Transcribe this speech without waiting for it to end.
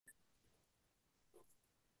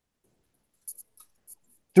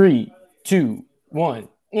Three, two, one.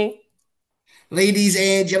 Ladies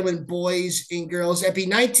and gentlemen, boys and girls, Epi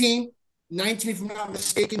 19 if I'm not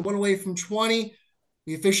mistaken, one away from 20.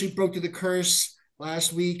 We officially broke through the curse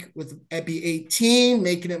last week with Epi 18,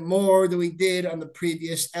 making it more than we did on the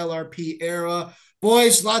previous LRP era.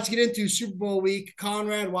 Boys, lots to get into. Super Bowl week.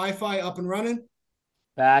 Conrad, Wi-Fi up and running.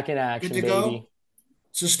 Back in Good action, to go. baby.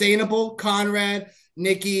 Sustainable. Conrad,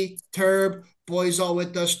 Nicky, Turb, boys all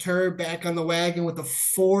with us. Turb back on the wagon with a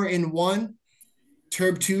 4-1.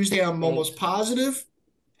 Turb Tuesday, I'm Hank, almost positive.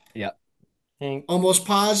 Yep. Hank. Almost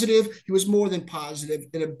positive. He was more than positive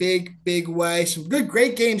in a big, big way. Some good,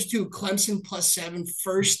 great games too. Clemson +7,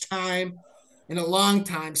 first time in a long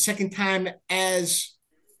time, second time as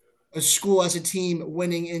a school, as a team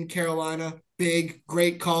winning in Carolina. Big,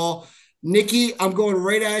 great call. Nicky, I'm going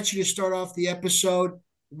right at you to start off the episode.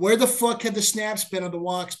 Where the fuck have the snaps been on the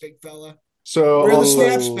walks, big fella? So, Where are the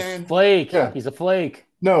snaps Oh, been? flake. yeah, He's a flake.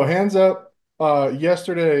 no, hands up.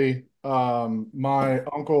 Yesterday, my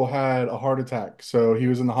uncle had a heart attack, so he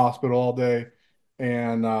was in the hospital all day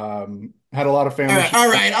and had a lot of All family right, shit. all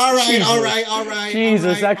right, all right, all right, Jesus. all right, all Jesus.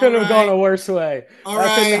 right, That all couldn't have gone right, a worse way. all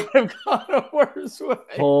That could not right. have gone a worse way.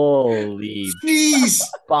 Holy Jeez.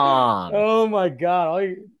 bomb. Oh my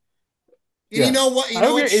God. And you Yeah, know what? You I know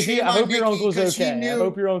hope what? you're is he Shame I on hope your Nicky uncle's because he okay. I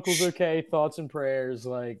hope knew. your uncle's okay. Thoughts and prayers.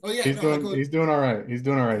 Like Oh yeah, he's no, that doing goes he's doing all right. He's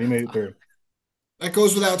doing all right. He made it through. that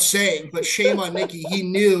goes without saying. But shame on Nicky. He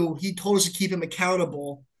knew. He told us to keep him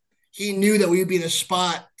accountable. He knew that we would be in a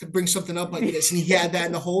spot to bring something up like this, and he had that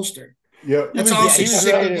in the holster. Yep. he That's was yeah, honestly he was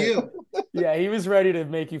sick ready of to you. yeah, he was ready to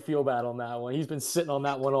make you feel bad on that one. He's been sitting on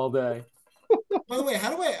that one all day. By the way, how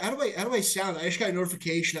do I sound? I just got a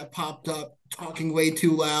notification that popped up. Talking way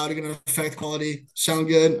too loud. Going to affect quality. Sound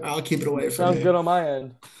good? I'll keep it away from Sounds you. good on my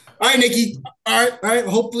end. All right, Nicky. All right.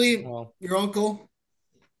 Hopefully, Well, your uncle.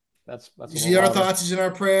 that's a He's little in our louder. thoughts. He's in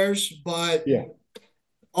our prayers. But Yeah. Yeah. No.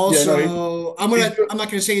 also, He's I'm not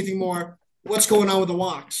gonna say anything more. What's going on with the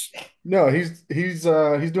walks? no. He's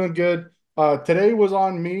doing good. Today was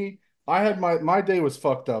on me. I had my day was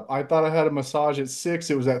fucked up. I thought I had a massage at 6.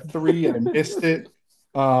 It was at 3. I missed it.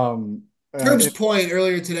 Um. Turb's It, point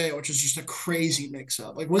earlier today, which was just a crazy mix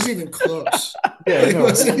up. Like wasn't even close. yeah. Like No. It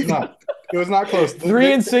wasn't was even not. It was not close.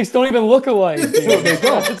 Three and six don't even look alike, No, dude. they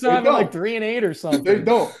don't. It's They not even like don't. 3 and 8 or They something.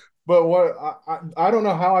 don't. But what I don't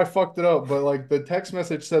know how I fucked it up, but like the text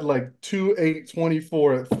message said like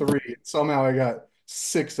 2/8/24 at 3. Somehow I got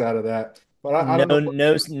 6 out of that. But I No, don't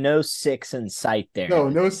know. no six in sight there. No,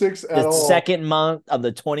 no 6 at The all. second month of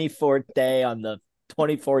the 24th day on the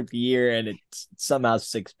 24th year, and it's somehow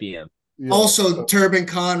 6 p.m. Yeah. also Turban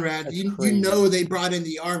Conrad. That's You crazy. know they brought in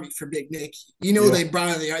the army for Big Nicky. You know Yeah. they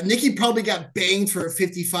brought in the army. Nicky probably got banged for a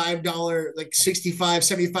 $55, like 65,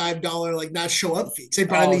 $75, like not show up fees. They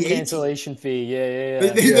brought in Oh, the 18. cancellation fee. Yeah, yeah, They,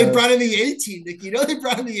 yeah. they, they Yeah. brought in the 18, Nicky. You know they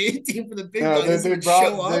brought in the 18 for the big No, dog. He they, doesn't they even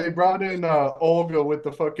show brought they up. brought in Olga with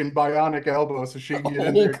the fucking bionic elbow so she can get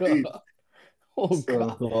in Oh there deep. god. Oh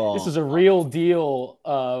god. So This is Oh, a real deal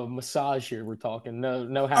massage here we're talking. No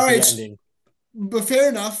All happy right, ending. but fair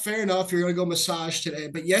enough, fair enough. You're gonna go massage today,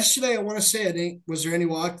 but yesterday I want to say I think was there any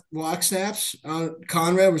walk snaps?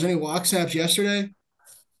 Conrad, was there any walk snaps yesterday?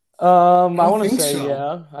 I I don't want to think say so.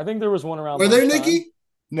 yeah. I think there was one around Were there, lunchtime. Nicky?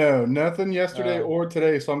 no, nothing yesterday Uh or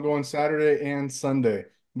today. So I'm going Saturday and Sunday.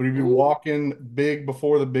 We'll be Ooh, walking big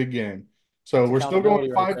before the big game. So it's we're still going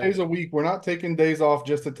accountability right 5 days there. a week. We're not taking days off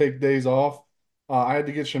just to take days off. I had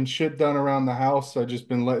to get some shit done around the house. I just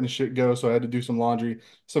been letting shit go, so I had to do some laundry,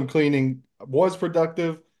 some cleaning. Was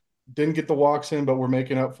productive. Didn't get the walks in, but we're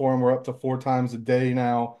making up for them. We're up to 4 times a day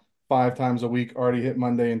now, 5 times a week. Already hit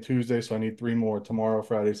Monday and Tuesday, so I need 3 more tomorrow,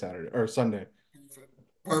 Friday, Saturday, or Sunday.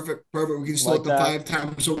 perfect, perfect. We can still up Like to that. 5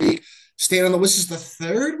 times a week. Staying on the. This is the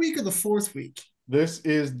third week or the fourth week? This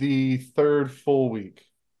is the third full week.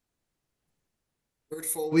 Third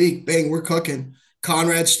full week. Bang, we're cooking.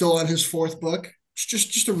 Conrad's still on his fourth book.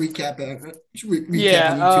 Just a recap. Recap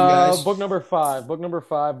Yeah, on you two guys. book number five. Book number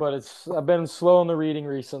five, but it's I've been slow on the reading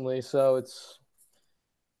recently, so it's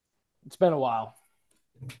been a while.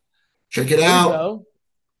 Check it There you out. go.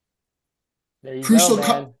 There you go, Crucial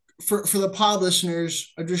man. for the pod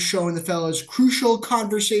listeners. I'm just showing the fellas crucial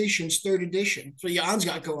conversations third edition. So Jan's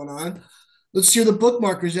got going on. Let's hear the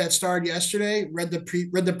bookmarkers that started yesterday. Read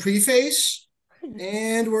the preface,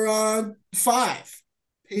 and we're on 5,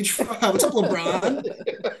 page 5. What's up, LeBron?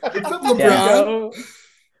 What's up, There you yeah. LeBron? go.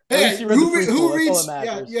 At least Hey, you read the prequel. who That's all that reads?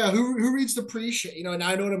 Yeah, matters. yeah. Who reads the pre-shit? You know, and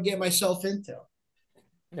I know what I'm getting myself into.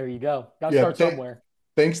 There you go. Got to Yeah, start somewhere.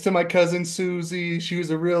 thanks to my cousin Susie. She was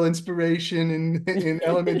a real inspiration in in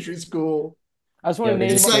elementary school. I just want Yeah, to we're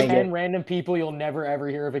name It's just like gonna like 10 get random people you'll never ever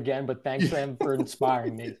hear of again, but thanks them for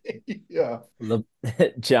inspiring me. Yeah. Le-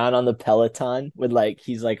 John on the Peloton with like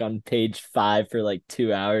he's like on page 5 for like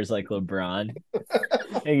 2 hours, like LeBron.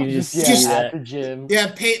 And you just Just yeah, see just at that. the gym.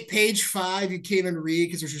 yeah, page 5 you can't even read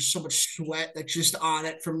because there's just so much sweat that's just on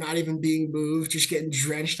it from not even being moved, just getting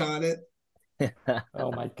drenched on it.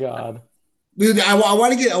 Oh my God. Dude, I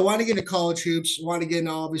want to get into college hoops. I want to get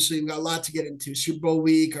into, obviously we got a lot to get into. Super Bowl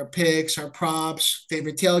week, our picks, our props,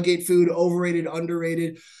 favorite tailgate food, overrated,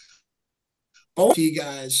 underrated. Both to you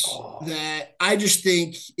guys Oh, that I just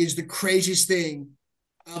think is the craziest thing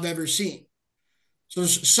I've ever seen. So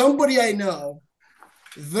somebody I know,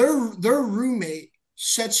 their roommate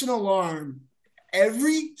sets an alarm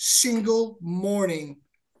every single morning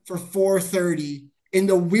for 4:30. And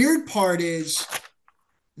the weird part is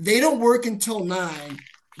they don't work until 9.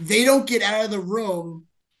 They don't get out of the room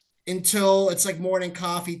until it's like morning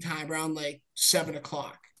coffee time around like 7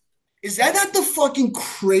 o'clock. Is that not the fucking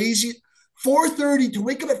crazy 4:30 to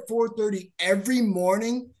wake up at 4:30 every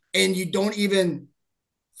morning and you don't even,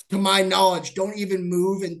 to my knowledge, don't even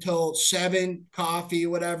move until 7, coffee,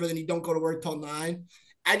 whatever, then you don't go to work till 9.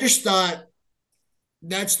 I just thought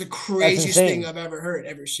that's the that's craziest thing insane. I've ever heard,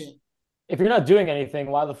 ever seen. If you're not doing anything,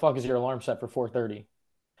 why the fuck is your alarm set for 4:30?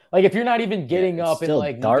 Like if you're not even Yeah, getting it's up and still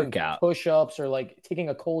like doing dark out. push-ups or like taking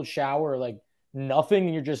a cold shower or like nothing,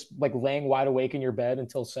 and you're just like laying wide awake in your bed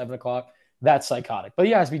until 7 o'clock, that's psychotic. But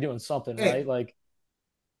he has to be doing something, right? Hey, Like,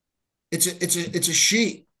 it's a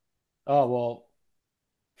sheet. oh well,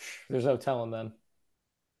 there's no telling then.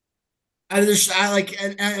 I like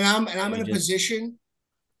and I'm in Maybe a just position.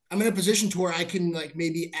 I'm in a position to where I can like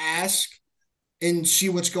maybe ask and see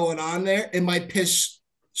what's going on there. It might piss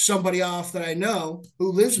somebody off that I know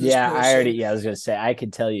who lives with this yeah, I already person, yeah, I was gonna say I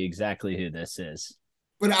could tell you exactly who this is.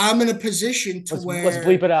 but I'm in a position to Let's bleep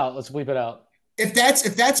where it out. Let's bleep it out. if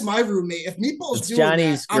that's my roommate, if Meatball's It's doing that,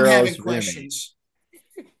 Johnny's I'm having girl's roommate. questions.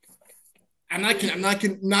 I'm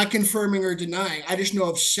not confirming or denying. I just know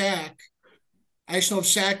if Sack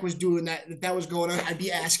was doing that, if that was going on, I'd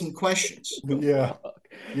be asking questions. The Yeah. fuck?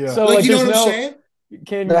 Yeah. So Like, like you know there's what I'm no saying? But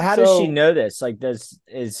can how does she so know this? Like, is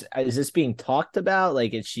this being talked about?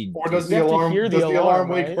 Like, is she Or you have to hear the does the alarm alarm,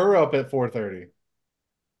 wake right? her up at 4:30?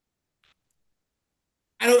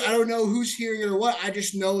 I don't know who's hearing it or what. I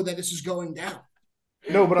just know that this is going down.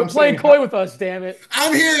 No, but I'm Quit playing saying coy with us, damn it.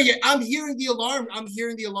 I'm hearing it. I'm hearing the alarm. I'm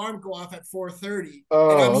hearing the alarm go off at 4:30,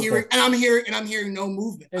 and I'm oh, hearing okay. and I'm hearing and I'm hearing no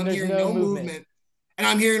movement. And I'm there's hearing no no movement. movement, and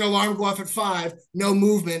I'm hearing an alarm go off at 5. No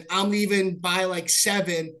movement. I'm leaving by like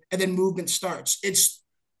 7, and then movement starts.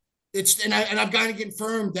 I've gotten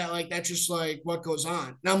confirmed that like that's just like what goes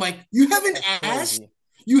on. And I'm like, you haven't That's asked. crazy.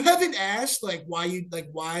 You haven't asked like why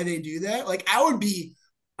they do that. Like I would be,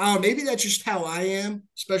 I don't know, maybe that's just how I am,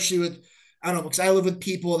 especially with, I don't know, because I live with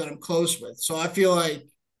people that I'm close with. So I feel like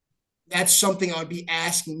that's something I would be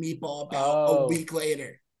asking Meatball about a Oh, week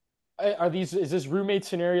later. are these is this roommate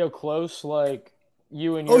scenario close like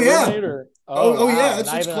you and Oh your yeah. roommate or oh Oh yeah, wow,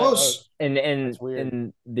 it's not it's even oh close. and that's weird.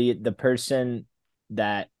 the person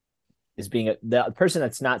that is being the person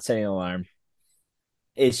that's not setting an alarm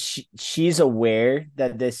is she's aware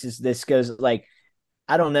that this goes like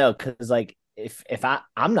I don't know because like if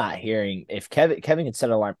I'm not hearing if Kevin can set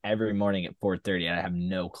an alarm every morning at 4:30 I have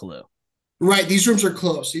no clue. Right, these rooms are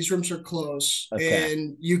close. These rooms are close, Okay.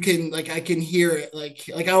 and you can like I can hear it. Like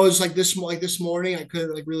I was like this morning, I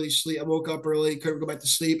couldn't like really sleep. I woke up early, couldn't go back to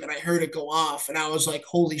sleep, and I heard it go off, and I was like,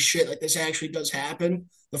 "Holy shit! Like this actually does happen."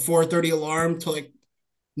 The 4:30 alarm to like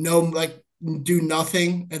no like do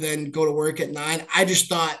nothing and then go to work at 9. I just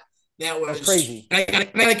thought that That's was crazy. I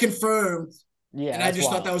got confirmed, Yeah, and I that's just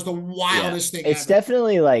thought that wild. was the Yeah. wildest thing It's ever.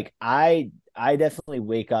 definitely like I definitely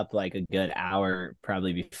wake up like a good hour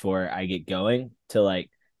probably before I get going to like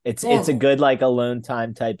it's a Normal. good like alone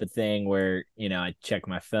time type of thing where, I check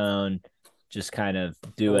my phone, just kind of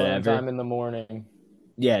do Alone whatever. time in the morning.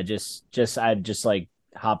 Yeah, just I just like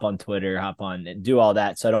hop on Twitter, hop on and do all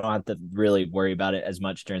that so I don't have to really worry about it as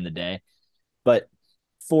much during the day. But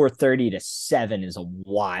 4:30 to 7 is a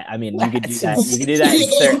why. I mean, you could do That's that. You could do insane. that in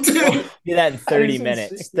Well, do that in That 30 is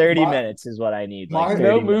minutes. insane. 30 my minutes is what I need. Like my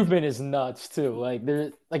No 30 minutes. movement is nuts too. Like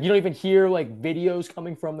there, like you don't even hear like videos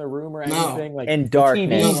coming from the room or No, anything. Like And the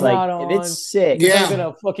TV's darkness. no, Like not if it's on. There's not six, even yeah,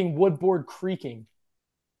 a fucking woodboard creaking.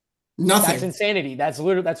 That's nothing. insanity. That's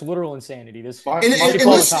literal insanity. This my And, you need my to and, and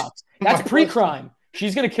call the listen, question cops. my That's question pre-crime.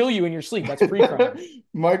 She's gonna kill you in your sleep. That's pre-crime.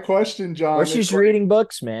 my question, or John, is she's like, reading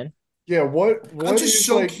books, man. yeah, I'm what just is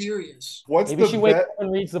so like curious. what's Maybe the she wakes bet? up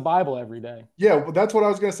and reads the Bible every day. Yeah, well, that's what I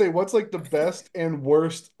was gonna say. What's like the best and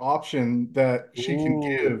worst option that she can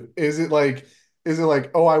give? Ooh. Is it like,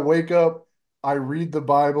 oh, I wake up I read the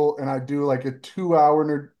Bible and I do like a 2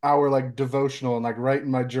 hour like devotional and like write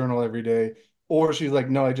in my journal every day. Or she's like,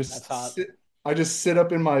 no, That's hot. I just sit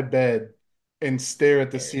up in my bed and stare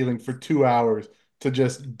at the ceiling for 2 hours to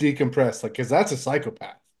just decompress. Like, because that's a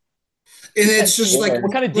psychopath. And Yeah, it's just like, Or,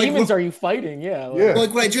 what kind of like demons what, are you fighting? Yeah, Yeah.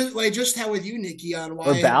 what I just had with you, Nikki, on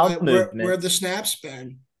or bowel where the movements. snaps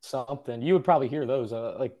been. something. You would probably hear those,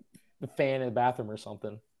 like the fan in the bathroom or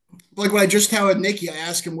something. Like when I just had with Nikki, I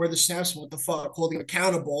asked him where the snaps, what the fuck, holding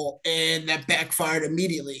accountable, and that backfired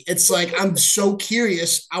immediately. It's like I'm so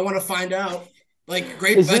curious. I want to find out. Like,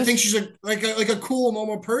 great. Is I think this she's like a cool,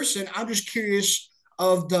 normal person. I'm just curious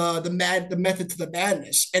of the method to the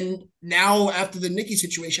madness. And now after the Nikki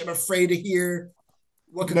situation, I'm afraid to hear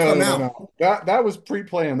what could No, come no, no, out. no. That was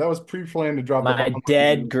pre-planned. That was pre-planned to drop a bomb My on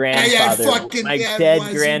dead you. grandfather, my Yeah, it dead was,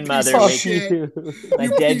 you piece grandmother of fuck wakes shit. you? my You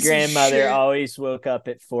dead piece of grandmother shit. always woke up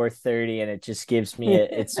at 4:30 and it just gives me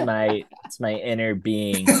it's my inner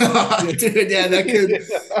being. Dude, yeah,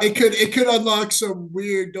 it could unlock some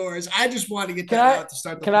weird doors. I just want to get Can that I? out to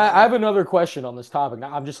start the Can I? I pod. have another question on this topic.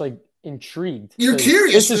 Now, I'm just like intrigued You're because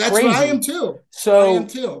curious, this so is that's what I am crazy. too. I am So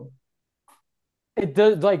too. it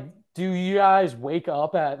does like. Do you guys wake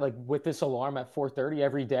up at like with this alarm at 4:30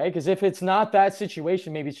 every day? Because if it's not that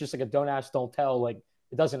situation, maybe it's just like a don't ask, don't tell. Like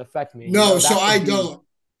it doesn't affect me. No, so That I could be don't.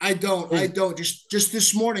 I is don't. Just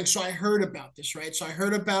this morning. So I heard about this, right? So I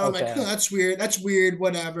heard about it. I'm like, oh, okay. that's weird. That's weird,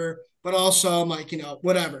 whatever. But also I'm like,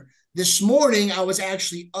 whatever. This morning I was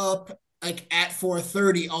actually up like at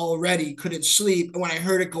 4:30 already, couldn't sleep. And when I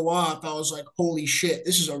heard it go off, I was like, holy shit,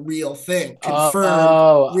 this is a real thing. Confirmed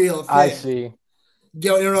Oh, real I thing. see.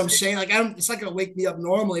 You know what I'm saying? Like, it's not gonna wake me up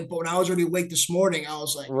normally, but when I was already awake this morning, I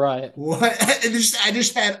was like, Right. "What?" I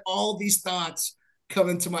just had all these thoughts come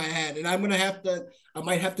into my head, and I might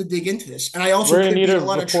have to dig into this. And I We're also gonna could need be in to a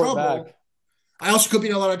lot of report trouble. back. I also could be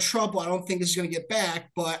in a lot of trouble. I don't think this is gonna get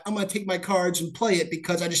back, but I'm gonna take my cards and play it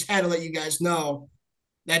because I just had to let you guys know.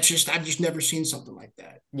 I've just never seen something like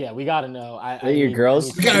that. Yeah, we got to know. Wait, your I girls,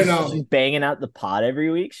 need You to gotta she's know. she's banging out the pot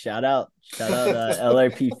every week. Shout out,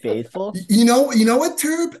 LRP faithful. You know what,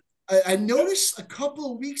 Turb? I noticed a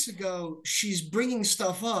couple of weeks ago she's bringing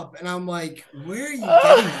stuff up, and I'm like, where are you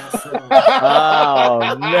getting that from?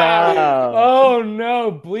 Oh no. Oh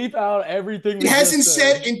no! Bleep out everything She we just hasn't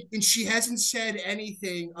said. said, and she hasn't said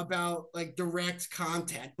anything about like direct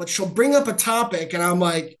contact, but she'll bring up a topic, and I'm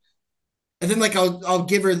like, and then like I'll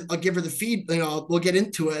give her the feed, we'll get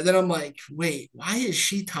into it. And then I'm like, wait, why is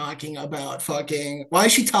she talking about fucking? Why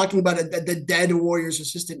is she talking about the dead Warriors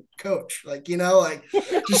assistant coach? Like like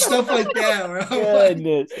just stuff like that. Where I'm like,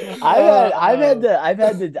 Goodness. Uh, I've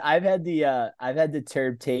had the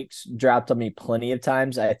turb takes dropped on me plenty of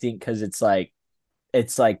times. I think because it's like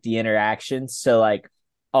the interaction. So like,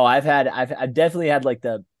 oh, I've definitely had like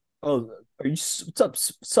the, oh, are you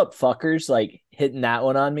what's up fuckers, like hitting that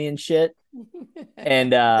one on me and shit.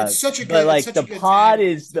 And but it's like such a good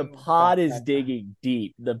tagline the too. pod is digging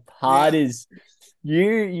deep. The pod Yeah. is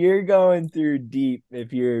you're going through deep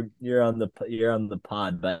if you're on the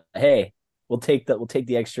pod. But hey, we'll take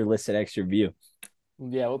the extra listen, extra view.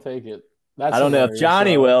 yeah, we'll take it. I That's don't know if hilarious.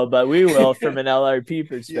 Johnny will, but we will from an LRP Yeah.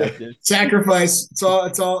 perspective. Sacrifice. It's all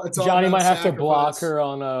Johnny about might have to block sacrifice. her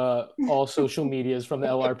on all social medias from the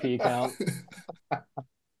LRP account.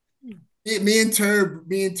 Me and Turb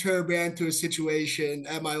ran into a situation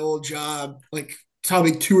at my old job, like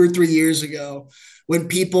probably 2 or 3 years ago, when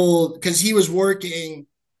people, because he was working.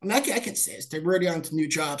 I mean, I can say this. They're already on to new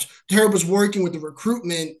jobs. Turb was working with the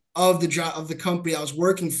recruitment of the job of the company I was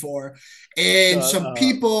working for, and Shut some up.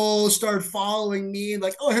 people started following me and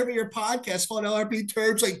like, oh, I heard about your podcast, following LRP.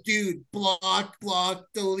 Turb's like, dude, block,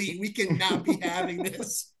 delete. We cannot be having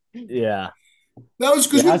this. Yeah. That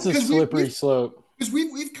was Yeah, that's a because slippery slope.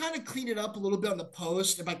 we've kind of cleaned it up a little bit on the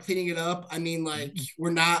post. And by cleaning it up, I mean like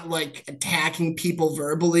we're not like attacking people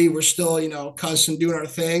verbally. We're still, cussing, doing our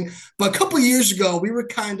thing. But a couple of years ago, we were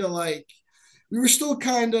still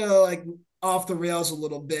kind of like off the rails a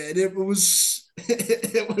little bit. It was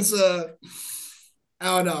it was a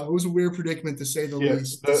I don't know. It was a weird predicament to say the Yeah.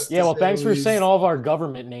 least. Yeah, To well, say the thanks for saying least. all of our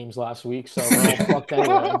government names last week, so we're all fucked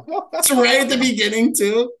anyway. It's right at the beginning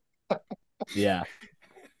too. Yeah.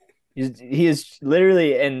 He is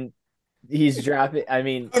literally, and he's dropping. I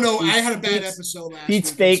mean, Oh no, I Pete's had a bad Pete's episode last Pete's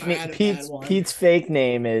week. I'm fake sorry, I name. had a bad one. Pete's fake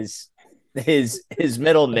name is his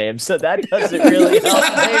middle name, so that doesn't really help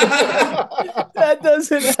things. That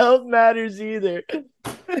doesn't help matters either.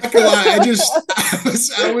 Not gonna lie, I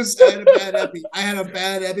had a bad epi. I had a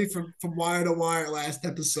bad epi from wire to wire last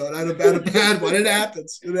episode. I had a bad one. It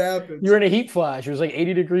happens. It You were happens. in a heat flash. It was like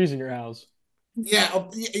 80 degrees in your house. Yeah.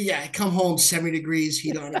 I come home 70 degrees,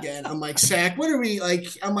 heat on again. I'm like, Zach, what are we like?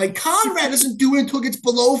 I'm like, Conrad doesn't do it until it gets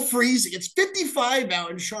below freezing. It's 55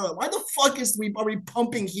 out in Charlotte. Why the fuck are we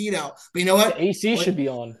pumping heat out? But you know The what? AC What? should be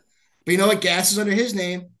on. But you know what? Gas is under his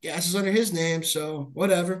name. Gas is under his name. So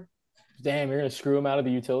whatever. Damn, you're gonna screw him out of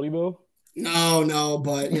the utility bill. No,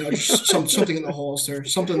 but just something in the holster,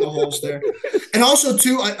 something in the holster, and also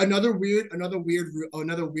too another weird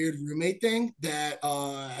roommate thing that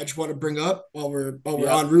I just want to bring up while we're on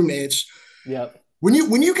Yep. roommates. Yep. When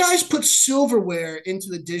you guys put silverware into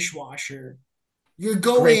the dishwasher, you're Great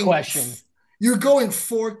going question. you're going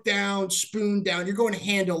fork down, spoon down, you're going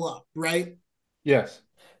handle up, right? Yes.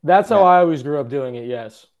 That's how Yeah. I always grew up doing it.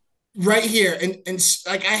 Yes. Right here, and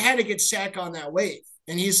like I had to get Sack on that wave,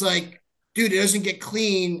 and he's like, dude, it doesn't get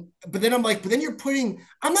clean. But then I'm like, but then you're putting.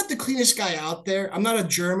 I'm not the cleanest guy out there. I'm not a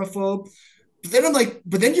germaphobe. But then I'm like,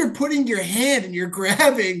 but then you're putting your hand and you're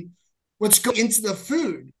grabbing what's going into the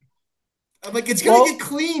food. I'm like, it's gonna get Well,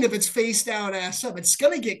 clean if it's face down, ass up. It's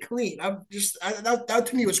gonna get clean. That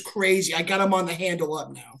to me was crazy. I got him on the handle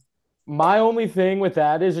up now. my only thing with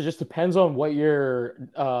that is it just depends on what your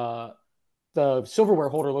the silverware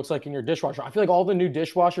holder looks like in your dishwasher. I feel like all the new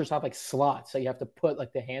dishwashers have like slots that you have to put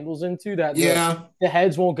like the handles into that Yeah, the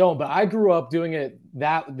heads won't go in. But I grew up doing it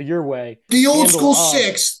that your way, the old handle school up.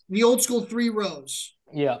 six, the old school 3 rows.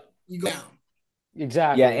 Yeah, You go down. Yeah,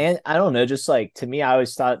 exactly. and I don't know, just like to me, I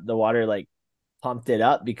always thought the water like pumped it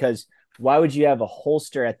up because why would you have a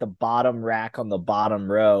holster at the bottom rack on the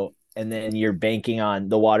bottom row and then you're banking on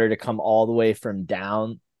the water to come all the way from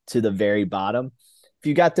down to the very bottom? If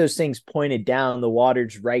you got those things pointed down, the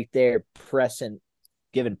water's right there pressing,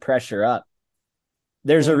 giving pressure up.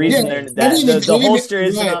 There's a Yeah, reason Mm-hmm. there that I the didn't holster even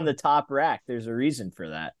isn't right. on the top rack. There's a reason for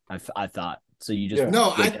that. I thought so. You just Yeah.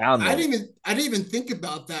 No, go down with it. I didn't even think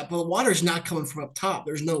about that. But the water's not coming from up top.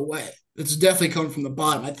 There's no way. It's definitely coming from the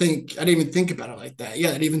bottom. I didn't even think about it like that.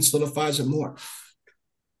 Yeah, it even solidifies it more.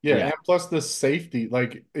 Yeah, Yeah, and plus the safety.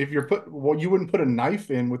 Like if you're you wouldn't put a knife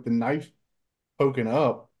in with the knife poking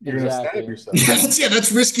up. You're gonna stab Exactly. yourself.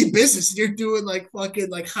 That's risky business. You're doing like fucking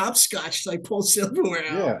like hopscotch, like pull silverware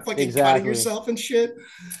out, Yeah. fucking cutting Exactly. yourself and shit.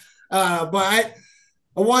 But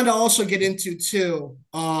I wanted to also get into too,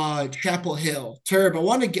 Chapel Hill. Turb, I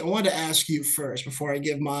wanted to ask you first before I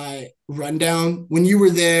give my rundown. When you were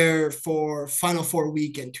there for Final Four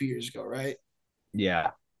weekend 2 years ago, right?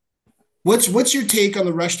 yeah. What's your take on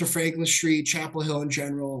the rush to Franklin Street, Chapel Hill in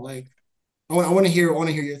general? Like, I want to hear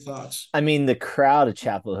your thoughts. I mean, the crowd at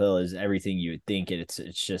Chapel Hill is everything you would think. It's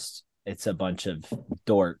just it's a bunch of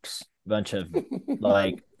dorks, bunch of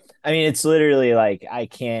like. I mean, it's literally like I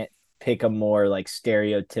can't pick a more like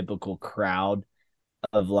stereotypical crowd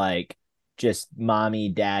of like just mommy,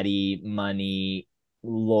 daddy, money,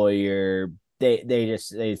 lawyer.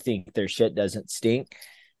 They think their shit doesn't stink.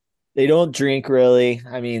 They don't drink really.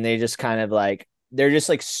 I mean, they just kind of like they're just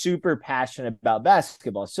like super passionate about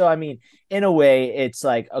basketball. So I mean, in a way, it's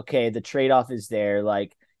like okay, the trade off is there.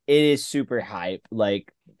 Like it is super hype.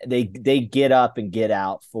 Like they get up and get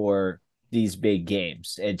out for these big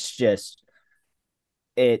games. It's just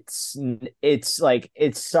it's like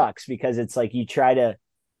it sucks because it's like you try to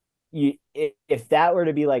you if that were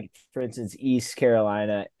to be like for instance East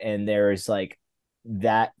Carolina and there was like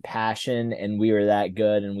that passion and we were that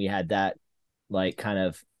good and we had that like kind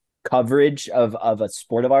of coverage of a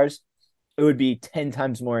sport of ours, it would be 10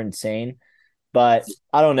 times more insane. But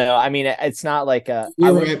I don't know. I mean, it's not like You're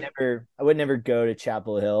right. I would never go to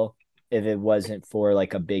Chapel Hill if it wasn't for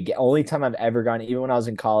like a big only time I've ever gone, even when I was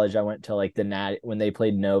in college, I went to like the Nat when they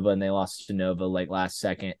played Nova and they lost to Nova like last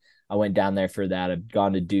second. I went down there for that. I've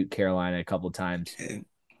gone to Duke, Carolina a couple times,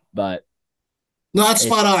 but No, that's it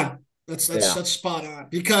spot on. That's that's yeah. that's spot on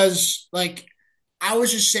because like I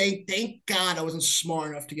was just saying, thank God I wasn't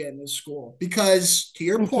smart enough to get into school because to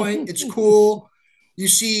your point, it's cool. You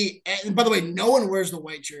see, and by the way, no one wears the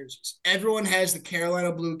white jerseys. Everyone has the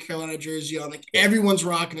Carolina blue Carolina jersey on. Like Yeah. everyone's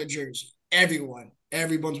rocking a jersey.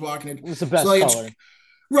 Everyone's rocking it. It's the So best like it's color.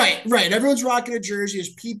 right. Everyone's rocking a jersey.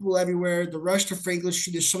 There's people everywhere. The rush to Franklin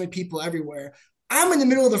Street. There's so many people everywhere. I'm in the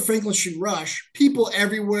middle of the Franklin Street rush. People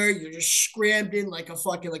everywhere. You're just scrambling like a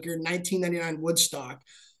fucking like you're in 1999 Woodstock.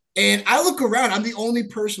 And I look around. I'm the only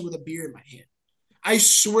person with a beer in my hand. I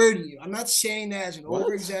swear to you, I'm not saying that as an over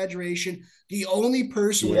What? exaggeration. The only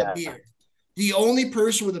person with a Yeah. beer, the only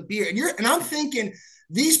person with a beer, and I'm thinking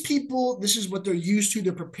these people, this is what they're used to.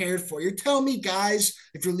 They're prepared for. You're telling me, guys,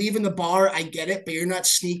 if you're leaving the bar, I get it, but you're not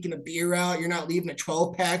sneaking a beer out. You're not leaving a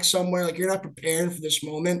 12 pack somewhere. Like you're not preparing for this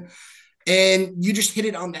moment, and you just hit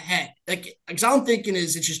it on the head. Like all I'm thinking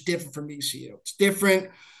is it's just different from ECU. It's different in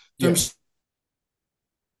Yeah. terms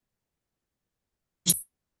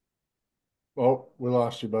Oh, we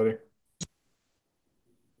lost you, buddy.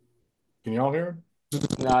 Can y'all hear him?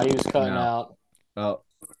 Nah, he was cutting No. out.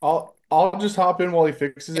 Oh, I'll just hop in while he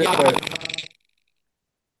fixes it.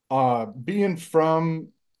 But being from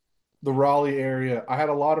the Raleigh area, I had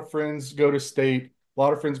a lot of friends go to state, a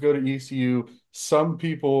lot of friends go to ECU. Some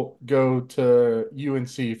people go to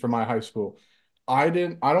UNC from my high school. I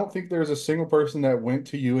don't think there's a single person that went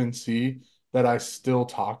to UNC that I still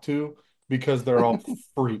talk to because they're all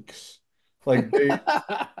freaks. Like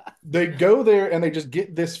they go there and they just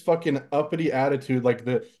get this fucking uppity attitude, like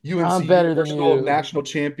the UNC I'm better than Universal you. National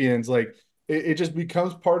Champions. Like it just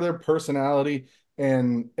becomes part of their personality,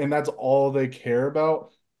 and that's all they care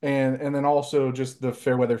about. And then also just the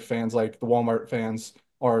Fairweather fans, like the Walmart fans,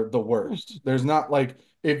 are the worst. There's not like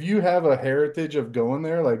if you have a heritage of going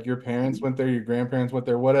there, like your parents went there, your grandparents went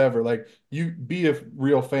there, whatever, like you be a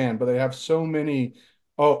real fan, but they have so many,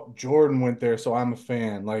 oh, Jordan went there, so I'm a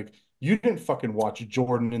fan. Like you didn't fucking watch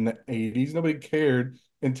Jordan in the 80s. Nobody cared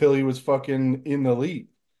until he was fucking in the league.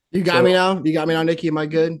 You got me So now. You got me now, Nikki. Am I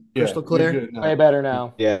good? yeah, Crystal you're clear. good Way now. better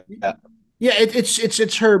now. yeah. Yeah,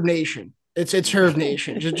 it's Herb Nation. It's Herb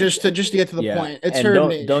Nation. Just to get to the Yeah. point. It's And Herb don't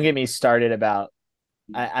Nation. get me started about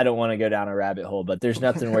I don't want to go down a rabbit hole, but there's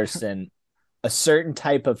nothing worse than a certain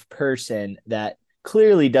type of person that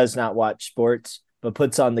clearly does not watch sports, but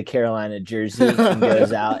puts on the Carolina jersey and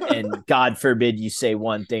goes out and God forbid you say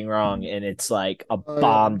one thing wrong and it's like a Oh yeah.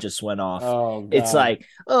 bomb just went off. Oh It's God. like,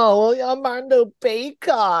 oh, well, Armando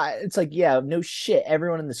Baycott. It's like, yeah, no shit.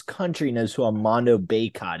 Everyone in this country knows who Armando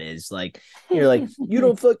Baycott is. Like, you're like, you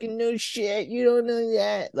don't fucking know shit. You don't know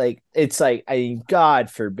that. Like, it's like, I mean,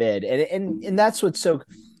 God forbid. And that's what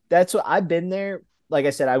I've been there. Like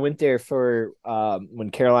I said, I went there for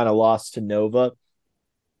when Carolina lost to Nova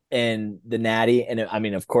and the Natty, and I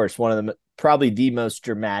mean, of course, one of the probably the most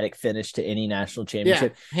dramatic finish to any national Yeah,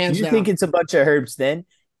 championship. hands You think down. it's a bunch of herbs? Then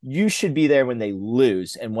you should be there when they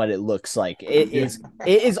lose and what it looks like. Yeah.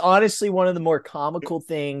 It is honestly one of the more comical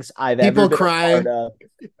things I've ever People been a part crying. of.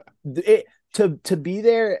 It, to be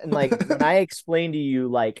there and like when I explained to you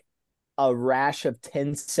like a rash of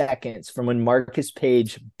 10 seconds from when Marcus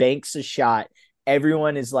Page banks a shot,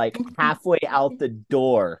 everyone is like halfway out the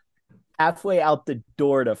door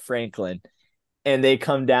to Franklin, and they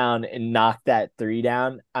come down and knock that three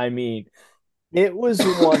down. I mean, it was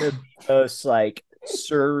one of the most like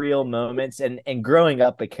surreal moments. And growing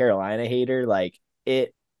up a Carolina hater, like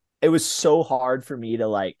it was so hard for me to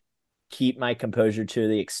like keep my composure to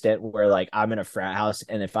the extent where like I'm in a frat house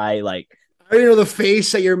and if I like I don't know the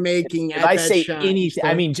face that you're making if at I that say shot. anything,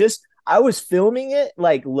 I mean, just I was filming it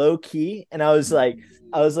like low key, and I was like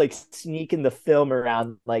sneaking the film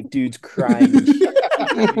around, like dudes crying and shit.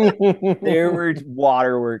 I mean, there were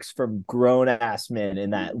waterworks from grown ass men in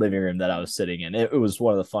that living room that I was sitting in. It was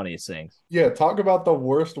one of the funniest things. Yeah, talk about the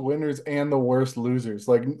worst winners and the worst losers.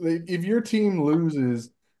 Like if your team loses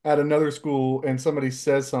at another school and somebody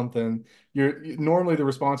says something, you're normally the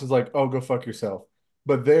response is like, "Oh, go fuck yourself."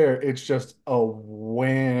 But there, it's just a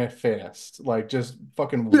wah fest, like just Dude,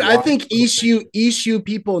 fucking I wild think celebration. ECU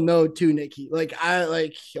people know too, Nikki. Like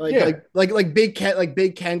I Yeah, like Big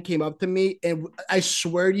Ken came up to me and I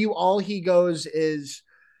swear to you, all he goes is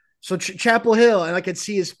so Chapel Hill, and I could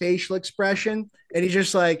see his facial expression, and he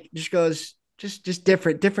just goes just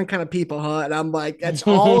different kind of people, huh? And I'm like, that's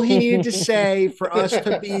all he needed to say for us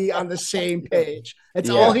to be on the same page. That's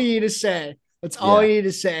all Yeah, he needed to say. That's all he yeah. needed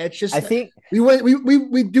to say. It's I just think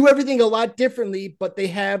we do everything a lot differently, but they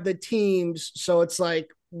have the teams, so it's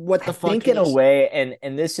like, what I the fuck think can in you a say? way,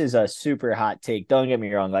 and this is a super hot take. Don't get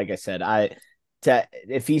me wrong. Like I said,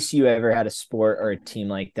 if ECU ever had a sport or a team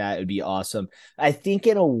like that, it would be awesome. I think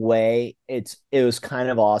in a way, it was kind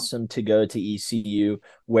of awesome to go to ECU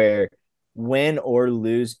where win or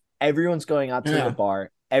lose, everyone's going out to the Yeah.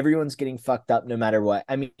 bar, everyone's getting fucked up no matter what.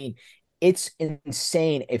 I mean, it's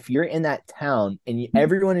insane if you're in that town and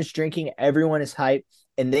everyone is drinking, everyone is hyped,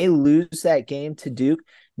 and they lose that game to Duke.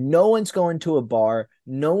 No one's going to a bar.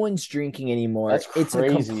 No one's drinking anymore. That's It's a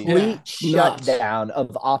crazy. Yeah. complete Nuts. shutdown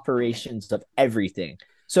of operations of everything.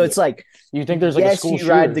 So Yeah. it's like, You think there's like a yes, school you shooter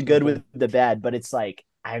ride or the good something? with the bad, but it's like,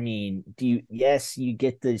 I mean, yes, you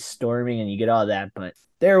get the storming and you get all that, but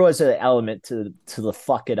there was an element to the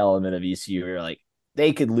fuck it element of ECU where like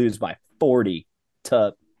they could lose by 40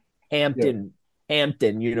 to yeah.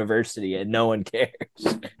 Hampton University and no one cares.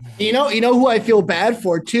 You know who I feel bad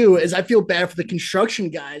for too is I feel bad for the construction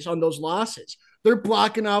guys on those losses. They're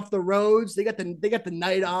blocking off the roads. They got the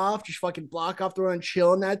night off, just fucking block off the road and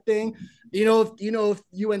chill in that thing. If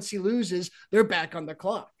UNC loses, they're back on the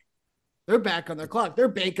clock. They're back on their clock. They're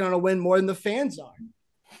banking on a win more than the fans are.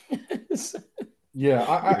 Yeah,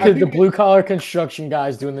 I The think blue collar construction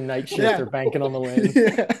guys doing the night shift Yeah. are banking on the win.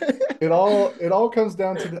 Yeah. it all comes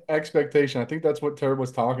down to the expectation. I think that's what Turb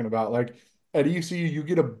was talking about. Like at ECU, you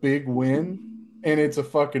get a big win and it's a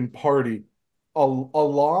fucking party. A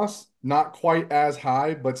loss, not quite as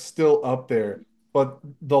high, but still up there. But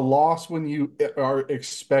the loss when you are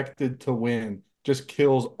expected to win just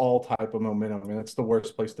kills all type of momentum, and it's the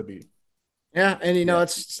worst place to be. Yeah, and Yeah.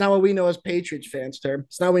 it's not what we know as Patriots fans, Term.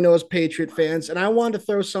 It's not what we know as Patriot fans. And I wanted to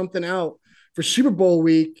throw something out for Super Bowl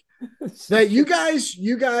week that you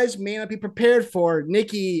guys may not be prepared for.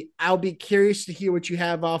 Nicky, I'll be curious to hear what you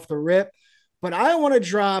have off the rip, but I want to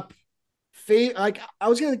drop like I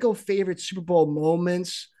was gonna go favorite Super Bowl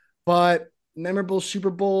moments, but memorable Super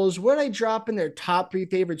Bowls. What did I drop in their top three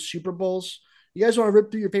favorite Super Bowls? You guys want to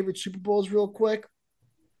rip through your favorite Super Bowls real quick?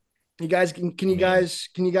 You guys can you guys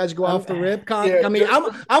go off the rip? Yeah, I mean, I'm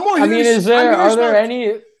more I here mean, to I'm here to are there start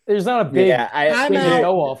any? There's not a big Yeah, I time thing to out.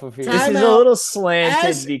 go off of here. this Time is a out. little slanted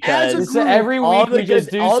As a because group, Every all week the we just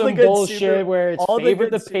good do all the some good Super bullshit where it's all the favorite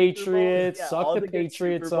good the Super Bowls, Patriots, yeah, suck all the the good Super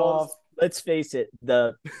Patriots Bowls. off. Let's face it,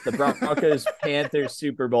 the Broncos Panthers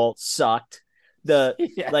Super Bowl sucked. The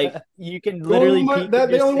Yeah, like you can they only literally won by, people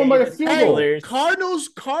they just only won say by a the field hey, goal.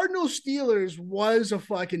 Steelers. Cardinals Steelers was a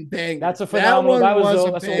fucking banger. that's a That phenomenal. one was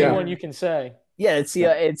a That's the only Yeah. one you banger. can say. Yeah, it's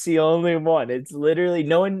the only one. It's literally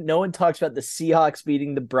no one talks about the Seahawks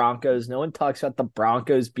beating the Broncos. No one talks about the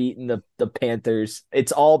Broncos beating the Panthers.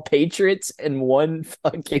 It's all Patriots and one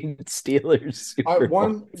fucking Steelers Super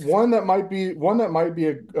Bowl. One that might be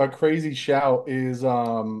a crazy shout is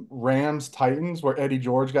Rams Titans, where Eddie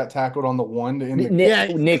George got tackled on the one to end the game. Yeah,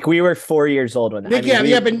 Nick, we were 4 years old when Nick, I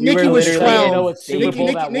mean yeah, but we were Nicky was Doesn't literally even know 12. what in Super Bowl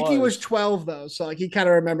baby. Nicky was was. 12 though, so like he kind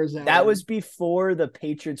of remembers that. That one. was before the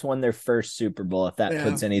Patriots won their first Super Bowl, if that Yeah.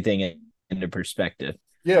 puts anything into perspective.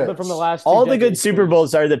 Yeah, But from the last All two the good decades, Super please.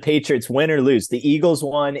 Bowls are the Patriots win or lose. The Eagles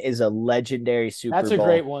one is a legendary Super That's a Bowl.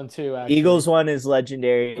 great one too. Actually, Eagles one is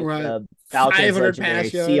legendary. Right. Falcons 500 legendary.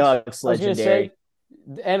 pass yards. Seahawks I was gonna legendary.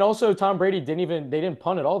 say, and also Tom Brady they didn't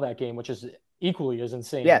punt at all that game, which is equally as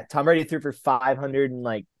insane. Yeah, Tom Brady threw for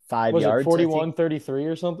 505 Was it yards. 41-33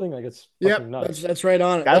 or something? Like it's Yep, fucking nuts. that's right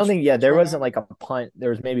on it. I don't think. Yeah, there right wasn't on. like a punt. There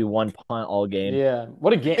was maybe one punt all game. Yeah,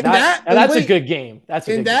 what a game! And That's a wait, good game. That's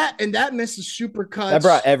a good game. and that missed the super cuts. That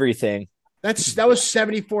brought everything. That was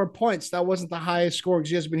 74 points. That wasn't the highest score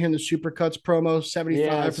because you guys have been hearing the super cuts promo 75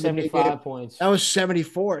 Yeah, for the big game. 75 points. That was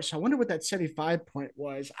 74. So I wonder what that 75 point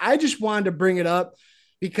was. I just wanted to bring it up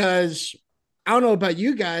because I don't know about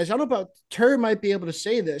you guys. I don't know about Tur might be able to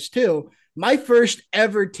say this too. My first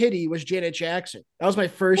ever titty was Janet Jackson. That was my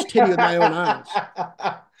first titty with my own eyes.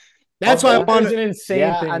 That's why I That wanted. is an insane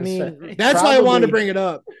Yeah, thing. I to mean, say. That's why I wanted to probably- bring it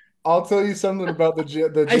up. I'll tell you something about the I still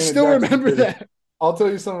Janet Jackson remember titty. that. I'll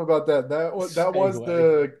tell you something about that. That was Segue.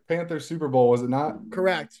 the Panthers Super Bowl, was it not?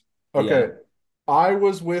 Correct. Okay. I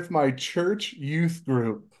was with my church youth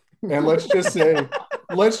group, and let's just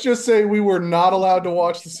say we were not allowed to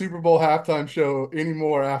watch the Super Bowl halftime show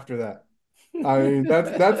anymore after that. I mean,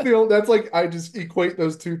 that's like I just equate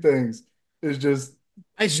those two things. Is just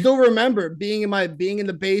I still remember being in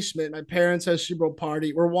the basement. My parents had a Super Bowl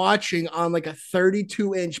party. We're watching on like a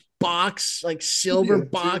 32-inch box, like silver Yeah,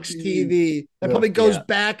 box TV. TV that Yeah. probably goes Yeah.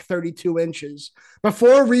 back 32 inches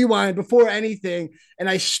before rewind, before anything. And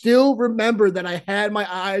I still remember that I had my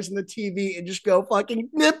eyes on the TV and just go fucking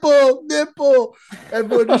nipple, nipple.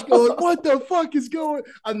 Everyone just going, what the fuck is going?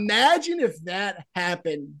 Imagine if that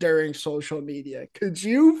happened during social media. Could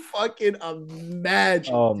you fucking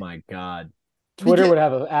imagine? Oh my god. Twitter would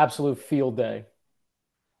have an absolute field day.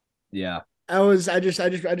 Yeah. I just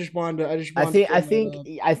wanted to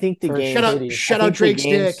I think the For game. Shout out, Titty. shout I out think Drake's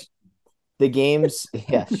dick. The games.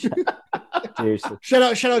 Yeah. Seriously. Shout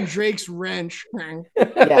out Drake's wrench.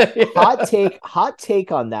 Yeah. Hot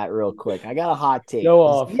take on that real quick. I got a hot take. Go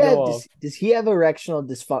off. Does he have erectional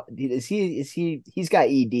dysfunction? He's got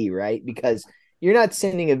ED, right? Because you're not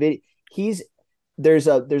sending a video. There's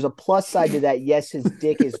a plus side to that. Yes, his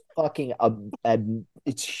dick is fucking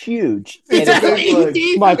it's huge. It's And a it's-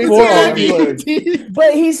 ED. my It's forearm. an ED.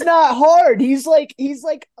 but he's not hard. He's like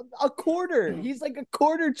a quarter. He's like a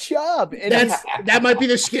quarter chub. And That might be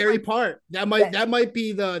the scary part. That might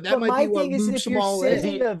be but what loops them all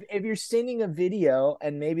in. if you're sending a video,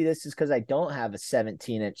 and maybe this is because I don't have a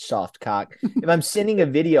 17-inch soft cock. If I'm sending a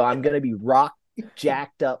video, I'm gonna be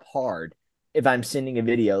jacked up hard. If I'm sending a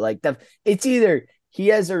video like that, it's either he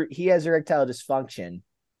has erectile dysfunction,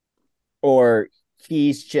 or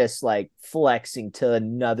he's just like flexing to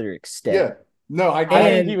another extent. yeah. No, I I get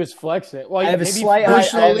think it. he was flexing. Well, I have a maybe slight.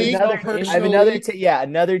 personally- I have another personally- take. Yeah,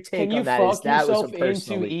 another take Can you on that is fuck that was a yourself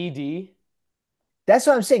personal. into ED? That's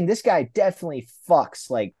what I'm saying. This guy definitely fucks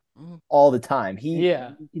like all the time.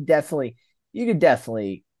 Yeah. He definitely, you could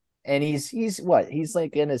definitely, and he's what? He's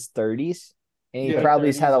like in his 30s, and he Yeah. probably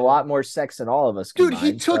has had Mid-30s, a yeah. lot more sex than all of us Dude,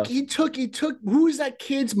 combined. So he took who's that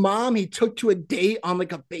kid's mom? He took to a date on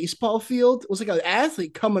like a baseball field. It was like an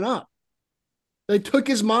athlete coming up. They took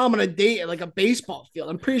his mom on a date at like a baseball field.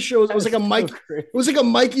 I'm pretty sure it was like That's a so Mike. crazy. It was like a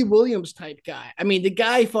Mikey Williams type guy. I mean, the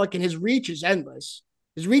guy fucking his reach is endless.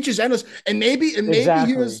 His reach is endless, and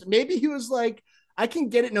Exactly. maybe he was like, I can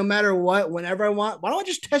get it no matter what, whenever I want. Why don't I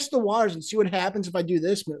just test the waters and see what happens if I do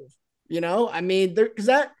this move? You know, I mean, because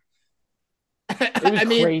that. It was I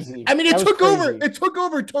mean, crazy. it That was took over. crazy. It took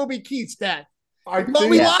over Toby Keith's dad. I But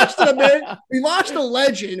we think yeah, lost it a bit. We lost a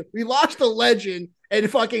legend. We lost a legend, and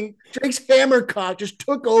fucking Drake's hammercock just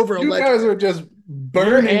took over a you legend. guys are just Your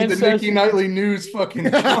burning the Nicky ancestors. Nightly news fucking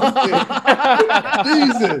content.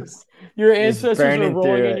 Jesus. Your just ancestors are burning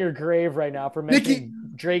rolling through in it. your grave right now for Nikki,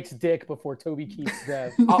 mentioning Drake's dick before Toby Keith's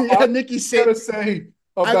death. yeah, I Nikki, gotta say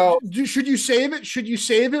about should you save it? Should you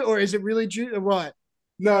save it, or is it really what?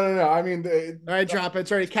 no. I mean, All right, drop it.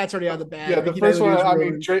 It's already cat's already out of the bag. yeah, the Nikki first Nightly one. was I mean,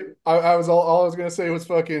 ruined. Drake. I was all I was gonna say was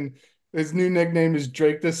fucking. His new nickname is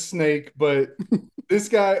Drake the Snake, but this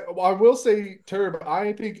guy. I will say, Turb.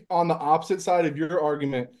 I think on the opposite side of your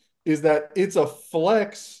argument is that it's a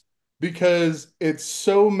flex because it's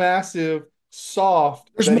so massive,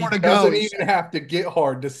 soft There's that more he to go. doesn't even have to get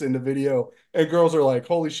hard to send a video, and girls are like,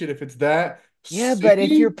 "Holy shit! If it's that." Yeah, but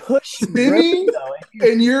if you're Singing, pushing rope, singing, though,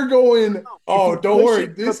 and you're going, if oh, you're don't worry,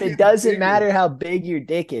 pushing this rope, it gets doesn't bigger. matter how big your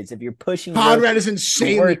dick is. If you're pushing rope, Conrad is you're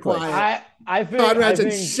insanely worthless. quiet. I Conrad's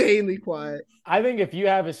think insanely quiet. I think if you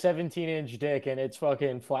have a 17-inch dick and it's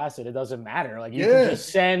fucking flaccid, it doesn't matter. Like you can just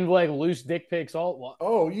Yes. send like loose dick pics all well,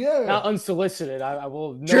 Oh, yeah. not unsolicited. I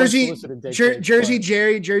will no unsolicited dick pics, but Jersey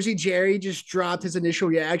Jerry just dropped his initial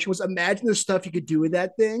reaction was imagine the stuff you could do with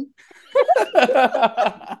that thing.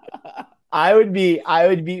 I would be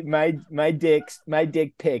my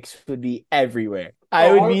dick pics would be everywhere. I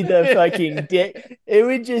would Oh, be the fucking dick. It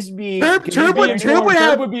would just be He'd be in Turb porn. would Turb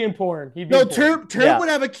have would be in porn. He'd be no in porn. Turb would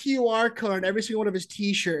have a QR code on every single one of his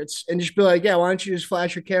t-shirts and just be like, yeah, why don't you just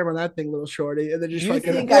flash your camera on that thing, little shorty? And then just You like,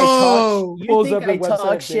 think I talk? whoa. You Pulls think up the I website talk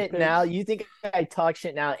of dick shit now? pics. You think I talk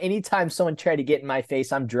shit now? Anytime someone try to get in my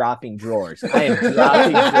face, I'm dropping drawers. I am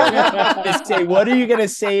dropping drawers. Just say, what are you gonna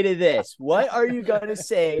say to this? What are you gonna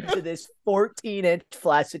say to this 14-inch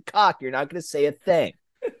flaccid cock? You're not gonna say a thing.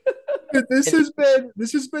 This has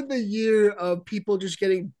been the year of people just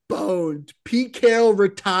getting boned. Pete Carroll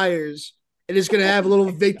retires and is gonna have a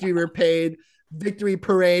little victory parade.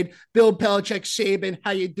 Bill Belichick, Saban,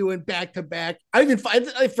 how you doing back to back?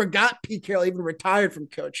 I forgot Pete Carroll even retired from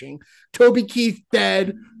coaching. Toby Keith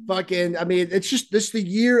dead. Fucking, I mean, it's just this the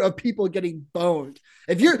year of people getting boned.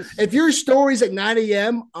 If your story's at 9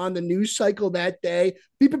 a.m. on the news cycle that day,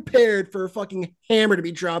 be prepared for a fucking hammer to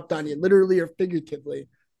be dropped on you, literally or figuratively.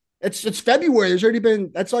 It's February. There's already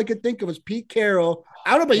been. That's all I could think of was Pete Carroll.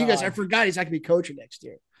 I don't know about you guys. I God. forgot he's not gonna be coaching next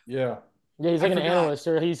year. yeah. Yeah, he's I like an forgot. analyst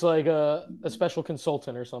or he's like a special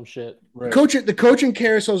consultant or some shit. Right. The coaching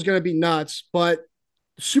carousel is gonna be nuts. But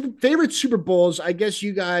favorite Super Bowls. I guess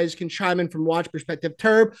you guys can chime in from watch perspective.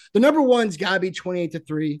 Turb, the number one's gotta be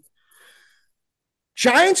 28-3.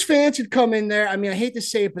 Giants fans could come in there. I mean, I hate to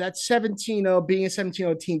say it, but that 17-0, being a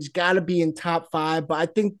 17-0 team's got to be in top five. But I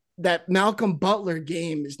think that Malcolm Butler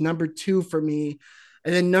game is number two for me.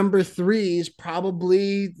 And then number three is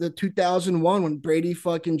probably the 2001 when Brady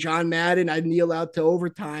fucking John Madden, I kneel out to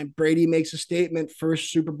overtime. Brady makes a statement,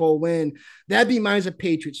 first Super Bowl win. That'd be mine as a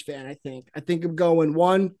Patriots fan, I think. I think I'm going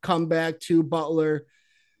one, comeback, two, Butler,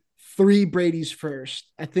 three, Brady's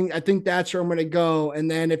first. I think that's where I'm going to go. And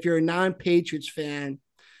then if you're a non-Patriots fan,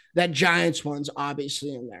 that Giants one's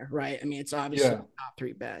obviously in there, right? I mean, it's obviously Yeah. the top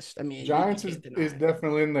three best. I mean, Giants you is, can't is deny it.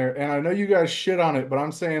 definitely in there. And I know you guys shit on it, but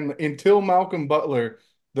I'm saying until Malcolm Butler,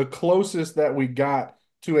 the closest that we got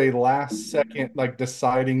to a last second like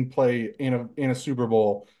deciding play in a Super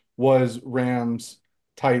Bowl was Rams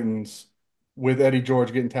Titans with Eddie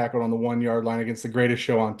George getting tackled on the 1 yard line against the greatest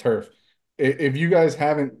show on turf. If you guys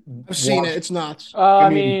haven't I've seen it. watched, It's nuts. I I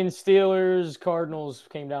mean, mean, Steelers, Cardinals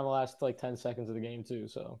came down the last like 10 seconds of the game too.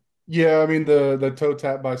 So yeah, I mean the toe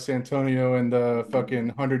tap by Santonio and the fucking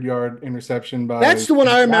 100 yard interception That's by the one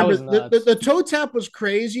I that remember. was nuts. The toe tap was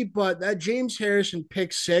crazy, but that James Harrison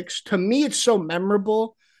pick six, to me, it's so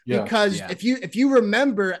memorable yeah. because Yeah. if you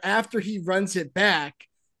remember after he runs it back,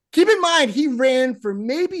 keep in mind he ran for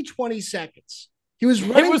maybe 20 seconds. He was It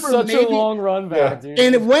running was for such a maybe, long run Yeah. back, dude.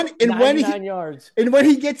 It was and when 99 yards.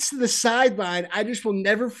 he gets to the sideline, I just will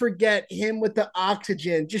never forget him with the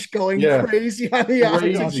oxygen just going Yeah. crazy on the Chucking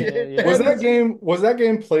Crazy. it, oxygen. yeah. Was that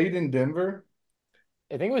game played in Denver?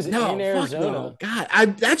 I think it was in No, fuck no. Arizona.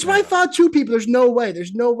 God, that's what I No. thought two people. There's no way.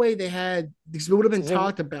 There's no way they had because it would have been Is it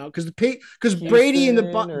talked about because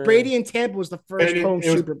Houston or Brady and Tampa was the first It, home it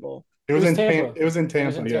was Super Bowl. it it was was in Tampa? It was in It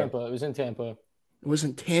was Tampa, in yeah. Tampa. It was in Tampa. It was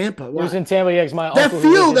in Tampa. It was Wow. in Tampa, yeah, because my That uncle who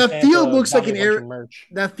lives field, in that field Tampa looks got like me a an bunch air. of merch.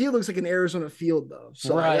 That field looks like an Arizona field, though.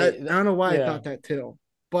 So I Right. don't know why I Yeah. thought that too.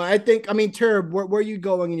 But I think, I mean, Turb, where are you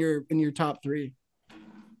going in your top three?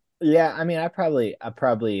 Yeah, I mean, I probably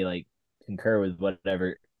like concur with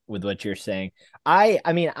whatever with what you're saying. I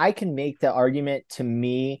mean, I can make the argument to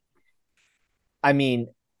me. I mean,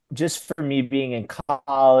 just for me being in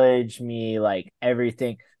college, me like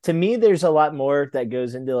everything. To me, there's a lot more that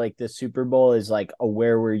goes into like the Super Bowl is like a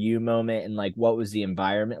where were you moment and like what was the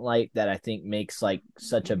environment like that I think makes like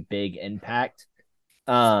such a big impact.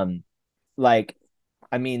 Um, like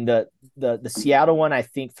I mean the Seattle one, I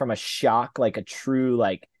think from a shock, like a true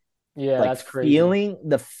Yeah, like that's crazy.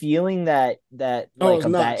 the feeling that Oh, it like was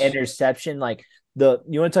of that nuts. interception, like the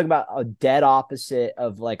you want to talk about a dead opposite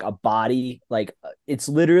of like a body, like it's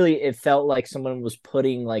literally it felt like someone was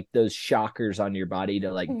putting like those shockers on your body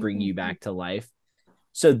to like bring you back to life.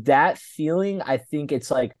 So that feeling, I think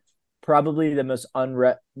it's like probably the most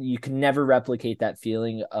you can never replicate that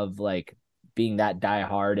feeling of like being that die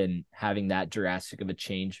hard and having that drastic of a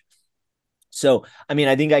change. So, I mean,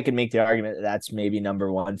 I think I could make the argument that that's maybe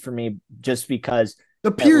number one for me, just because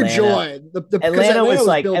The pure Atlanta, joy, the because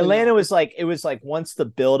building Atlanta up. was like it was like once the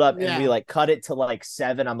build up and we Yeah, like cut it to like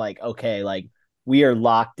 7, I'm like, okay, like we are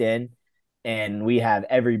locked in and we have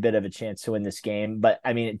every bit of a chance to win this game. But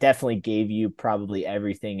I mean, it definitely gave you probably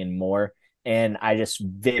everything and more. And I just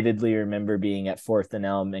vividly remember being at Fourth and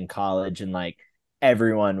Elm in college and like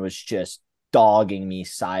everyone was just dogging me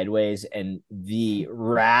sideways and the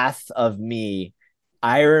wrath of me.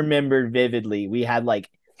 I remember vividly. We had like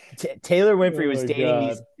Taylor Winfrey Oh was my dating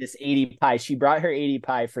God. this 80 pie. She brought her 80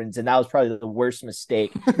 pie friends, and that was probably the worst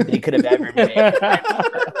mistake they could have ever made.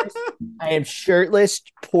 I am shirtless,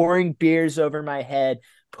 pouring beers over my head,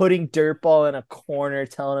 putting Dirtball in a corner,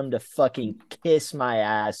 telling him to fucking kiss my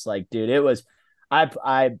ass. Like, dude, it was.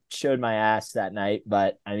 I showed my ass that night,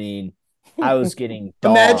 but I mean, I was getting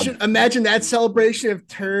dogged. imagine that celebration if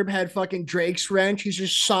Turb had fucking Drake's wrench. He's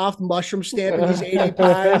just soft mushroom stamping these 80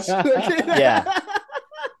 pies. Yeah.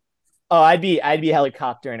 Oh, I'd be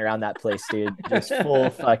helicoptering around that place, dude. Just full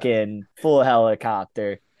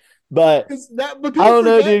helicopter. But But I people don't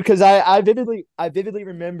know, dude, forget. because I vividly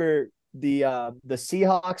remember the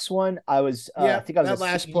Seahawks one. I Yep, think I was a that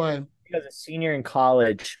last senior. I play. think I was a senior in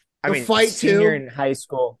college. I The mean, fight senior too. in high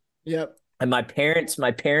school. Yep. And my parents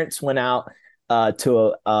went out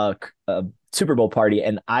to a Super Bowl party,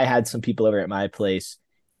 and I had some people over at my place,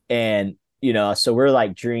 and so we're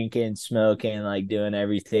like drinking, smoking, like doing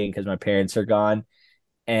everything because my parents are gone,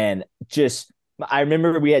 and just I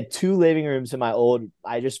remember we had two living rooms in my old.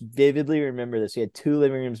 I just vividly remember this. We had two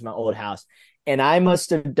living rooms in my old house, and I must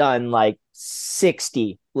have done like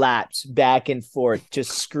 60 laps back and forth,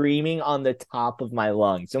 just screaming on the top of my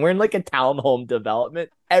lungs. And we're in like a townhome development.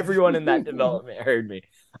 Everyone in that development heard me.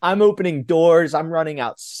 I'm opening doors. I'm running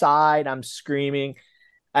outside. I'm screaming.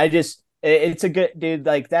 It's a good dude.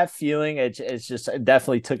 Like that feeling. It's just I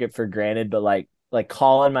definitely took it for granted. But like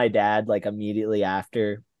calling my dad like immediately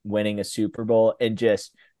after winning a Super Bowl and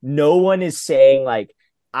just no one is saying like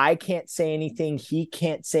I can't say anything. He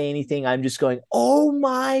can't say anything. I'm just going, oh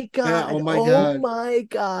my Yeah. Oh God. my Oh god. my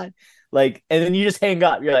God. Like, and then you just hang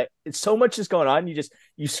up. You're like, it's so much is going on.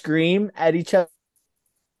 You scream at each other.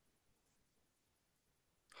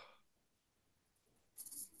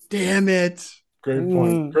 Damn it. Great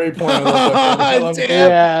point. Mm, Great point. I love that point. I love it. Damn.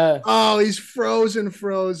 yeah. Oh, he's frozen.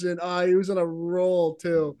 Oh, he was on a roll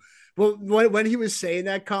too. Well, when he was saying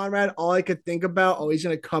that, Conrad, all I could think about, oh, he's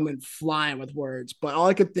gonna come in flying with words. But all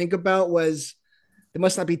I could think about was they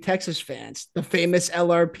must not be Texas fans. The famous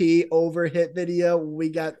LRP over hit video we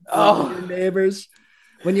got for your Oh, neighbors.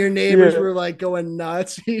 When your neighbors yeah. were like going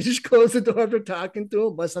nuts, you just closed the door after talking to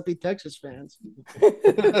them. Must not be Texas fans.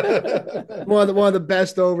 One of the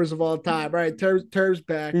best overs of all time. All right, Turb's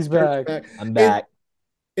back. He's Turb's back. back. I'm And back.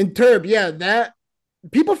 in Turb, yeah, that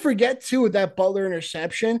people forget too with that Butler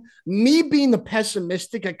interception. Me being the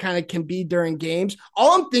pessimistic I kind of can be during games,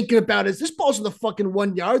 all I'm thinking about is this ball's in the fucking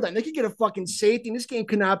 1 yard line. They could get a fucking safety, and this game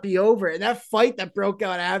could not be over. And that fight that broke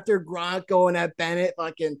out after Gronk going at Bennett,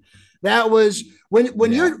 fucking that was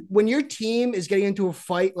Yeah. when your team is getting into a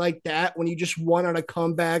fight like that, when you just won on a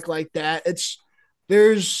comeback like that, it's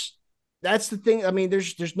there's that's the thing. I mean,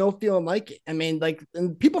 there's no feeling like it. I mean, like,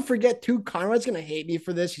 and people forget too. Conrad's gonna hate me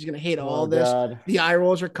for this. He's gonna hate Oh all this. God. The eye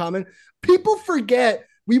rolls are coming. People forget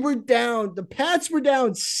we were down. The Pats were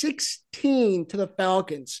down 16 to the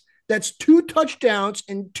Falcons. That's 2 touchdowns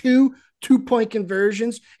and 2 2-point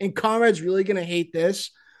conversions. And Conrad's really gonna hate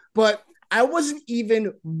this, but I wasn't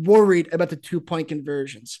even worried about the 2-point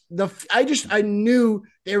conversions. I knew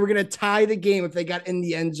they were gonna tie the game if they got in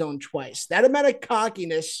the end zone twice. That amount of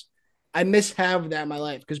cockiness, I miss have that in my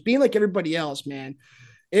life, because being like everybody else, man,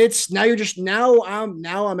 it's now you're just now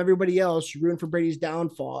I'm everybody else rooting for Brady's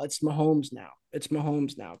downfall. It's Mahomes now. It's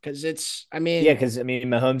Mahomes now, because I Yeah, mean, because I mean,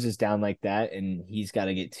 Mahomes is down like that, and he's got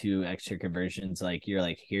to get 2 extra conversions. Like you're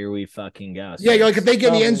like, here we fucking go. So yeah, you're like, if they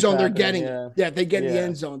get in the end Something's zone, they're happening. getting it. Yeah. Yeah, if they get in the Yeah.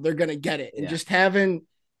 end zone, they're gonna get it. And Yeah. just having,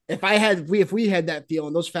 if we had that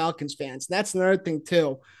feeling, those Falcons fans, that's another thing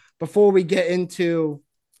too. Before we get into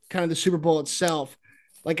kind of the Super Bowl itself,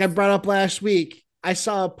 like I brought up last week, I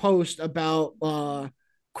saw a post about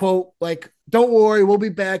quote, like, don't worry, we'll be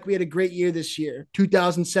back. We had a great year this year.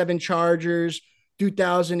 2007 Chargers,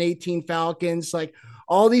 2018 Falcons, like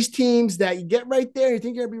all these teams that you get right there, you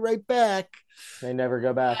think you're gonna be right back. They never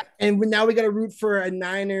go back. And now we got to root for a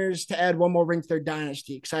Niners to add one more ring to their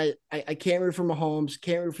dynasty, because I can't root for Mahomes,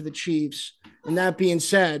 can't root for the Chiefs. And that being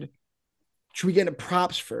said, should we get into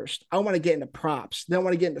props first? I want to get into props. Then I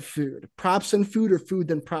want to get into food. Props and food, or food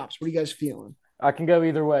then props? What are you guys feeling? I can go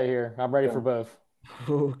either way here. I'm ready for both.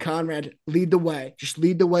 Oh, Conrad, lead the way. Just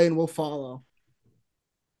lead the way and we'll follow.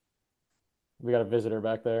 We got a visitor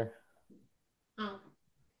back there.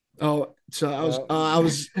 Oh, so I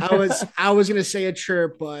was, Oh. I was gonna say a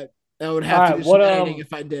chirp, but I would have All to right, do some editing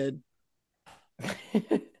if I did.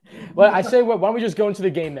 Well, I say, why don't we just go into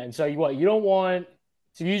the game then? So you don't want,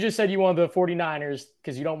 so you just said you want the 49ers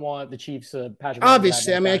because you don't want the Chiefs to Patrick Mahomes to have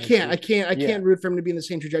Obviously, that I mean, dynasty. I Yeah. can't root for him to be in the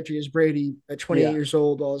same trajectory as Brady at 28 Yeah. years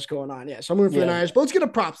old. All this going on, yeah. So I'm rooting for the Yeah. Niners, but let's get a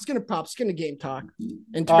props. Let's get a props. Let's get a game talk.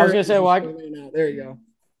 And I was gonna say, well, there you go.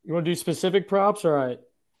 you want to do specific props? All right.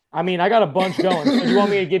 I mean, I got a bunch going. So do you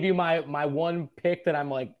want me to give you my one pick that I'm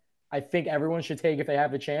like, I think everyone should take if they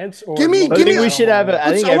have a chance? Or Give me- do you want I give to think me- we should have a. I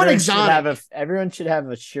Let's- think I want everyone should have exotic. everyone should have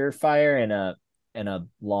a surefire and a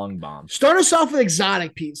long bomb. Start us off with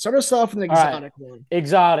exotic, Pete. Start us off with an All right. exotic one.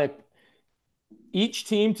 exotic? Each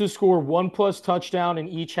team to score 1+ touchdown in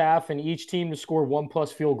each half, and each team to score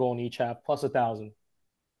 1+ field goal in each half, plus 1,000.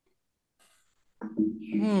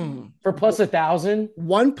 For plus 1,000,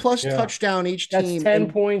 1+ Yeah. touchdown each that's team. 10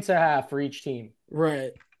 and- points a half for each team.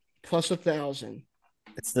 Right. Plus 1,000.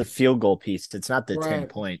 It's the field goal piece. It's not the 10 Right.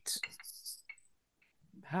 points.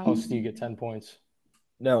 How else do you get 10 points?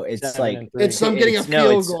 No, it's 7 like and 3. It's I'm getting a no,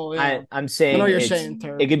 field it's- goal. Yeah. I'm saying I know you're it's- saying,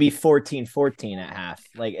 Terry. it could be 14-14 at half.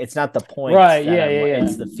 Like it's not the points. Right, that yeah.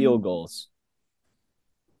 It's the field goals.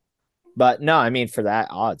 But no, I mean for that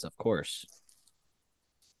odds, of course.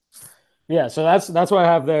 Yeah, so that's what I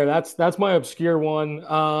have there. That's my obscure one.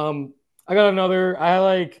 I got another. I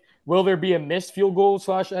like, will there be a missed field goal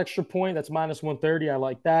 / extra point? That's minus 130. I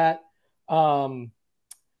like that.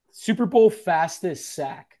 Super Bowl fastest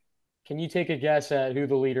sack. Can you take a guess at who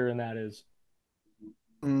the leader in that is?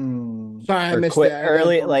 Sorry, I Or missed quick, that.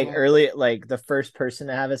 early, like the first person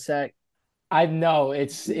to have a sack. I know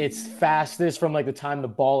it's fastest from like the time the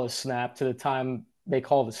ball is snapped to the time they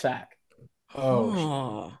call the sack.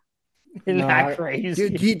 Oh. Isn't No, that I- crazy?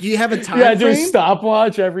 Do you have a time Yeah, do a frame?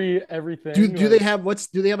 stopwatch everything. Do like- they have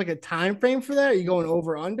do they have like a time frame for that? Are you going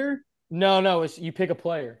over under? No, it's you pick a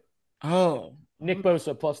player. Oh, Nick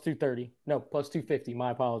Bosa plus 230. No, plus 250.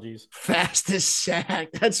 My apologies. fastest sack.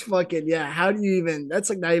 That's fucking yeah. How do you even? That's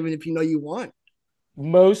like not even if you know you won.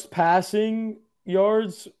 Most passing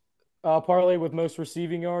yards, parlay with most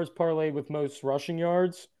receiving yards, parlay with most rushing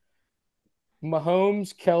yards.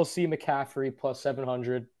 Mahomes, Kelsey, McCaffrey plus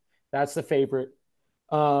 700. That's the favorite.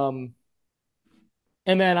 And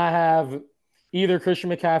then I have either Christian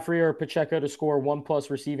McCaffrey or Pacheco to score 1+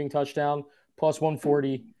 receiving touchdown, plus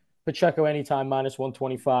 140. Pacheco anytime, minus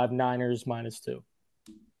 125. Niners, -2.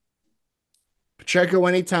 Pacheco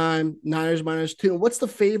anytime. Niners -2. What's the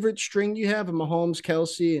favorite string you have? Mahomes,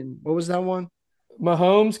 Kelsey, and what was that one?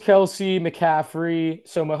 Mahomes, Kelsey, McCaffrey.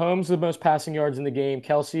 So Mahomes the most passing yards in the game,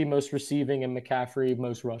 Kelsey most receiving, and McCaffrey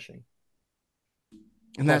most rushing.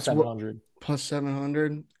 And Plus that's what 700. plus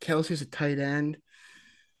 700. Kelsey's a tight end.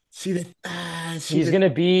 See that? He's gonna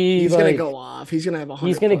be. He's like, gonna go off. He's gonna have 100.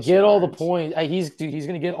 He's gonna plus get all the yards. points. He's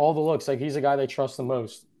gonna get all the looks. Like he's a guy they trust the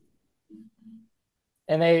most.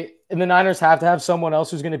 And the Niners have to have someone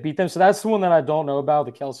else who's gonna beat them. So that's the one that I don't know about,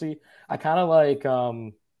 the Kelsey. I kind of like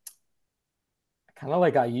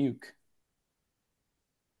Ayuk.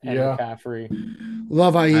 and Yeah. McCaffrey.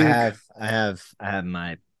 Love Ayuk. I have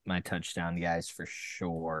my touchdown guys for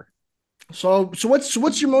sure. So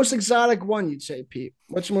what's your most exotic one? You'd say, Pete.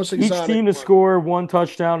 What's your most Each exotic team to one? score 1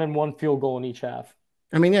 touchdown and 1 field goal in each half.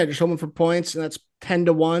 I mean, yeah, just hoping for points, and that's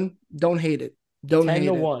 10-1. Don't hate it. Don't 10 hate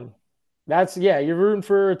to it. 1. That's, yeah, you're rooting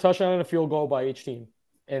for a touchdown and a field goal by each team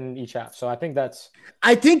in each half. So I think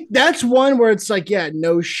that's one where it's like, yeah,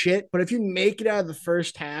 no shit. But if you make it out of the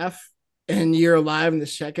first half and you're alive in the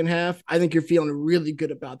second half, I think you're feeling really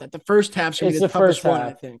good about that. The first half's gonna be it's the the first toughest one, I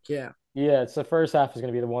half. think. Yeah. Yeah, it's the first half is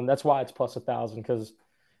going to be the one. That's why it's plus 1,000 because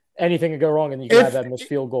anything could go wrong and you can have If that missed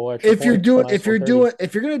field goal, extra if you're point, doing minus 130.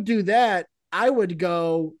 if you're gonna do that, I would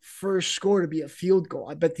go first score to be a field goal.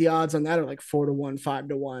 I bet the odds on that are like 4-1,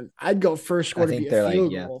 5-1. I'd go first score I to be think a they're like,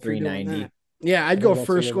 field yeah, goal if you're doing 390. that. Yeah, I I'd go think that's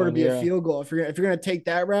a first good score to one. be a Yeah. field goal. If you're gonna take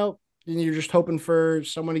that route, then you're just hoping for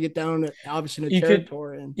someone to get down obviously in the You could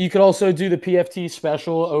territory. And you could also do the PFT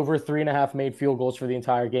special over 3.5 made field goals for the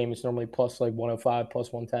entire game. It's normally plus like 105,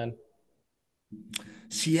 plus 110.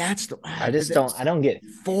 see, that's the I don't get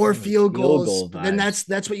four field field goals. goal But then vibes.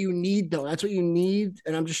 that's what you need though. That's what you need.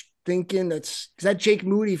 And I'm just thinking that's because that Jake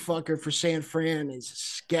Moody fucker for San Fran is a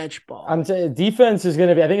sketch ball. Defense is going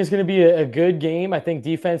to be, I think it's going to be a good game. I think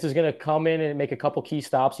defense is going to come in and make a couple key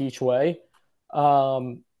stops each way.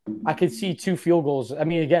 I could see 2 field goals. I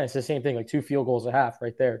mean, again, it's the same thing, like 2 field goals a half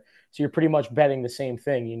right there. So you're pretty much betting the same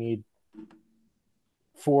thing. You need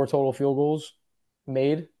 4 total field goals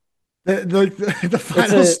made.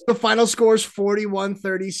 The final score is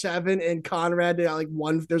 41-37, and Conrad did like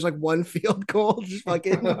one. There's like one field goal, just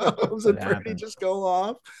fucking Mahomes and Purdy just go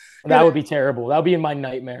off. That would be terrible. That would be in my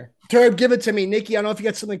nightmare. Turb, give it to me, Nicky. I don't know if you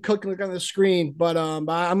got something cooking on the screen, but I'm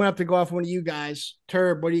gonna have to go off one of you guys.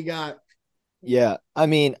 Turb, what do you got? Yeah, I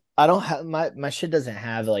mean, I don't have my shit doesn't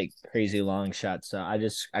have like crazy long shots, so I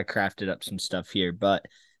crafted up some stuff here. But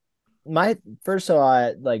my first of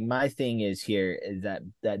all, like my thing is here is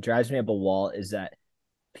that drives me up a wall is that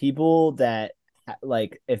people that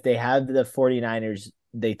like if they have the 49ers,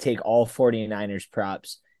 they take all 49ers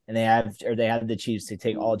props and they have the Chiefs, they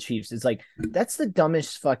take all Chiefs. It's like that's the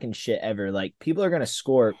dumbest fucking shit ever. Like people are gonna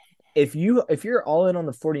score. If you're all in on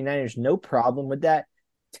the 49ers, no problem with that.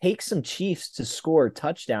 Take some Chiefs to score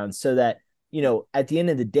touchdowns so that, at the end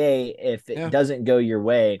of the day, if it doesn't go your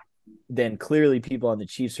way, then clearly people on the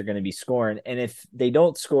Chiefs are going to be scoring. And if they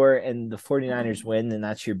don't score and the 49ers win, then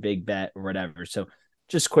that's your big bet or whatever. So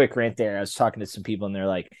just quick rant there. I was talking to some people and they're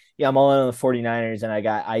like, yeah, I'm all in on the 49ers and I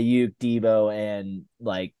got Ayuk, Debo, and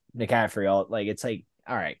like McCaffrey. All like, it's like,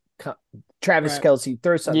 all right, Travis Kelce,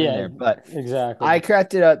 throw something in there. But exactly. I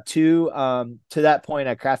crafted up to that point,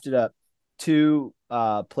 I crafted up 2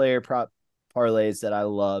 player prop parlays that I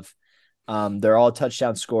love. They're all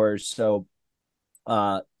touchdown scorers. So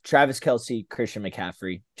Travis Kelce, Christian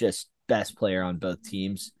McCaffrey, just best player on both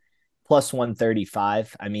teams. Plus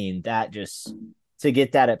 135. I mean, that just to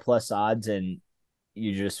get that at plus odds and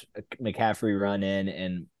you just McCaffrey run in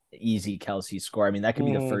and easy Kelce score. I mean, that could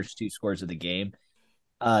be the first 2 scores of the game.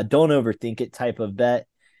 Don't overthink it type of bet.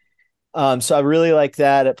 So I really like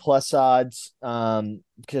that at plus odds.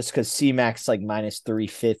 Just because C-Max like minus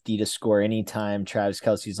 350 to score anytime. Travis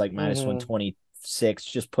Kelce's like minus 126.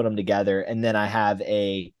 Just put them together. And then I have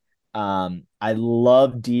I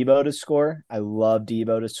love Debo to score. I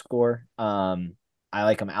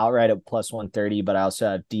like him outright at plus 130, but I also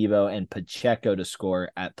have Debo and Pacheco to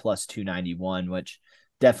score at plus 291, which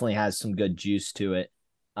definitely has some good juice to it.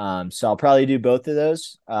 So I'll probably do both of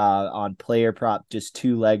those on player prop, just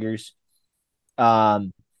 2-leggers.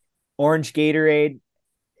 Orange Gatorade.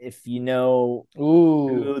 If you know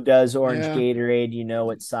who does Orange Gatorade, you know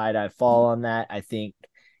what side I fall on that. I think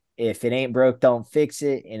if it ain't broke, don't fix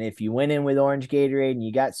it. And if you went in with Orange Gatorade and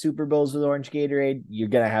you got Super Bowls with Orange Gatorade, you're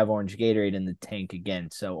going to have Orange Gatorade in the tank again.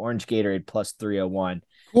 So Orange Gatorade plus 301.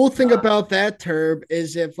 Cool thing about that, Turb,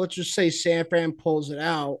 is if let's just say San Fran pulls it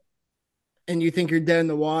out and you think you're dead in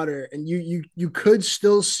the water and you could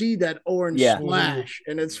still see that orange splash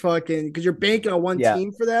and it's fucking because you're banking on one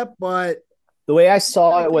team for that. But the way I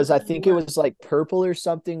saw it was I think it was like purple or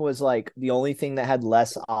something was like the only thing that had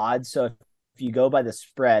less odds. So if you go by the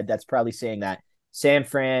spread, that's probably saying that San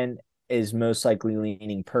Fran is most likely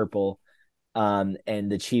leaning purple. And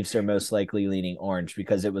the Chiefs are most likely leaning orange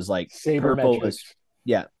because it was like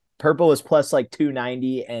purple was plus like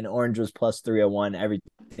 290 and orange was plus 301.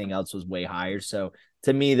 Everything else was way higher. So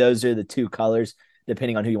to me, those are the 2 colors,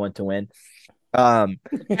 depending on who you want to win.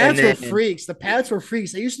 Pats were freaks. The Pats were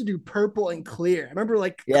freaks. They used to do purple and clear. I remember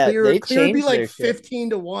clear would be like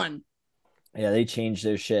 15-1. Yeah, they changed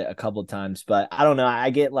their shit a couple times, but I don't know. I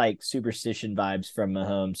get like superstition vibes from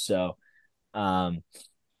Mahomes. So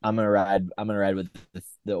I'm gonna ride with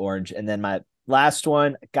the orange, and then my last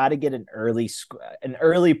one. Got to get an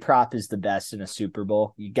early prop is the best in a Super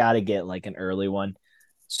Bowl. You got to get like an early one.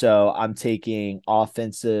 So I'm taking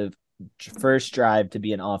offensive first drive to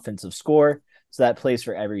be an offensive score. So that plays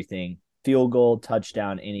for everything: field goal,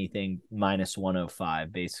 touchdown, anything minus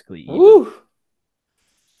 105, basically even. Woo!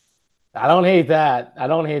 I don't hate that. I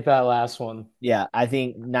don't hate that last one. Yeah, I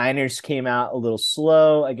think Niners came out a little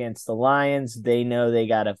slow against the Lions. They know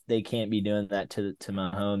they can't be doing that to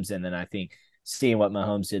Mahomes. And then I think seeing what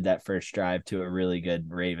Mahomes did that first drive to a really good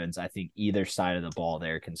Ravens, I think either side of the ball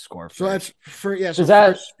there can score So first. that's for yeah. So Is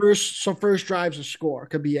that first drive's a score.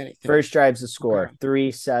 Could be anything. First drive's the score.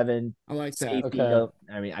 Okay. 3-7 I like that. safety. okay? No,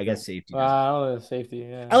 I mean I guess safety doesn't. I don't know safety.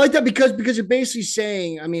 Yeah. I like that because you're basically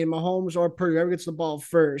saying, I mean, Mahomes or Purdy, whoever gets the ball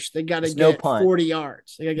first, they got to It's no get punt. 40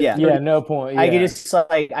 yards. They got to get Yeah. 30. Yeah. No point. I could Yeah. just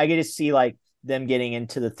like I could just see like them getting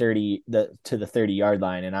into the 30-yard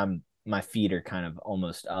line, and my feet are kind of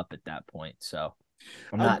almost up at that point. So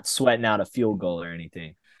I'm not sweating out a field goal or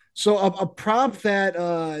anything. So a prop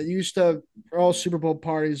that used to for all Super Bowl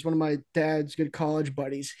parties, one of my dad's good college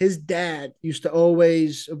buddies, his dad used to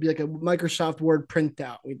always it would be like a Microsoft Word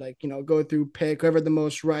printout. We'd like, go through pick whoever the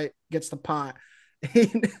most right gets the pot.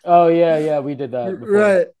 Oh yeah, yeah. We did that before.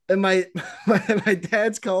 Right. And my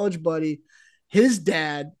dad's college buddy, his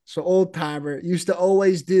dad, so old timer, used to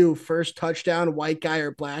always do first touchdown, white guy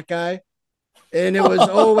or black guy. And it was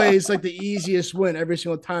always like the easiest win every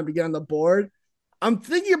single time to get on the board. I'm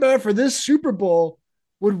thinking about it for this Super Bowl.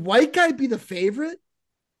 Would white guy be the favorite?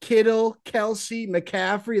 Kittle, Kelsey,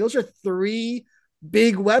 McCaffrey. Those are three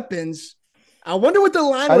big weapons. I wonder what the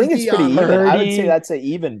line I would think it's be pretty on even. that. I would say Purdy.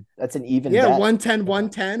 that's an even Yeah, bet. 110,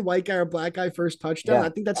 110, white guy or black guy first touchdown. Yeah. I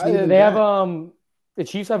think that's an even They have bet. the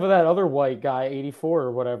Chiefs have that other white guy, 84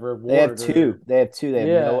 or whatever, They have Ward two. or They have two. They have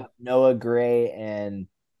yeah. Noah Gray and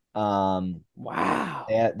Wow.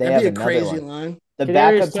 they That'd have be a another crazy one. line. The Kadarius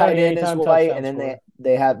backup Toney tight end is anytime white, touchdown and then score.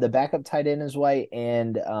 they have the backup tight end is white,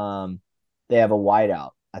 and they have a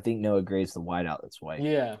wideout. I think Noah Gray's the wideout that's white,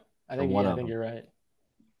 Yeah. or one I of think them. you're right.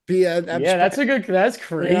 But yeah, Yeah, that's you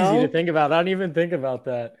crazy to know, think about. I don't even think about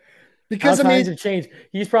that. How because I times mean, have changed.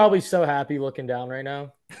 He's probably so happy looking down right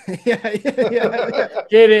now. yeah.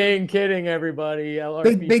 Kidding, everybody. Big,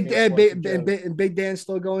 LRP big, fans like the joke. Big Dan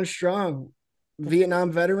still going strong.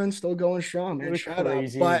 Vietnam veteran still going strong, man. What a Shout out.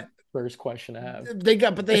 crazy But first question to have.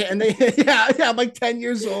 yeah, I'm like 10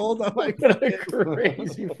 years old. I'm like, What a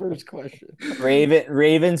crazy first question.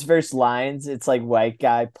 Ravens versus Lions. It's like white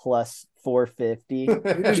guy plus 450. you're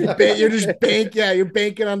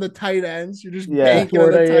banking on the tight ends. You're just Yeah. banking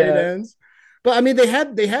on the Laporta, tight yeah. ends. But I mean, they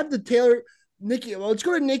have the Taylor Nicky. Well, let's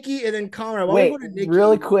go to Nicky and then Connor. While we Wait, go to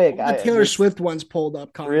really Nicky, quick. the Taylor Swift ones pulled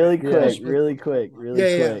up, Connor. Taylor Yeah. Swift ones pulled up. Really Yeah,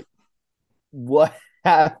 yeah. quick. What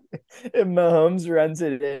happened if Mahomes runs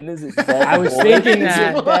it in? Is it I dead was void? thinking Is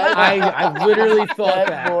that. it dead? I literally thought Dead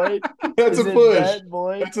that. void? That's Is a it push. dead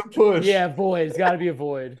void? That's a push. Yeah, void. It's got to be a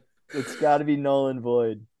void. It's got to be Nolan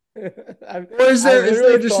void. Or I is there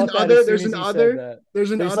literally just an thought that other? as soon as he said that.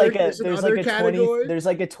 There's an other category. There's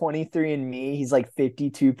like a 23 and me. He's like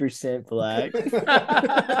 52% black.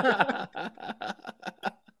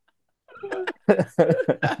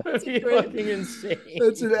 That would be fucking insane.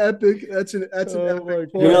 That's an epic. That's an Oh my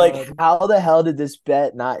epic God. You're point. like, how the hell did this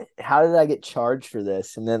bet not? How did I get charged for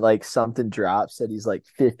this? And then like something drops that he's like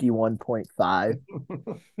 51.5.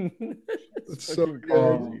 It's so fucking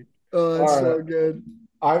good. crazy. Oh, it's All so right. good.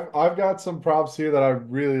 I've got some props here that I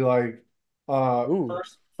really like. Ooh.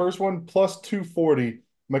 First one plus 240.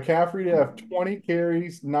 McCaffrey to have 20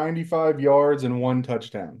 carries, 95 yards, and one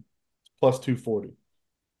touchdown. Plus 240.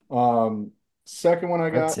 Second one I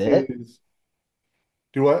That's got it. is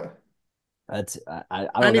do what? I don't know.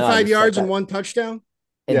 I 95 just thought yards and that one touchdown.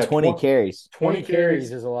 and Yeah, 20 carries. 20 20 carries.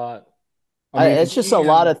 carries is a lot. I mean, It's just a Yeah.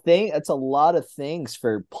 lot of things. It's a lot of things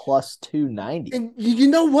for plus 290. And you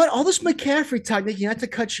know what? All this McCaffrey talk, Nicky, not to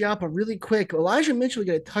cut you out, but really quick, Elijah Mitchell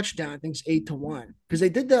get a touchdown. I think it's 8-1 because they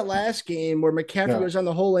did that last game where McCaffrey yeah. was on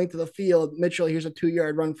the whole length of the field. Mitchell, here's a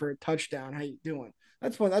 2-yard run for a touchdown. How you doing?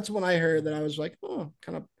 That's when I heard that I was like, oh,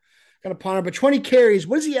 kind of ponder. But 20 carries,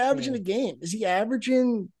 what is he averaging a game? Is he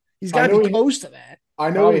averaging? He's got I to know be he, close to that. I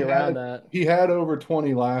know Probably around that. he had over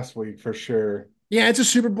 20 last week for sure. Yeah, it's a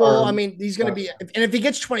Super Bowl. I Um, mean, he's going to be, and if he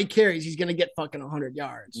gets 20 carries, he's going to get fucking 100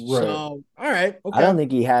 yards. Right. So, all right. Okay. I don't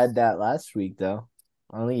think he had that last week though.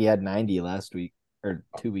 I don't think he had 90 last week or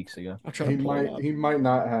 2 weeks ago. I'll try to pull it up. He might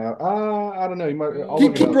not have. I don't know. He might. I'll Keep,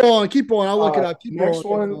 look it keep up. rolling. Keep rolling. I'll look it up. Keep Next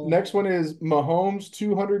rolling. next one is Mahomes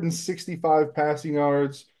 265 passing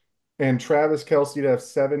yards and Travis Kelce to have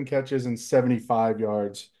 7 catches and 75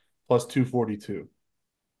 yards plus 242.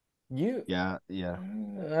 You, Yeah, yeah,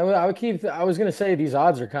 I would keep. I was gonna say these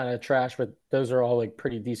odds are kind of trash, but those are all like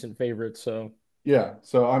pretty decent favorites. So Yeah.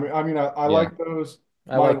 So I yeah. like those.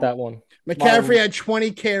 I My like that one. McCaffrey my had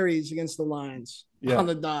 20 carries against the Lions on yeah.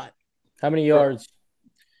 the dot. How many yards?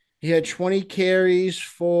 He had 20 carries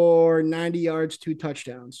for 90 yards, 2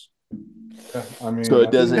 touchdowns. Yeah. So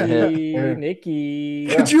it That's doesn't hit. Nikki, fair. Nikki.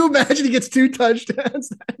 Could Yeah. you imagine he gets 2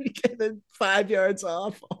 touchdowns and then 5 yards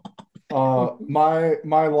off?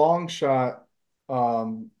 My long shot,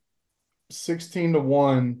 um,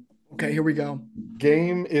 16-1. Okay, here we go.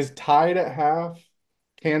 Game is tied at half.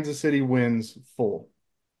 Kansas City wins full.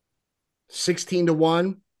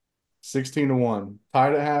 16-1. 16-1.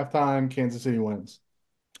 Tied at halftime. Kansas City wins.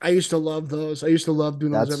 I used to love those. I used to love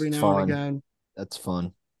doing those That's every now and fun. again. That's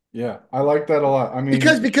fun. Yeah, I like that a lot.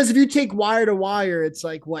 Because if you take wire to wire, it's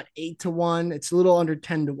like what, 8-1. It's a little under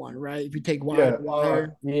 10-1, right? If you take wire yeah, to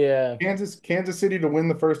wire, Yeah. Kansas City to win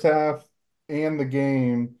the first half and the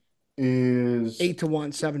game is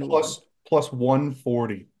 8-1, 7-1. plus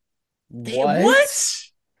 140. What? What?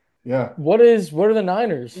 Yeah. What are the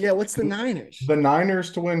Niners? Yeah, what's the Niners? The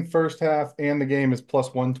Niners to win first half and the game is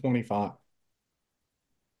plus 125.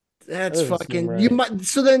 That That's doesn't seem fucking you right. might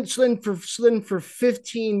so then for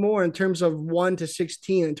 15 more in terms of 1 to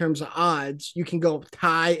 16 in terms of odds, you can go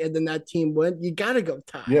tie and then that team win. You gotta go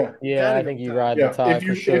tie. Yeah. You Yeah, gotta I go think you tie. ride the Yeah. tie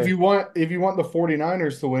for sure. If you want the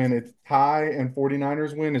 49ers to win, it's tie and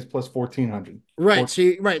 49ers win is plus 1400. Right. So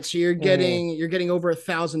Mhm. you're getting over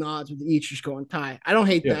 1,000 odds with each just going tie. I don't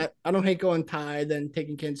hate Yeah. that. I don't hate going tie then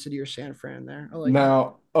taking Kansas City or San Fran there. I like that.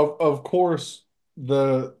 Now, of course,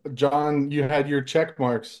 the John, you had your check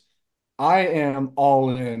marks. I am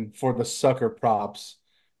all in for the sucker props.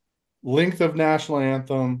 Length of national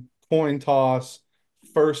anthem, coin toss,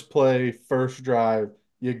 first play, first drive.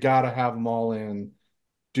 You got to have them all in.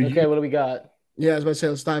 Do you? Okay, what do we got? Yeah, I was about to say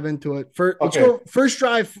let's dive into it. Let's Okay. go first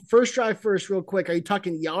drive first, real quick. Are you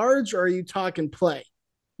talking yards or are you talking play?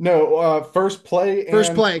 No, first play First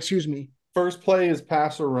and play, excuse me. first play is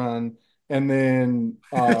pass or run. And then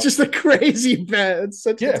It's just a crazy bet. It's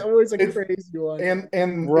yeah, always a it's crazy one. and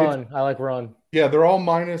it's Run. I like run. yeah, they're all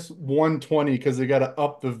minus 120 because they got to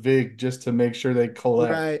up the vig just to make sure they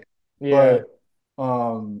collect. Right. Yeah. But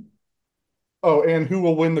um oh, and who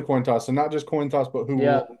will win the coin toss? So not just coin toss, but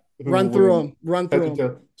Yeah. who will Run through win them. Run head through to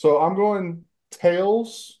them. tail. So I'm going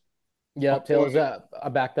tails. I'm Yeah. going Tails up. I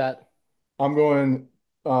back that. I'm going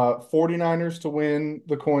 49ers to win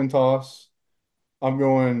the coin toss. I'm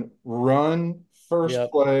going run first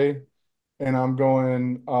Yep. play, and I'm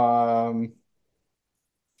going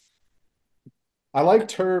I like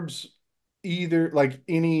Turbs either like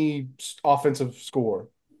any offensive score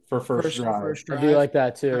for first drive. First I do drive. like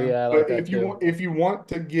that too. Okay. Yeah, I like But that too. if you want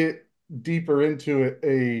to get deeper into it,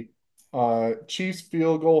 a Chiefs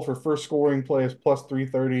field goal for first scoring play is plus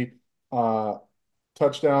 330,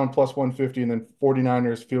 touchdown plus 150, and then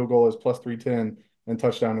 49ers field goal is plus 310, and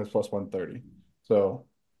touchdown is plus 130. So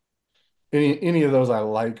any of those I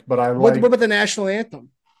like, but I What like about the national anthem?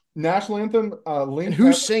 national anthem. And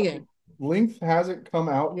who's singing? Length hasn't come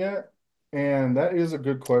out yet, and that is a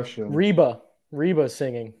good question. Reba. Reba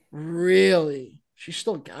singing. Really? She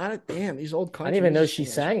still got it? Damn, these old I didn't country even know music she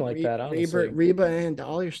singers. sang like that, honestly. Reba and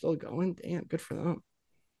Dolly are still going. Damn, good for them.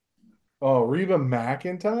 Oh, Reba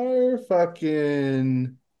McEntire,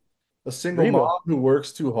 fucking a single Reba. mom who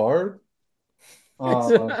works too hard.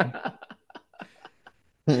 Uh,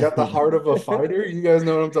 got the heart of a fighter. You guys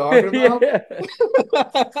know what I'm talking about? Yeah.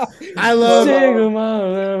 I But love. Single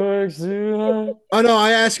mom that works too hard. Oh no,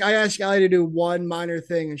 I asked Allie to do one minor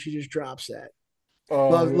thing, and she just drops that.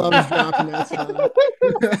 Loves yeah. dropping that stuff.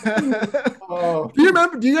 Oh, Do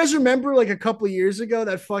you guys remember like a couple years ago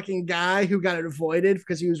that fucking guy who got avoided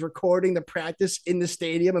because he was recording the practice in the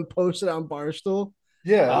stadium and posted on Barstool?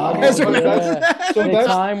 yeah. You Oh guys But remember yeah. that? so The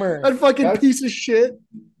timer. That fucking that's piece of shit.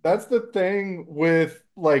 that's the thing with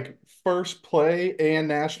like first play and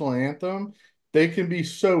national anthem. They can be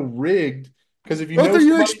so rigged because if you know somebody,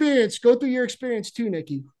 Go through your experience too,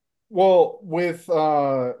 Nikki. well, with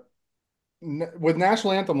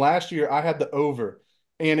national anthem last year, I had the over,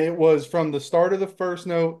 and it was from the start of the first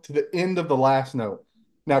note to the end of the last note.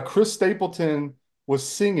 Now, Chris Stapleton was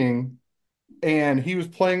singing, and he was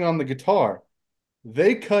playing on the guitar.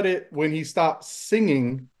 They cut it when he stopped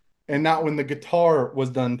singing and not when the guitar was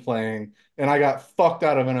done playing, and I got fucked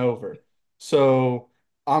out of an over. So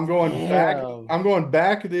I'm going back. Damn. I'm going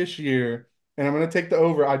back this year, and I'm going to take the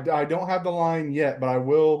over. I don't have the line yet, but I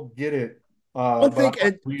will get it. I don't But I think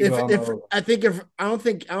like Reba on the if over. I think if I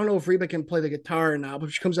don't know if Reba can play the guitar or not, but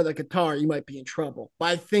if she comes out the guitar, you might be in trouble. But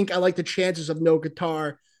I think I like the chances of no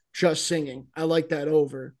guitar, just singing. I like that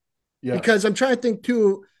over. Yeah. because I'm trying to think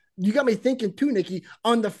too. You got me thinking too, Nikki.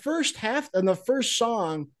 On the first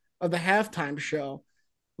song of the halftime show,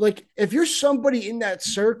 like if you're somebody in that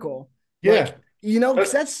circle, Yeah. like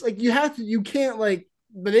because that's like you can't like,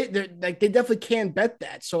 but they definitely can bet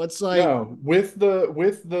that. So it's like, No, with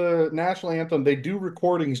the national anthem, they do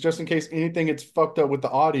recordings just in case anything gets fucked up with the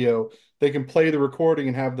audio. They can play the recording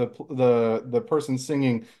and have the person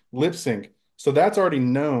singing lip sync. So that's already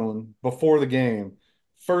known before the game.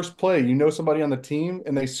 First play, somebody on the team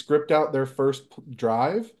and they script out their first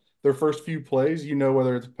drive, their first few plays,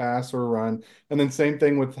 whether it's a pass or a run. And then same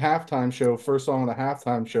thing with halftime show, first song of the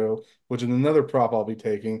halftime show, which is another prop I'll be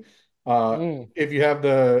taking. Mm. If you have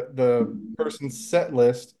the person's set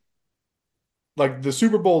list, like the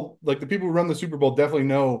Super Bowl, like the people who run the Super Bowl definitely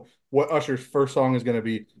know what Usher's first song is going to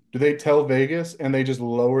be. Do they tell Vegas and they just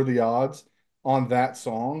lower the odds on that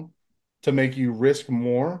song to make you risk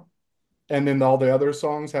more? And then all the other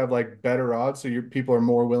songs have like better odds, so your people are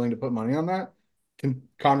more willing to put money on that.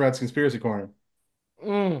 Conrad's conspiracy corner.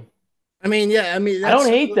 Mm. I mean, yeah, I mean I don't that's,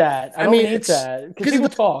 hate that. I I don't mean hate it's that because because people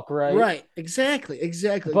it's talk, right? right, exactly.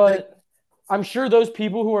 Like But I'm sure those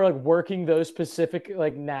people who are like working those specific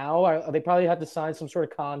like now they probably have to sign some sort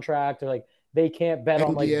of contract or like they can't bet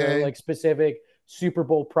on like the NDA. like specific Super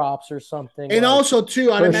Bowl props or something And like also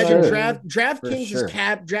too, I'd For imagine sure. like For sure.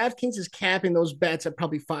 DraftKings is capping those bets at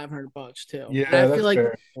probably $500 too. And I Yeah, feel that's like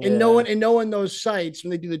fair. yeah. and knowing those sites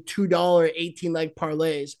when they do the $2 18 leg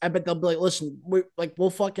parlays, I bet they'll be like, listen, we'll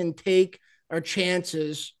fucking take our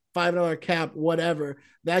chances, $5 cap, whatever.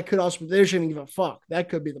 That could also they shouldn't give a fuck. That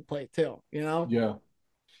could be the play too, you know? Yeah.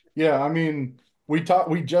 Yeah, I mean, we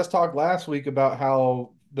just talked last week about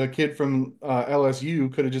how the kid from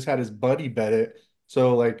LSU could have just had his buddy bet it.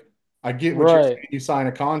 So like I get what you're Right. saying, you sign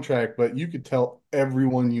a contract, but you could tell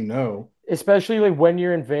everyone you know. Especially like when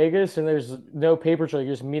you're in Vegas and there's no paper trail, you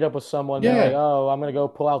just meet up with someone. They're like, Yeah, "Oh, I'm gonna go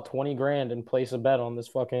pull out 20 grand and place a bet on this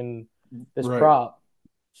right. prop."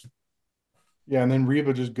 Yeah, and then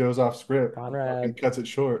Reba just goes off script, fucking Conrad, cuts it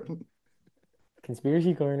short.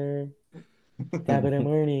 conspiracy corner, top of the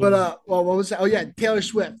But morning. well, what was that? Oh yeah, Taylor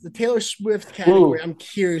Swift. The Taylor Swift category. Ooh, I'm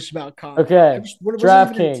curious about Conrad. I okay. just what does it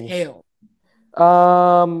even DraftKings. entail?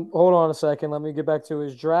 Hold on a second. Let me get back to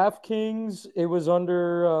his DraftKings. It was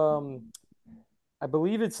under I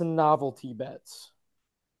believe it's novelty bets.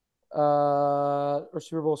 Or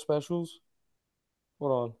Super Bowl specials.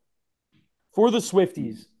 Hold on. For the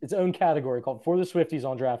Swifties, its own category called For the Swifties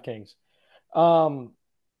on DraftKings. Um,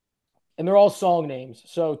 and they're all song names.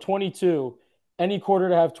 So 22, any quarter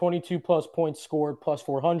to have 22 plus points scored plus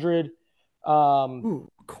 400. Um,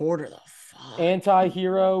 Ooh, quarter the fuck.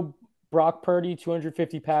 Anti-hero, Brock Purdy,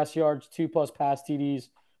 250 pass yards, 2 plus pass TDs,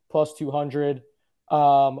 plus 200.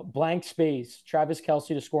 Blank space, Travis Kelce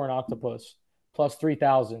to score an octopus, plus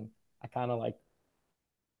 3,000. I kind of like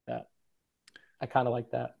that. I kind of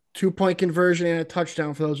like that. 2 point conversion and a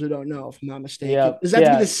touchdown for those who don't know, if I'm not mistaken. Yeah. Does that have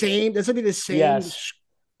to be the Yeah. same? Does that be the same? Yes.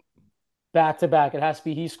 Back to back. It has to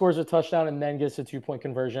be he scores a touchdown and then gets a 2 point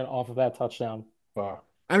conversion off of that touchdown. Fuck.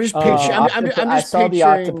 I'm just Dude, picturing. the Um, octopus. I'm I just saw the picturing.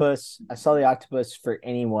 octopus. I saw the octopus for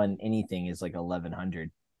anything is like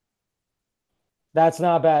 1,100. that's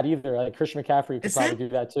not bad either. Like Christian McCaffrey could Is probably that do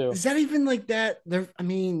that too. is that even like that? There. I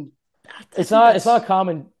mean, I It's think not it's not that's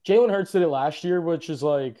common. Jalen Hurts did it last year, which is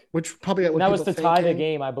like which probably and what that was people to tie the thinking.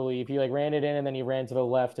 game, I believe. He like ran it in and then he ran to the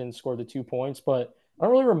left and scored the 2 points. But I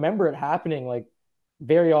don't really remember it happening like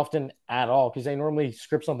very often at all because they normally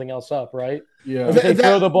script something else up, right? Like Yeah. if they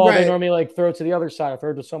throw the ball, they Right. normally like throw it to the other side or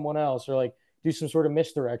throw it to someone else or like do some sort of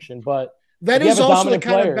misdirection. But That if you have is a also the dominant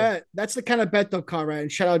kind of player, bet. That's the kind of bet, though, Conrad.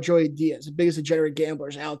 And shout out Joey Diaz. The biggest degenerate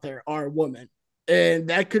gamblers out there are women. And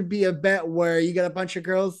that could be a bet where you got a bunch of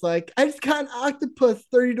girls like, I just got an octopus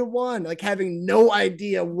 30-1, like having no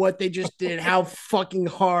idea what they just did, how fucking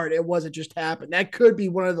hard it was it just happened. That could be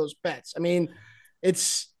one of those bets. I mean,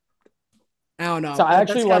 it's I don't so know. I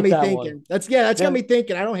That's actually got like me that one. thinking. That's got me Then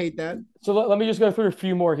thinking. I don't hate that. so let me just go through a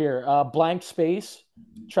few more here. Blank space,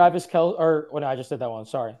 Travis Kel or no, I just did that one.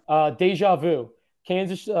 Sorry. Deja vu.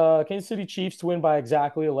 Kansas City Chiefs to win by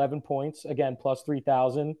exactly 11 points. Again, plus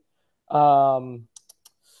 3,000. Um,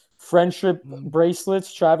 friendship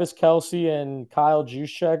bracelets, Travis Kelsey and Kyle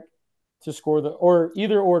Juszczyk to score the or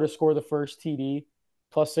either or to score the first TD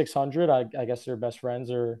plus 600. I guess they're best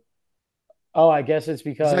friends or oh, I guess it's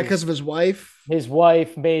Is that because because of his wife? his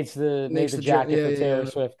wife made Makes the the joke. jacket Yeah, for Taylor yeah,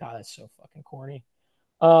 Swift. God, that's so fucking corny.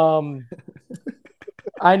 Um,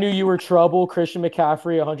 I knew you were trouble. Christian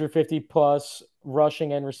McCaffrey, 150 plus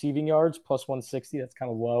rushing and receiving yards, plus 160. That's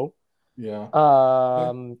kind of low. Yeah.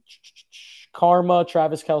 yeah. Karma,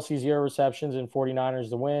 Travis Kelsey, 0 receptions and 49ers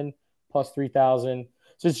to win, plus 3,000.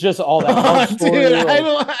 So it's just all that Oh, love dude, story. Like,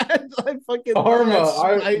 I fucking love Karma. that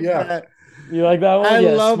spite Yeah. bet. you like that I one?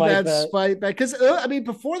 Yeah, love smite that bet. spite bet because I mean,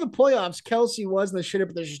 before the playoffs, Kelsey was in the shitter,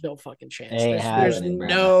 but there's just no fucking It chance. ain't There's happening, bro.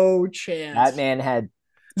 no That chance. man had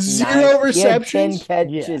Zero he had 10 receptions.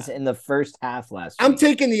 catches Yeah. in the first half last I'm week.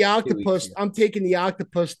 taking the 2 weeks octopus. ago. I'm taking the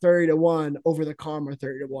octopus 30-1 over the Karma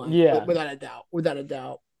 30-1, Yeah. without a doubt. Without a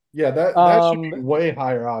doubt. Yeah, that should be way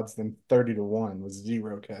higher odds than 30-1 with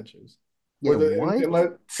 0 catches. Yeah, With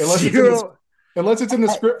what? unless it's in the Zero.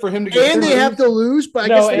 script for him to get And they have to 30. lose, but I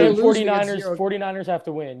No, guess they're gonna and lose if they get 49ers, zero. 49ers have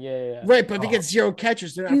to win. Yeah, yeah, Right, but if they Oh, get zero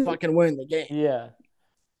catches, they're not Dude, fucking winning the game. yeah.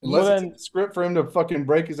 Well, unless it's in then the script for him to fucking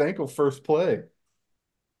break his ankle first play.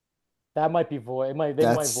 that might be void. They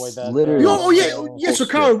might void that's that though. Yo, literally I oh don't yeah, know. yeah. So, bullshit.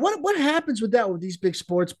 Colin, what happens with that with these big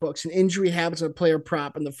sports books and injury happens of a player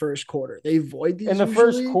prop in the first quarter? They void In these the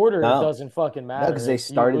first usually. quarter, it No, doesn't fucking no, because matter they if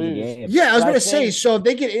you started the lose. game. Yeah, I was But I gonna say. think So if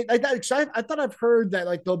they get it like that, I thought I've heard that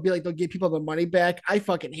like they'll give people the money back. I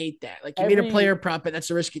fucking hate that. Like you made a player every prop, but that's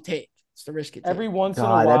the risk you take. It's the risk you every take. once in a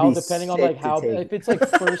God, that'd while, be depending on like sick to how take. if it's like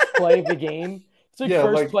first play of the game, it's like Yeah,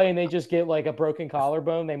 first like play and they just get like a broken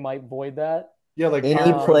collarbone, they might void that. yeah, like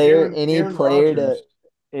Any Aaron player, Aaron any Aaron player to, Rodgers.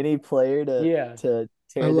 any player Yeah. to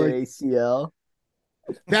I tear their like ACL.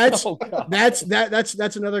 that's Oh god.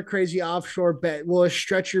 that's another crazy offshore bet. Will a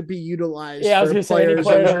stretcher be utilized Yeah, I for was a gonna say any player's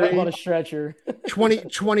player to end up on injury? a stretcher.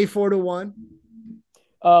 24-1.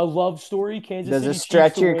 Love story, Kansas Does a City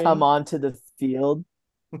Chiefs to stretcher come win. onto the field?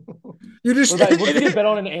 You just What if you get bet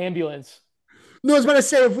on an ambulance? No, I was about to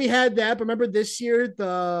say if we had that, but remember this year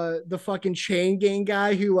the fucking chain gang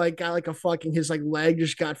guy who like got like a fucking his like leg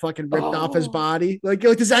just got fucking ripped off his Oh, body. Like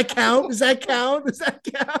does that count? Does that count? Does that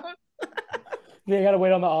count? they gotta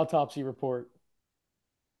wait on the autopsy report.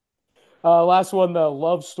 Last one, the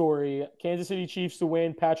love story. Kansas City Chiefs to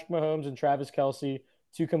win. Patrick Mahomes and Travis Kelsey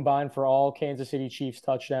to combine for all Kansas City Chiefs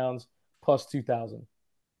touchdowns plus 2,000.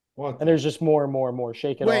 What And the there's just more and more and more.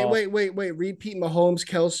 Shake it Wait, off. wait, wait, wait. Repeat Mahomes,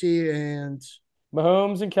 Kelsey, and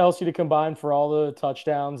Mahomes and Kelsey to combine for all the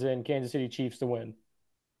touchdowns and Kansas City Chiefs to win.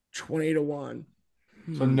 20-1.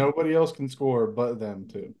 so nobody else can score but them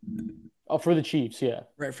two. Oh, for the Chiefs, yeah.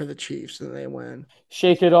 Right for the Chiefs, and they win.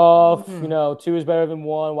 Shake it off. Hmm. You know, two is better than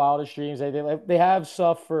one. Wildest dreams. They have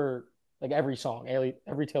stuff for like every song,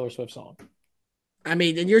 every Taylor Swift song. I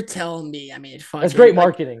mean, and you're telling me, I mean, fucking That's great like,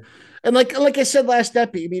 marketing. and like I said last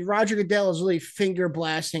epi, I mean, Roger Goodell is really finger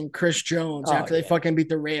blasting Chris Jones Oh, after they yeah. fucking beat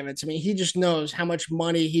the Ravens. I mean, he just knows how much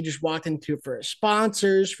money he just walked into for his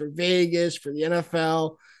sponsors, for Vegas, for the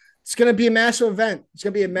NFL. It's gonna be a massive event. It's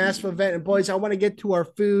gonna be a massive event. And boys, I want to get to our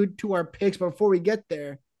food, to our picks, but before we get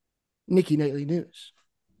there, Nicky Nightly news.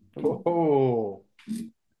 Oh,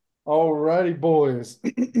 all righty, boys.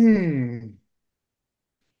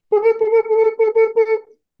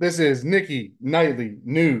 This is Nicky Nightly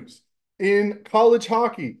news. In college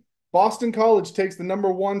hockey, Boston College takes the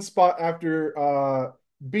 #1 spot after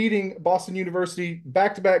beating Boston University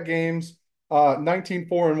back-to-back games,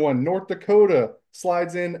 19-4-1. North Dakota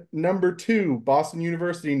slides in #2. Boston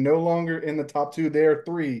University no longer in the top two. They are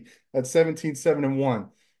 3 at 17-7-1.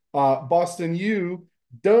 Boston U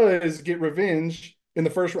does get revenge in the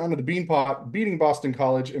first round of the Beanpot, beating Boston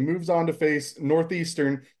College, and moves on to face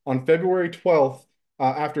Northeastern on February 12th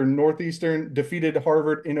after Northeastern defeated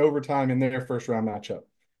Harvard in overtime in their first round matchup.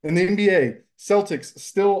 In the NBA, Celtics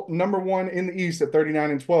still #1 in the East at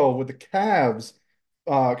 39-12, with the Cavs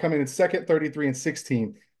coming in second,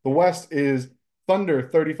 33-16. The West is Thunder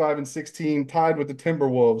 35-16, tied with the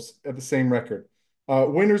Timberwolves at the same record.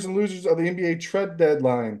 Winners and losers of the NBA trade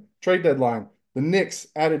deadline. The Knicks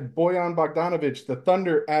added Bojan Bogdanovic. The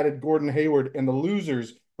Thunder added Gordon Hayward. And the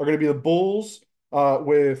losers are going to be the Bulls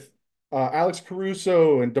with Alex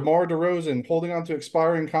Caruso and DeMar DeRozan holding on to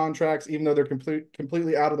expiring contracts, even though they're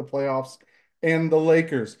completely out of the playoffs. And the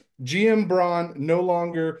Lakers. GM Braun no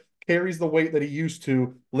longer carries the weight that he used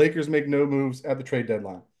to. Lakers make no moves at the trade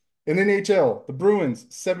deadline. In the NHL, the Bruins,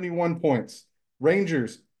 71 points.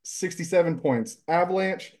 Rangers, 67 points.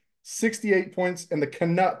 Avalanche, 68 points. And the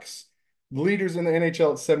Canucks, leaders in the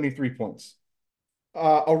NHL at 73 points.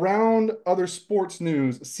 Around other sports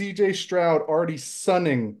news, CJ Stroud already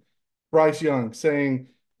sunning Bryce Young, saying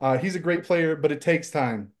he's a great player, but it takes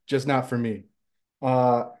time, just not for me.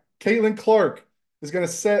 Caitlin Clark is going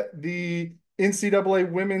to set the NCAA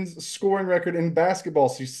women's scoring record in basketball.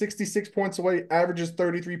 She's 66 points away, averages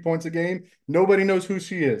 33 points a game. Nobody knows who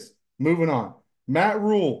she is. Moving on. Matt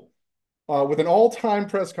Rule, with an all-time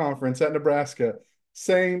press conference at Nebraska,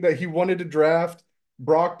 saying that he wanted to draft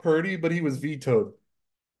Brock Purdy, but he was vetoed.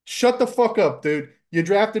 Shut the fuck up, dude. You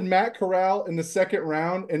drafted Matt Corral in the second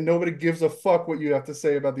round, and nobody gives a fuck what you have to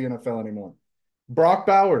say about the NFL anymore. Brock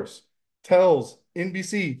Bowers tells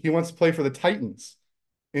NBC he wants to play for the Titans.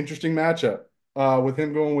 Interesting matchup. With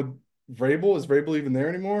him going with Vrabel. Is Vrabel even there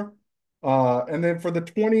anymore? And then for the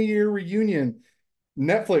 20-year reunion,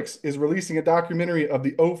 Netflix is releasing a documentary of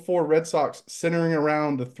the '04 Red Sox centering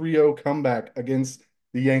around the 3-0 comeback against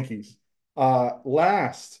the Yankees.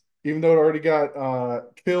 Last, even though it already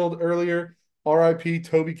got killed earlier, RIP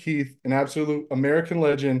Toby Keith, an absolute American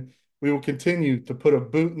legend. We will continue to put a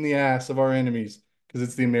boot in the ass of our enemies because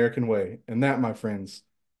it's the American way. And that, my friends,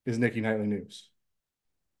 is Nicky Nightly News.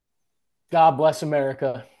 God bless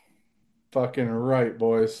America. Fucking right,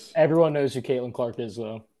 boys. Everyone knows who Caitlin Clark is,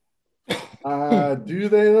 though. Do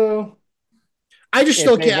they though? I just If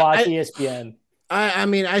still they can't. watch ESPN. I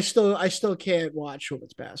mean, I still can't watch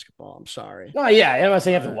women's basketball. I'm sorry. No, yeah, I'm not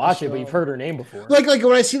saying you have to watch it, but So- you've heard her name before. Like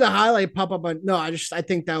when I see the highlight pop up on no, I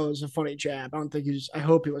think that was a funny jab. I don't think he was. I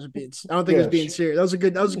hope he wasn't being. I don't think he was being serious. That was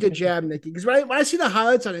a good jab, Nikki. Because when I see the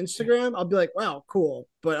highlights on Instagram, I'll be like, wow, cool.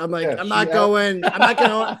 But I'm like, Yeah, I'm not going.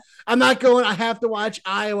 I have to watch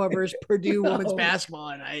Iowa versus Purdue women's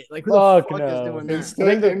basketball tonight. Like, who the fuck is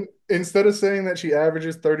doing that? Instead of saying that she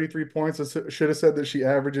averages 33 points, I should have said that she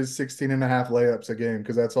averages 16 and a half layups a game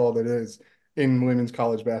because that's all that is in women's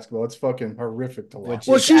college basketball. It's fucking horrific to watch.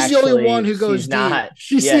 Well, she's the only one who goes deep.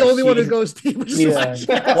 She's the only one who goes deep. She's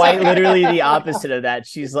quite literally the opposite of that.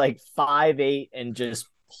 She's like 5'8" and just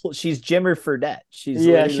she's Jimmer Fredette. She's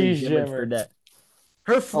Jimmer Fredette.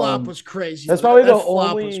 Her flop was crazy. That's probably the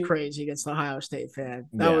flop only was crazy against the Ohio State fan.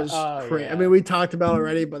 That was crazy. Yeah. I mean, we talked about it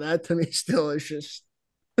already, but that to me still is just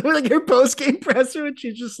like her post game presser, and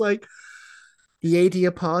she's just like, "The AD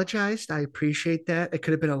apologized. I appreciate that. It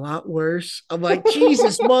could have been a lot worse." I'm like,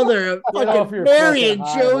 Jesus, mother, fucking Mary and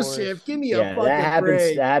Joseph, give me a fucking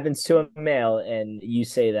break. That happens to a male, and you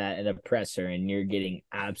say that in a presser, and you're getting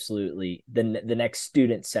absolutely the next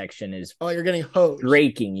student section is you're getting hosed,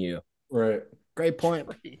 breaking you. Right. Great point.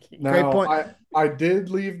 Now, Great point. I did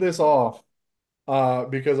leave this off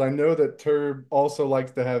because I know that Turb also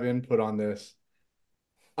likes to have input on this.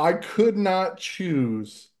 I could not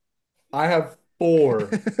choose. I have 4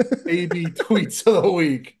 AB tweets of the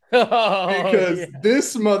week because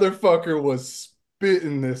this motherfucker was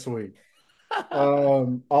spitting this week.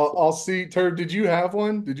 I'll see. Turb, did you have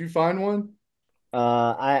one? Did you find one?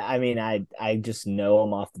 I mean, I just know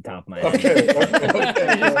him off the top of my head. Okay.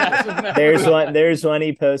 There's one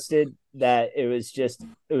he posted that it was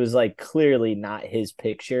like clearly not his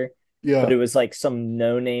picture. Yeah. But it was like some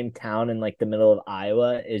no-name town in like the middle of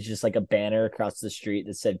Iowa. It's just like a banner across the street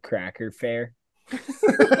that said Cracker Fair.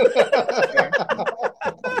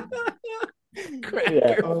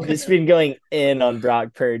 Just been going in on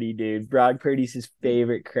Brock Purdy, dude. Brock Purdy's his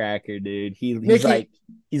favorite cracker, dude.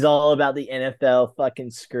 He's all about the NFL fucking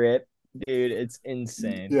script, dude. It's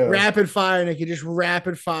insane. Yeah. Rapid fire, Nicky. Just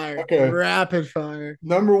rapid fire. Okay. Rapid fire.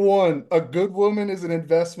 Number 1, a good woman is an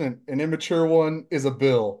investment. An immature one is a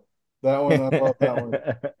bill. That one, I love that one. True.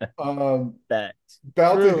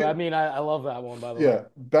 I love that one, by the way. Yeah.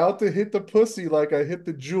 About to hit the pussy like I hit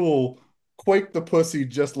the jewel. Quake the pussy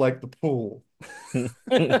just like the pool.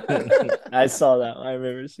 I saw that. I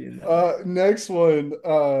remember seeing that. Next one.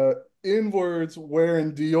 N-words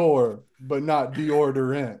wearing Dior, but not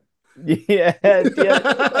deodorant. Yeah. And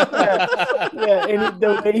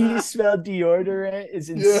the way he spelled deodorant is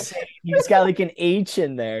insane. Yeah. He's got like an H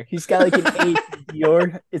in there. He's got like an H.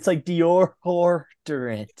 Dior. It's like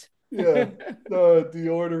deodorant. Yeah, the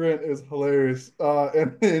deodorant is hilarious.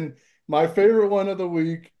 And then my favorite one of the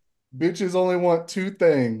week: bitches only want 2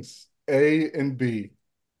 things, A and B.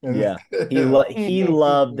 And yeah, he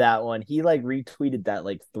loved that one. He like retweeted that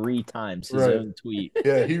like 3 times his own tweet.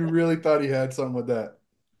 Yeah, he really thought he had something with that.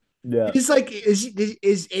 Yeah, he's like,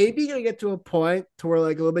 is AB gonna get to a point to where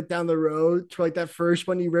like a little bit down the road to like that first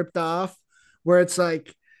one he ripped off, where it's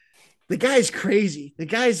like the guy's crazy, the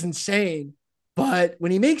guy's insane, but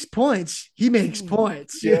when he makes points, he makes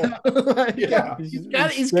points. Yeah, like, yeah.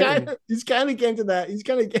 He's kind of getting to that. He's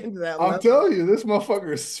kind of getting to that. I'm telling you, this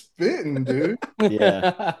motherfucker is spitting, dude.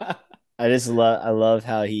 Yeah, I love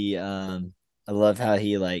how he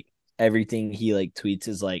like everything he like tweets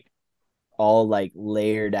is like all like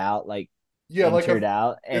layered out, like entered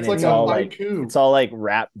out, and it's all like it's all like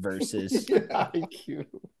rap verses.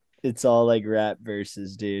 It's all like rap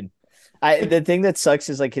verses, dude. The thing that sucks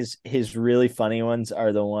is like his really funny ones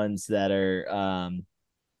are the ones that are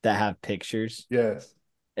that have pictures. Yes.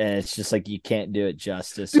 And it's just like you can't do it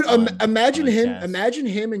justice. Dude, imagine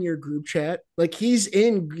him in your group chat. Like he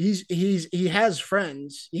has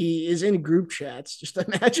friends. He is in group chats. Just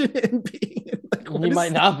imagine him being like He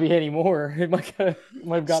might not be anymore. It might have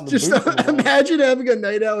gotten the Just boot from the mall. imagine having a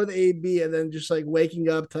night out with AB and then just like waking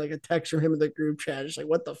up to like a text from him in the group chat, just like,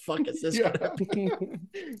 what the fuck is this Yeah. gonna be?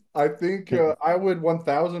 I think I would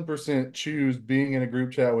 1000% choose being in a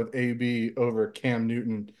group chat with AB over Cam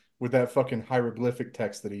Newton with that fucking hieroglyphic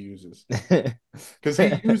text that he uses. Because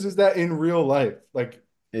he uses that in real life. Like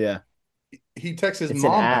Yeah. he texts his It's an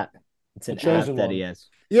mom. app. It's The an app chosen that one. he has.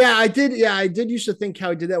 Yeah, I did. Yeah, I did used to think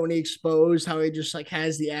how he did that when he exposed how he just like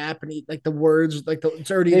has the app and he like the words like it's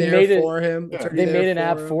already They there made it. for him. It's Yeah. already They there made an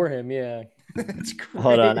app him. for him. Yeah. It's great.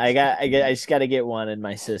 Hold on. I just gotta get one in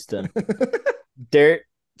my system. Dirt,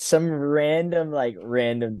 some random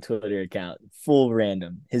Twitter account, full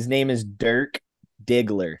random. His name is Dirk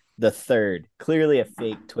Diggler the third. Clearly a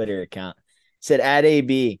fake Twitter account. Said at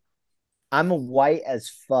AB, I'm white as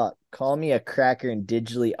fuck. Call me a cracker and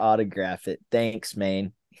digitally autograph it. Thanks,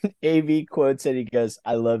 man. AB quotes it. He goes,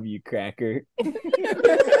 I love you, cracker.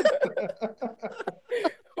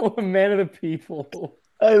 Oh, man of the people.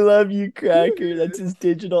 I love you, cracker. That's his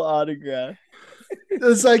digital autograph.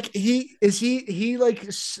 It's like he like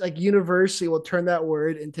universally will turn that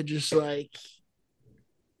word into just like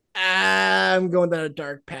I'm going down a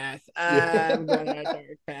dark path. I'm going down a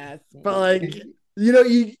dark path. But like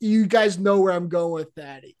you guys know where I'm going with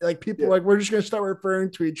that. Like people like we're just gonna start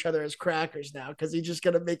referring to each other as crackers now because he's just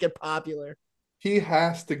gonna make it popular. He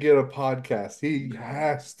has to get a podcast. He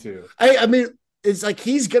has to. I mean, it's like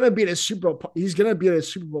he's gonna be at a Super Bowl. He's gonna be at a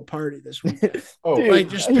Super Bowl party this weekend. Oh, Dude, like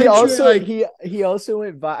just he picture also like he also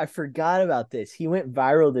went I forgot about this. He went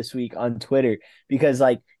viral this week on Twitter because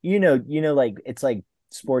like like it's like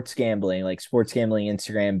sports gambling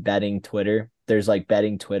Instagram, betting Twitter. There's like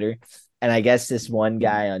betting Twitter. And I guess this one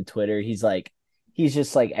guy on Twitter, he's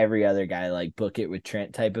just like every other guy, like book it with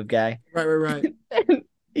Trent type of guy. right. And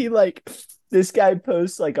he like this guy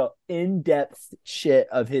posts like a in-depth shit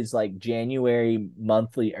of his like January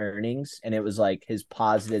monthly earnings, and it was like his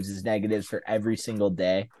positives, his negatives for every single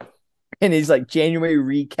day. And he's like, January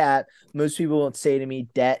recap. Most people won't say to me,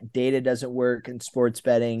 data doesn't work in sports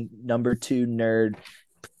betting. Number 2 nerd.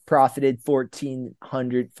 Profited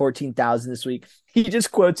 14,000 this week. He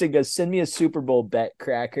just quotes and goes, send me a Super Bowl bet,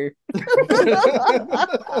 cracker.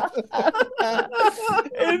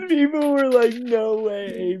 And people were like, no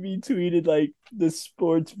way. AB tweeted like the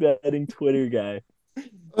sports betting Twitter guy.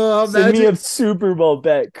 Send me a Super Bowl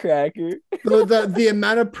bet, cracker. the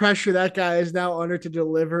amount of pressure that guy is now under to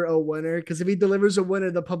deliver a winner. Because if he delivers a winner,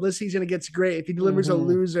 the publicity is gonna get great. If he delivers a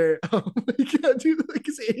loser, oh my god, dude!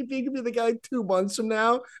 Because if he could be the guy 2 months from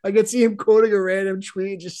now, I could see him quoting a random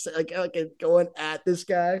tweet, just like going at this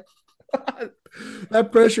guy.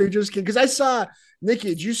 That pressure just because I saw Nicky.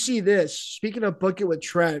 Did you see this? Speaking of bucket with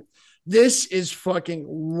Trent, this is fucking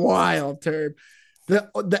wild, Turb.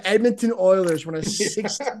 The Edmonton Oilers run a 16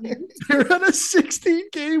 they're on a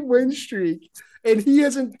 16-game win streak, and he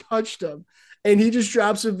hasn't touched them. And he just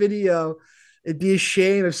drops a video. It'd be a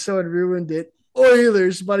shame if someone ruined it.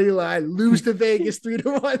 Oilers money line lose to Vegas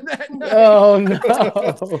 3-1 that night. Oh no!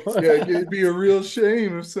 Yeah, it'd be a real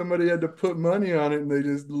shame if somebody had to put money on it and they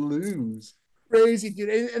just lose. Crazy,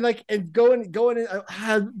 dude. And going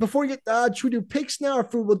in before we get should we do picks now or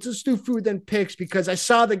food? We'll just do food then picks because I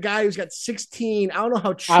saw the guy who's got 16. I don't know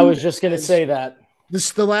how true I was just gonna say that. This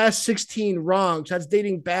is the last 16 wrong. So that's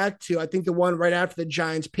dating back to I think the one right after the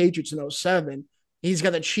Giants Patriots in 07. He's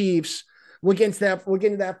got the Chiefs. We'll get into that. We'll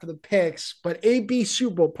get into that for the picks. But AB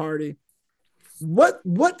Super Bowl party. What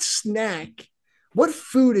snack? What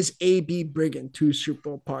food is AB bringing to Super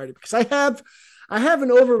Bowl party? Because I have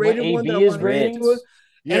an overrated one that I want to bringing. do.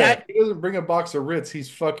 Yeah, if he doesn't bring a box of Ritz, he's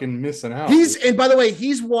fucking missing out. And by the way,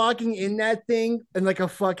 he's walking in that thing in like a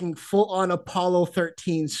fucking full on Apollo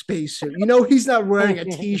 13 spacesuit. You know, he's not wearing a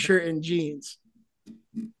t-shirt and jeans.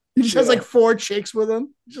 He just has like 4 chicks with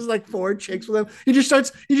him. Just like 4 chicks with him. He just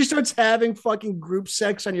starts having fucking group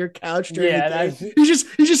sex on your couch during the day. He's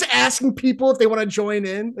just asking people if they want to join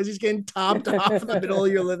in as he's getting topped off in the middle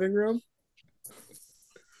of your living room.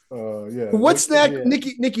 Yeah. What snack,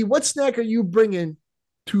 Nicky? What snack are you bringing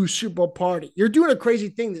to Super Bowl party? You're doing a crazy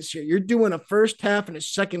thing this year. You're doing a first half and a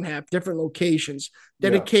second half, different locations,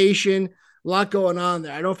 dedication, a lot going on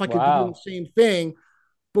there. I don't know if I could be doing the same thing,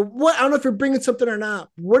 but I don't know if you're bringing something or not.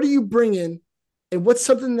 What are you bringing, and what's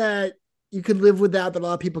something that you could live without that a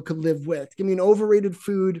lot of people could live with? Give me an overrated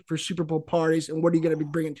food for Super Bowl parties, and what are you going to be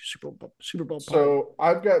bringing to Super Bowl party? So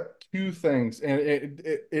I've got 2 things, and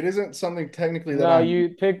it isn't something technically that you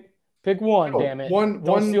pick one. Damn it!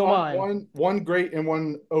 Don't steal mine. One great and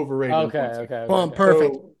one overrated. Okay.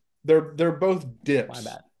 Perfect. So they're both dips.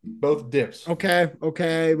 My bad. Both dips.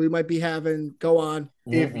 Okay. We might be having. Go on.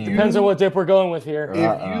 If Depends on you what dip we're going with here.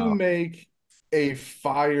 if you make a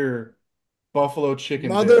fire buffalo chicken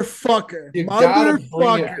dip, Motherfucker. you gotta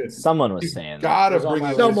bring it. Someone was You saying that. gotta It was on bring my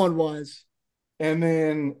it. list. Someone was. And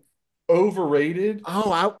then overrated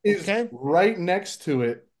is Okay. right next to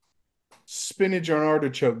it. Spinach and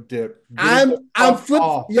artichoke dip. I'm flip.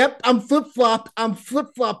 Off. Yep, I'm flip flopped. I'm flip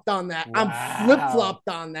flopped on that. Wow. I'm flip flopped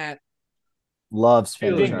on that. Love I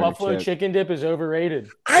spinach think buffalo artichoke. chicken dip is overrated.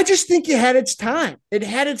 I just think it had its time. It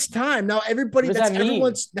had its time. Now everybody, What does that mean?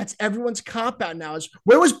 that's everyone's cop out now. Is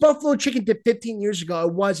where was buffalo chicken dip 15 years ago?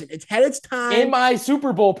 It wasn't. It's had its time. In my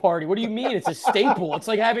Super Bowl party. What do you mean? It's a staple. It's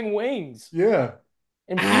like having wings Yeah.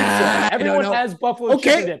 and pizza. Everyone has buffalo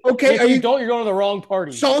chicken dip. Okay. If you don't, you're going to the wrong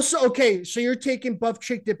party. Salsa. Okay, so you're taking buff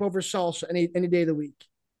chick dip over salsa any day of the week.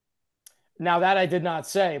 Now that I did not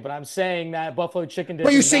say, but I'm saying that buffalo chicken dip.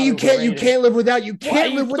 But you say you can't live without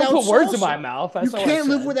put words in my mouth. That's you can't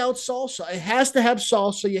live without salsa. It has to have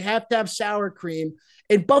salsa. You have to have sour cream.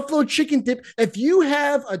 And buffalo chicken dip, if you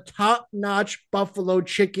have a top-notch buffalo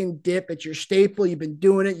chicken dip, it's your staple, you've been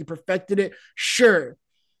doing it, you perfected it, sure.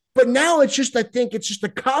 But now it's just, I think it's just a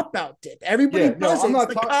cop-out dip. Everybody does it. It's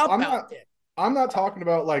the cop-out dip. I'm not talking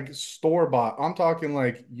about like store-bought. I'm talking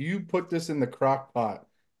like you put this in the crock pot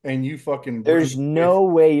and you fucking. There's no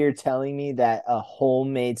way you're telling me that a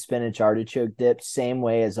homemade spinach artichoke dip, same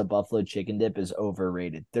way as a buffalo chicken dip, is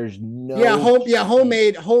overrated. There's no.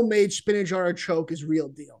 Homemade spinach artichoke is real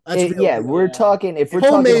deal. That's real deal. We're talking. If we're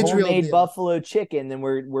Homemade's talking homemade real buffalo chicken, then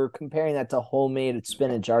we're comparing that to homemade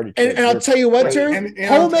spinach artichoke. And I'll tell you what, Terry.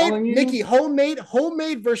 Homemade, you, Nicky, homemade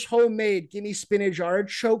versus homemade. Give me spinach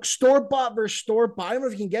artichoke. Store bought versus store bought. I don't know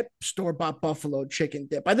if you can get store bought buffalo chicken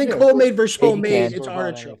dip. I think homemade versus homemade, it's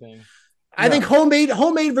artichoke. I think homemade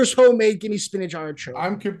versus homemade. Give me spinach artichoke.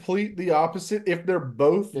 I'm completely opposite. If they're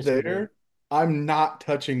both there, I'm not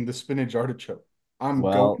touching the spinach artichoke. I'm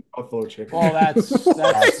going buffalo chicken. Well, that's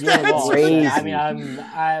crazy. I mean,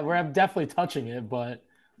 I'm definitely touching it, but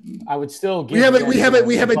I would still give. We have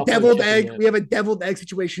a deviled egg. We have a deviled egg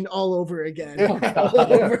situation all over again.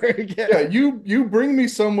 Yeah, you bring me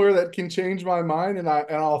somewhere that can change my mind, and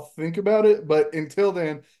I'll think about it. But until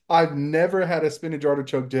then, I've never had a spinach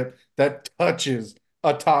artichoke dip that touches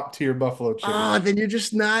a top tier buffalo chicken. Then you're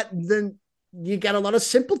just not. Then you got a lot of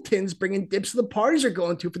simpletons bringing dips to the parties are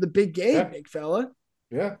going to for the big game, big fella.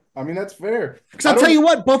 Yeah, I mean that's fair. Because I'll tell you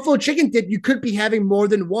what, buffalo chicken dip, you could be having more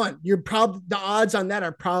than one. You're probably the odds on that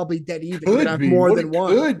are probably dead even. Could have be more than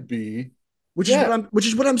one. Could be. Which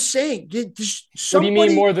is what I'm saying. What do you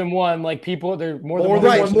mean more than one? Like people, they're more than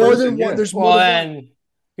one. More than one. There's more than one.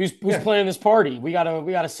 Who's playing this party? We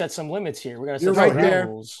gotta set some limits here. We gotta set some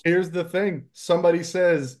rules. Here's the thing. Somebody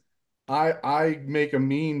says, I make a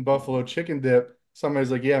mean buffalo chicken dip.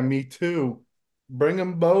 Somebody's like, yeah, me too. Bring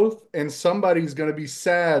them both, and somebody's gonna be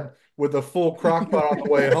sad with a full crock pot on the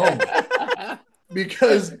way home.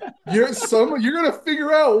 Because you're gonna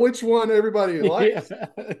figure out which one everybody likes. Yeah,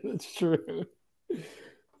 that's true.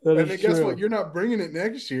 And then guess what? You're not bringing it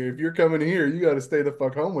next year. If you're coming here, you got to stay the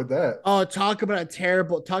fuck home with that. Oh, talk about a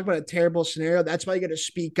terrible scenario. That's why you got to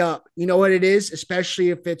speak up. You know what it is, especially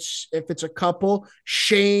if it's a couple.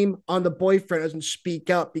 Shame on the boyfriend doesn't speak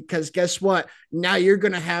up, because guess what? Now you're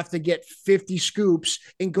gonna have to get 50 scoops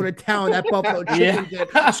and go to town that buffalo chicken dip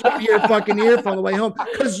so your fucking earphone on the way home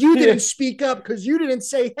because you didn't speak up, because you didn't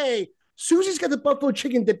say, hey, Susie's got the buffalo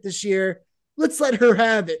chicken dip this year. Let's let her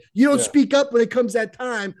have it. You don't speak up when it comes that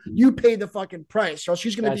time. You pay the fucking price. So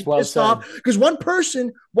she's going to be pissed off because one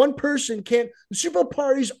person can't. The Super Bowl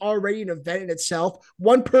party's already an event in itself.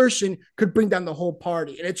 One person could bring down the whole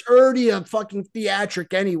party, and it's already a fucking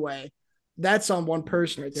theatric anyway. That's on one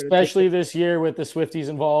person right there. Especially this year with the Swifties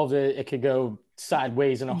involved, it could go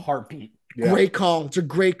sideways in a heartbeat. Yeah. Great call. It's a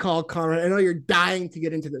great call, Conrad. I know you're dying to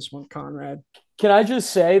get into this one, Conrad. Can I just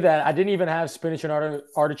say that I didn't even have spinach and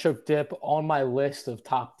artichoke dip on my list of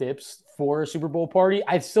top dips for a Super Bowl party.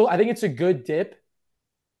 I think it's a good dip.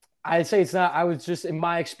 I'd say it's not. I was just, in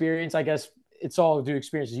my experience, I guess it's all due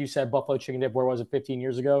experience. As you said, buffalo chicken dip, where was it 15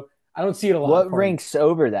 years ago? I don't see it a lot. What ranks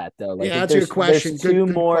over that though? Like, that's a good question. There's two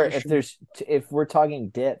more. If we're talking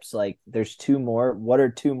dips, like there's two more. What are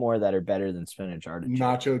two more that are better than spinach artichoke?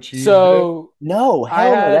 Nacho cheese. So dip? No,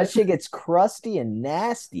 hell no. That shit gets crusty and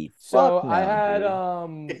nasty. So Fuck I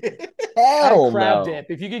no, had crab dip.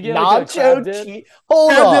 If you could get nacho cheese,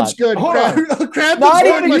 crab dip's good. Crab not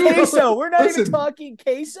even queso. We're not even talking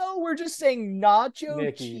queso. We're just saying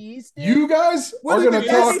nacho cheese dip. You guys are gonna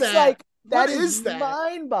talk like That is that?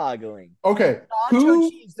 mind-boggling. Okay, Nacho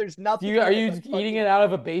cheese. There's nothing. Are you eating it out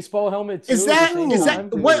of a baseball helmet too? Is at the that same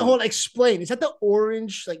time? what? Hold on, explain. Is that the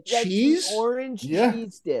orange That's cheese? the orange Yeah.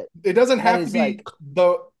 cheese dip. it doesn't That have to is be like-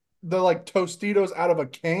 the like Tostitos out of a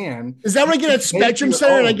can. Is that what I get at Make Spectrum your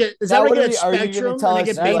Center? And I own. get is that what I get at Are you Spectrum? going to tell And I us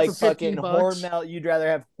get that baked like for $15 fucking bucks? Hormel? You'd rather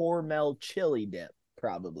have Hormel chili dip,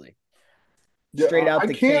 probably Yeah, straight out I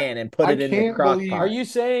the can't- can and put I it in the can't crock believe- Are pot. you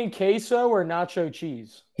saying queso or nacho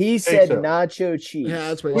cheese? He said Queso. nacho cheese. Yeah,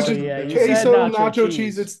 that's what Which he is said. yeah, you said queso, nacho nacho cheese.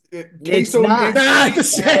 cheese. It's Queso not. makes Not the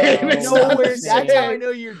same. It's No, not the That's how I same. know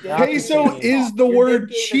you're dead. Not the Queso same. is the Your word dip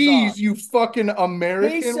game is cheese, off. you fucking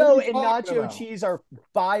American. Queso What are you and talking nacho about? cheese are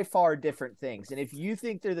by far different things, and if you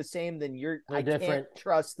think they're the same, then I different. can't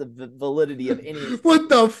trust the validity of any. What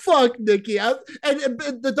the fuck, Nicky? And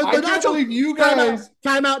the I can't nacho. believe you Time guys.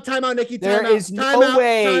 out, Nicky. There is no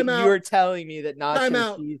way you are telling me that Time nacho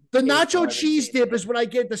out. cheese. The and queso nacho are the cheese same dip thing. is what I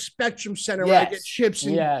get at the Spectrum Center where I get Yes. chips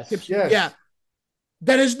and Yes. chips. Yes. Yeah.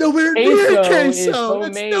 That is nowhere Queso near is queso. That's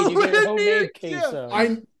homemade. You nowhere get homemade near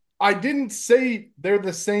queso. I didn't say they're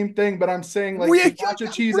the same thing, but I'm saying like We the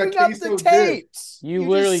nacho cheese, a bring up queso the dip. tapes. You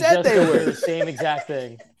literally said just they said were. they're the same exact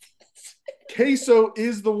thing. Queso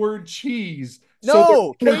is the word cheese. No,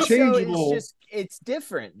 so they're queso interchangeable. is it's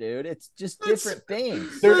different, dude. It's just That's- different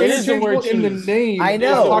things. They're It is the interchangeable word in the cheese. name. I I'm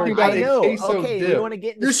know, talking about I a know. queso Okay, dip. we want to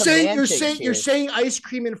get into You're semantics saying here. ice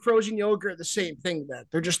cream and frozen yogurt are the same thing. Then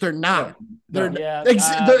they're not. No. They're Yeah, they're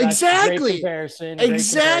that's exactly. Great comparison. Great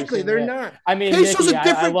Exactly, comparison, they're yeah. not. I mean, Queso's Nicky, a I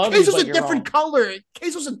different. love you, Queso's but a you're different wrong. color.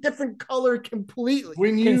 Queso's a different color completely.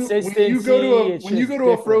 When you go to Consistency, it's when you just go to a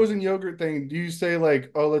different. frozen yogurt thing, do you say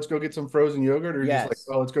like, "Oh, let's go get some frozen yogurt," or just like, Yes.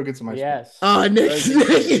 "Oh, let's go get some ice cream"? Yes.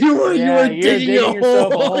 Nick, you were Yeah, you're digging a digging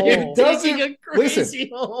yourself a hole. hole. You're It doesn't- digging a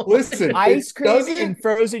crazy hole. Listen, Ice it cream doesn't- and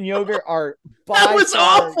frozen yogurt are by That was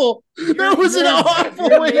far- awful. That was an awful.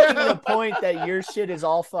 You're making yeah. the point that your shit is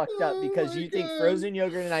all fucked up because you think frozen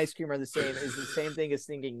yogurt and ice cream are the same. Is the same thing as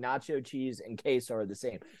thinking nacho cheese and queso are the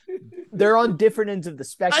same. They're on different ends of the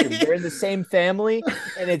spectrum. They're in the same family,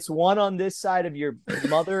 and it's one on this side of your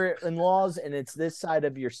mother-in-laws, and it's this side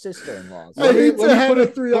of your sister-in-laws. I hate to have a let me put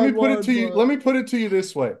it 3-on-1, to you. but- Let me put it to you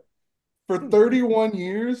this way: for 31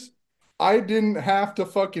 years, I didn't have to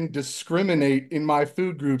fucking discriminate in my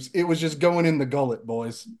food groups. It was just going in the gullet,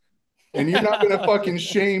 boys. And you're not gonna fucking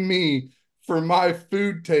shame me for my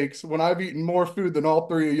food takes when I've eaten more food than all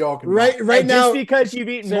three of y'all can. Right And now. just because you've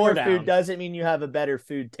eaten Simmer more down. food doesn't mean you have a better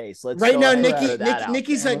food taste. Let's Right go now, ahead and throw that out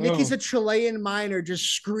Nicky's there. a Chilean miner just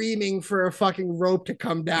screaming for a fucking rope to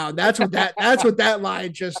come down. That's what that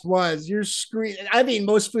line just was. You're screaming. I've eaten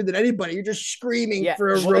most food than anybody. You're just screaming Yeah, for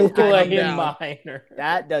a well, rope to come Chilean down. miner.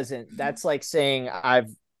 That's like saying I've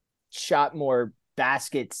shot more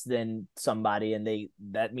baskets than somebody and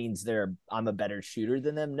that means I'm a better shooter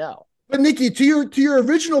than them. No. But Nicky, to your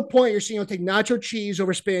original point, you're saying you'll take nacho cheese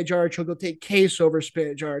over spinach artichoke. You'll take queso over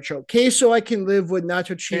spinach artichoke. Queso, I can live with.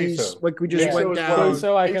 Nacho cheese, Queso. like we just Queso went is down.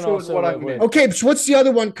 Queso, I can Queso is also what I live with. meant. Okay, so what's the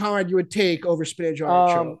other one, Conrad, you would take over spinach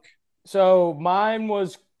artichoke? So mine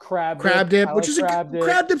was crab dip, I which like is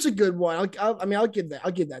crab dip's a good one. I'll give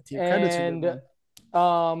that to you. Crab dip's a good one.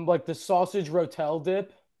 And like the sausage rotel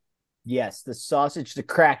dip. Yes, the sausage, the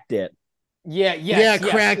crack dip. Yes,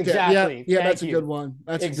 cracked exactly. it. Yeah, Thank that's a you. good one.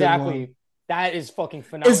 That's exactly. A good one. That is fucking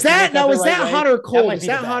phenomenal. Is that now? Is that hot or cold? Is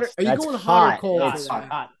that hot? Are you That's going hot or hot. cold? It's for that?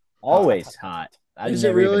 hot? Always hot. I've Is it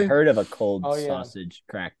never really? even heard of a cold Oh, yeah. sausage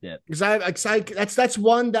crack dip. Because that's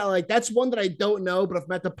one that I don't know, but if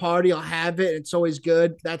I'm at the party, I'll have it. It's always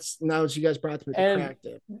good. That's now as you guys brought to me the And crack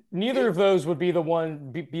dip. neither of those would be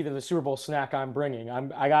the Super Bowl snack I'm bringing.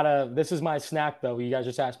 This is my snack though. You guys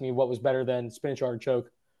just asked me what was better than spinach artichoke.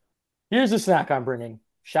 Here's the snack I'm bringing.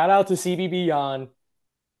 Shout out to CBB on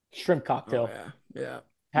shrimp cocktail. Oh, yeah.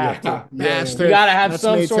 Have to. Master. You gotta have That's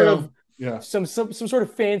some me sort too. of Yeah. some sort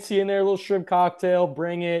of fancy in there, a little shrimp cocktail.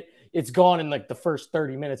 Bring it. It's gone in like the first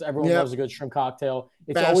 30 minutes. Everyone loves a good shrimp cocktail.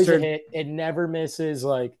 It's always a hit. It never misses.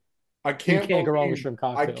 Like I can't go wrong with believe- shrimp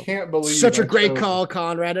cocktail. I can't believe Such a I great chose- call,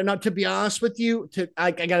 Conrad. And not to be honest with you,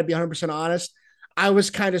 I got to be 100% honest. I was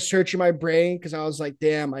kind of searching my brain because I was like,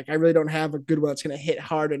 damn, like I really don't have a good one that's gonna hit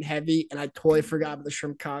hard and heavy. And I totally forgot about the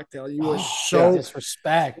shrimp cocktail. You were so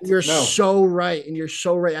disrespect. You're so right, and you're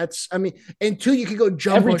so right. And two, you could go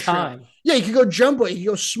jumbo Every shrimp. time. Yeah, you could go jumbo, you could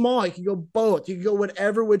go small, you could go both, you could go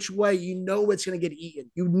whatever which way. You know it's gonna get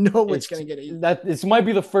eaten. You know it's gonna get eaten. This might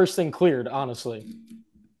be the first thing cleared, honestly.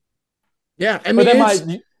 Yeah, I mean,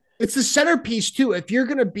 then it's the centerpiece too. If you're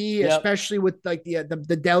gonna be, especially with like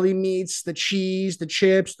the deli meats, the cheese, the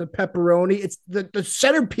chips, the pepperoni, it's the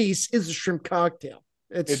centerpiece is the shrimp cocktail.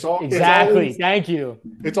 It's Exactly. Thank you.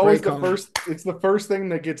 It's always Great call. it's the first thing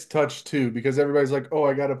that gets touched too, because everybody's like, oh,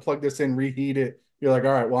 I got to plug this in, reheat it. You're like,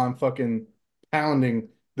 all right, well, I'm fucking pounding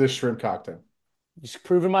this shrimp cocktail. Just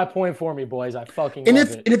proving my point for me, boys. I fucking And love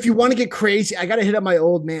if it. and if you want to get crazy, I gotta hit up my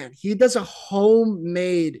old man. He does a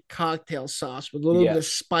homemade cocktail sauce with a little bit of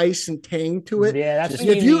spice and tang to it. Yeah, that's Just-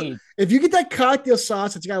 what And you need. if you get that cocktail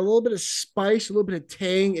sauce, it's got a little bit of spice, a little bit of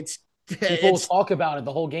tang. People It's talk about it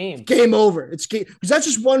the whole game. game over. It's game because that's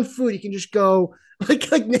just one food. You can just go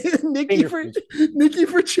like Nicky Finger for foods. Nicky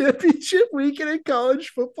for championship weekend in college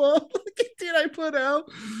football. Dude, I put out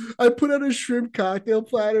a shrimp cocktail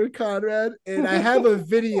platter, Conrad, and I have a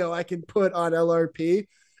video I can put on LRP.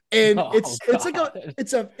 And Oh, it's like God.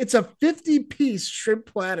 it's a 50-piece shrimp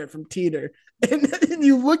platter from Teeter. And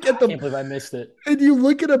you look at I can't the believe I missed it. and you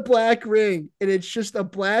look at a black ring, and it's just a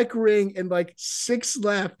black ring and like 6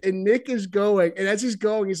 left. And Nick is going. And as he's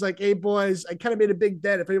going, he's like, hey, boys, I kind of made a big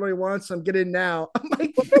bet. If anybody wants some, get in now. I'm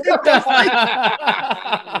like,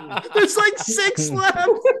 there's like 6 left.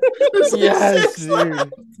 There's like Yes, 6 left.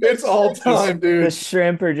 dude. It's all time, The dude.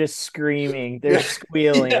 shrimp are just screaming. They're Yeah.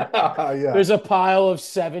 squealing. Yeah. There's a pile of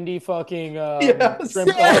 70 fucking Yes.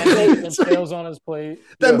 shrimp Yeah. and It's like- tails on his plate.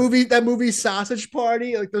 That Yeah. movie Sausage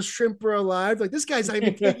Party, like those shrimp are alive. Like this guy's not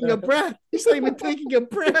even taking a breath. He's not even taking a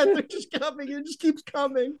breath. They're just coming. It just keeps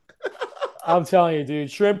coming. I'm telling you,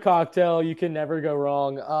 dude. Shrimp cocktail, you can never go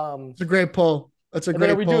wrong. It's a great pull. That's a And then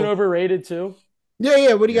great are we pull. doing overrated too?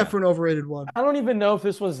 Yeah. What do you Yeah. got for an overrated one? I don't even know if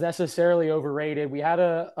this was necessarily overrated. We had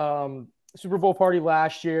a Super Bowl party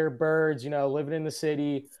last year, birds, living in the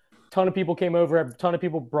city. Ton of people came over. A ton of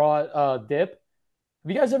people brought dip.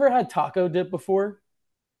 Have you guys ever had taco dip before?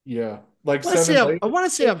 Yeah. Like I want to say 7 layer. I want to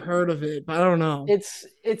say I've heard of it, but I don't know. It's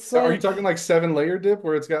Are you like talking like 7 layer dip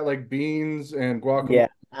where it's got like beans and guacamole? Yeah,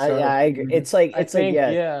 I agree. It's like I think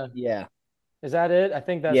yeah. Is that it? I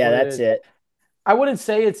think that's Yeah, what it that's is. it. I wouldn't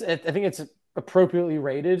say I think it's appropriately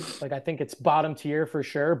rated. Like I think it's bottom tier for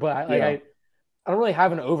sure. But Yeah. I don't really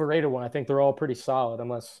have an overrated one. I think they're all pretty solid.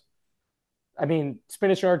 Unless I mean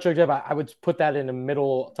spinach and artichoke dip, I would put that in the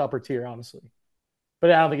middle to upper tier, honestly.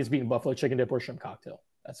 But I don't think it's beating buffalo chicken dip or shrimp cocktail.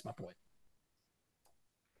 That's my point.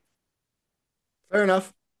 Fair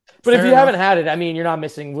enough. But if Fair you enough. haven't had it, I mean, you're not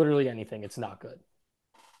missing literally anything. It's not good.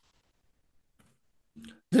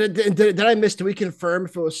 Did I miss? Did we confirm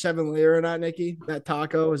if it was 7 layer or not, Nikki? That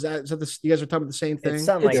taco is that the, you guys are talking about the same thing? It's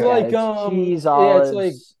something It's like like that. It's cheese, yeah, it's olives,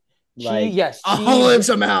 like like cheese, yes, Olives,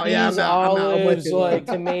 I'm out. Yeah, cheese, I'm out. I'm with olives, you. like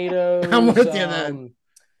tomatoes. I'm with you then.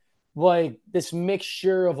 Like this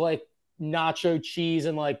mixture of like nacho cheese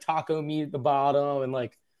and like taco meat at the bottom, and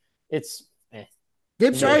like it's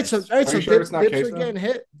Dips, all right. So Are you sure it's not dips are queso? getting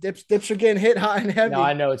hit. Dips are getting hit hot and heavy. no,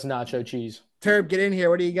 I know it's nacho cheese. Turb, get in here.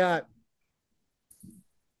 What do you got?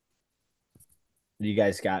 you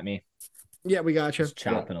guys got me. Yeah, we got you. Just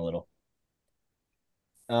chopping a little.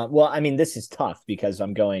 Well, I mean, this is tough because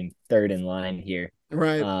I'm going third in line here.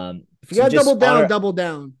 Right. If you So got to just double down, honor- double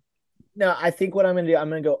down. No, I think what I'm gonna do, I'm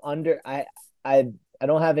gonna go under. I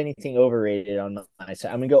don't have anything overrated on my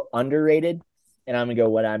side. I'm gonna go underrated, and I'm gonna go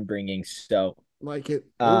what I'm bringing. So, Like it.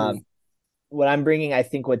 what I'm bringing, I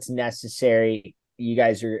think what's necessary. You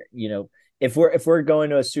guys are, if we're going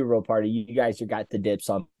to a Super Bowl party, you guys are got the dips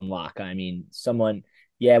on lock. I mean,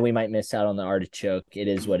 we might miss out on the artichoke. It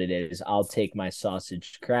is what it is. I'll take my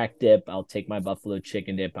sausage crack dip. I'll take my buffalo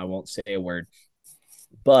chicken dip. I won't say a word,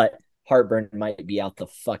 but heartburn might be out the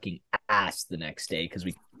fucking ass the next day because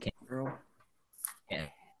we can't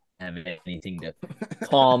have anything to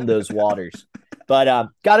calm those waters. But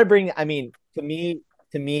gotta bring. I mean, to me,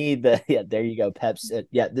 there you go, Pepsi.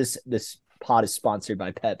 Yeah, this pod is sponsored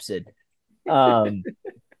by Pepsi.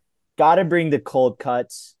 Gotta bring the cold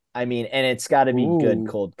cuts. I mean, and it's got to be good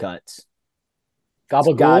cold cuts. Gabagool?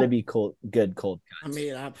 It's got to be good cold cuts. I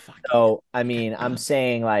mean, I'm fucking. So, I mean, I'm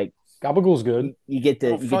saying like Gabagool's good. you get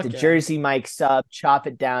the fuck yeah. Jersey Mike sub, chop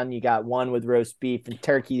it down. You got one with roast beef and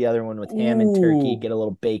turkey, the other one with ham and turkey. Ooh. Get a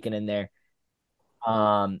little bacon in there.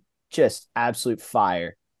 Just absolute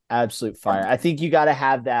fire. Absolute fire. I think you got to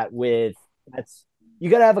have that you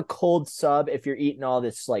got to have a cold sub if you're eating all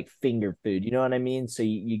this like finger food. You know what I mean? So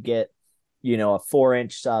you get, a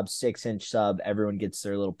 4-inch sub, 6-inch sub. Everyone gets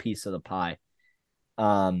their little piece of the pie.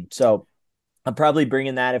 So I'm probably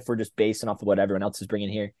bringing that if we're just basing off of what everyone else is bringing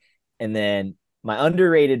here. And then my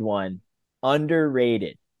underrated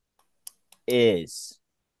is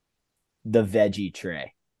the veggie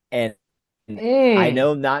tray. And I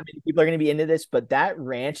know not many people are going to be into this, but that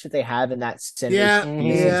ranch that they have in that center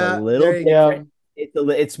piece is a little there you different. go.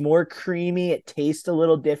 It's more creamy. It tastes a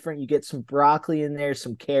little different. You get some broccoli in there,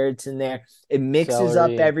 some carrots in there. It mixes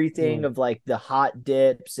up Celery. everything of like the hot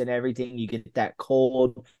dips and everything. You get that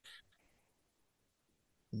cold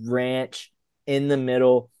ranch in the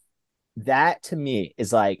middle. That to me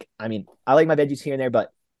is like, I mean, I like my veggies here and there,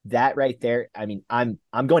 but that right there, I mean, I'm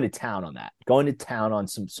going to town on that. Going to town on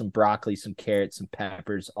some broccoli, some carrots, some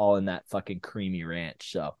peppers, all in that fucking creamy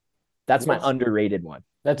ranch. So that's my underrated one.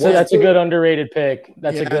 That's a good underrated pick.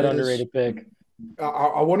 That's Yeah, a good it is. underrated pick.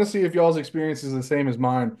 I want to see if y'all's experience is the same as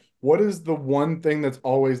mine. What is the one thing that's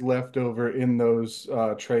always left over in those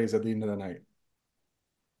trays at the end of the night?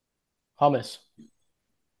 Hummus.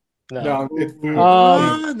 No. No, it's food.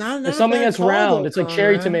 Um, Not it's a something bad that's call round. though, It's like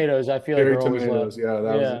cherry Conrad. tomatoes. I feel like Cherry are always left. tomatoes. Yeah,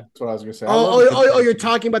 Yeah. that's what I was gonna say. I love Oh, good cherry you're tomatoes.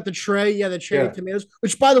 talking about the tray? Yeah, the cherry Yeah, tomatoes.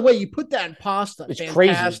 Which, by the way, you put that in pasta. It's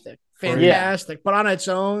crazy. Fantastic, Yeah. fantastic. But on its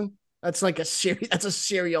own, that's like a cereal. That's a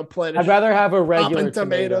cereal plate. I'd rather have a Chopping regular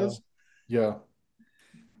tomatoes. tomato. yeah.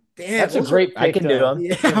 Damn, That's a those are. great I pick can do though. them.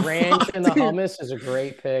 Yeah, The ranch fuck, and the dude. hummus is a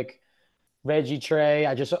great pick. Veggie tray.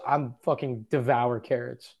 I'm fucking devour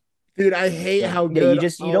carrots. Dude, I hate Yeah. how Yeah, good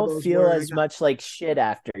you all don't those feel were. as much like shit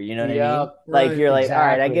after, you know what I Yeah, mean? Like Right. you're like, all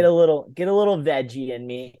right, I exactly. get a little veggie in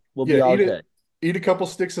me. We'll be Yeah, all good. eat a couple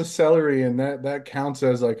sticks of celery, and that counts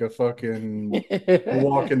as like a fucking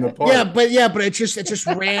walk in the Yeah, park. but it's just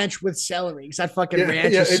ranch with celery because that fucking Yeah,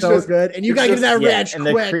 ranch yeah. is so good, and you It's gotta get just that Yeah, ranch and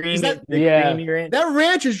quick because that the Yeah. creamy ranch, that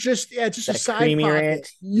ranch is just it's just a that side creamy pocket.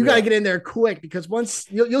 ranch. You gotta yeah, get in there quick because once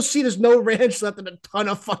you'll see there's no ranch left and a ton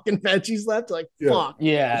of fucking veggies left. Like yeah. fuck.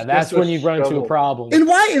 Yeah, It's just that's a when you run into a shovel. problem. And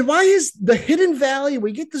why is the Hidden Valley?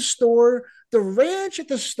 We get the store. The ranch at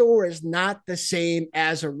the store is not the same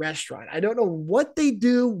as a restaurant. I don't know what they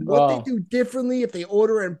Oh, do differently. If they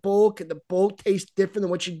order in bulk and the bulk tastes different than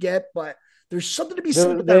what you get, but there's something to be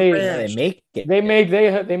said with that they No, they ranch. make it. they make They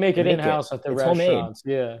it in make it. house at the It's homemade. restaurants.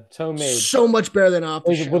 Yeah, it's homemade So much better than off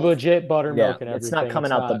the with shelf. legit Yeah, buttermilk and it's not everything. It's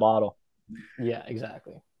coming out the not. bottle. Yeah,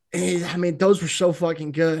 exactly. And, I mean, those were so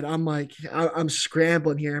fucking good. I'm like, I'm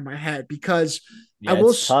scrambling here in my head because I Yeah, will.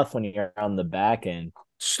 it's tough when you're on the back end.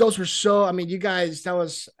 Those were so. I mean, you guys, that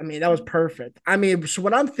was perfect. I mean, so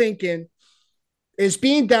what I'm thinking is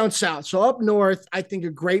being down south. So up north, I think a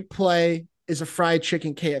great play is a fried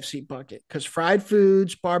chicken KFC bucket because fried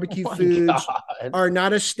foods, Oh barbecue my foods God. are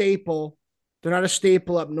not a staple. They're not a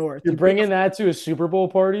staple up north. You're bringing that to a Super Bowl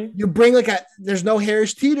party? You bring there's no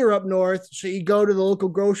Harris Teeter up north, so you go to the local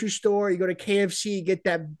grocery store, you go to KFC, you get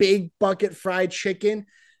that big bucket fried chicken.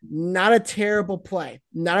 Not a terrible play,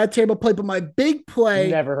 not a terrible play. But my big play,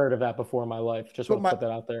 Never heard of that before in my life. Just but want to my put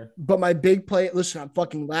that out there. but my big play. Listen, I'm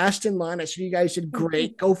fucking last in line. I said you guys did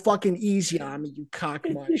great. Go fucking easy on me, you cock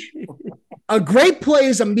munch. A great play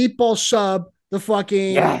is a meatball sub. The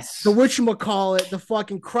Yes. whatchamacallit, the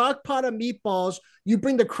fucking crock pot of meatballs. You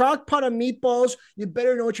bring the crock pot of meatballs, you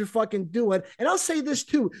better know what you're fucking doing. And I'll say this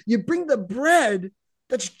too: you bring the bread.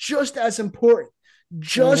 That's just as important.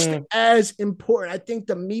 Just Mm-hmm. as important. I think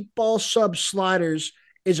the meatball sub sliders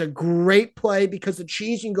is a great play because the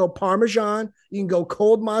cheese you can go Parmesan, you can go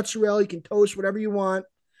cold mozzarella, you can toast whatever you want.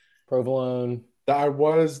 Provolone. That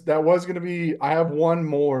was gonna be. I have one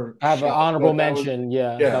more I have an shot, honorable but that was mention.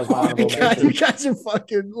 Yeah, that yeah. was my Oh my honorable god, you mention. guys are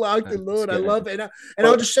fucking locked and That's loaded. I good. love it. And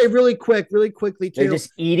I'll But just say really quickly They're too.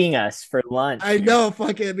 just eating us for lunch I here. know,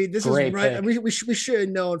 fucking. I mean, this is Great right. pick. We should have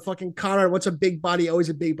known. Fucking Connor, what's a big body? Always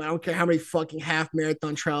a big body. I don't care how many fucking half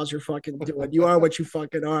marathon trials you're fucking doing. You are what you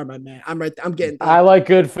fucking are, my man. I'm right. I'm getting I there. like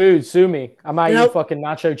good food. Sue me. I might And eat I, fucking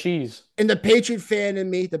nacho cheese. and the Patriot fan in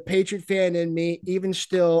me, even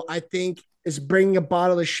still, I think is bringing a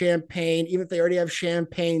bottle of champagne, even if they already have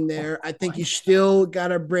champagne there. I think you still got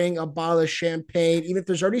to bring a bottle of champagne, even if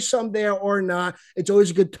there's already some there or not. It's always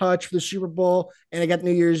a good touch for the Super Bowl. And I got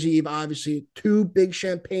New Year's Eve, obviously, two big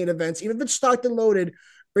champagne events. Even if it's stocked and loaded,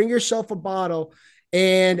 bring yourself a bottle.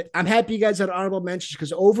 And I'm happy you guys had honorable mentions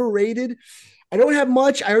because overrated. I don't have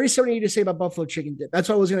much. I already said what I need to say about buffalo chicken dip. That's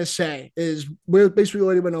what I was gonna say. Is we're basically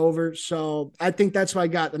already went over. So I think that's what I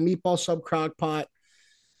got. The meatball sub crock pot.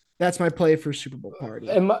 That's my play for Super Bowl party.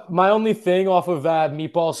 And my only thing off of that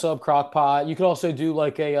meatball sub crock pot, you could also do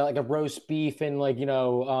like a roast beef and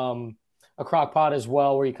a crock pot as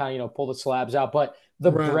well, where you kind of pull the slabs out. But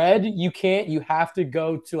the Right. bread, you can't. You have to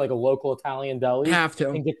go to like a local Italian deli Have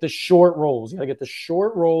to. and get the short rolls. You gotta get the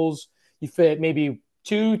short rolls. You fit maybe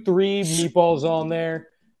two, three meatballs on there.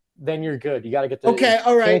 then you're good. You got to get the Okay,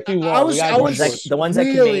 all right. can't do I long. You was got I to The do ones short. that was the ones that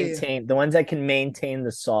can really maintain the ones that can maintain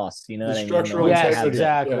the sauce. You know The what I mean? The structural ones that Yes, have integrity.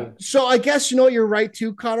 the exactly. so I guess you know what, you're right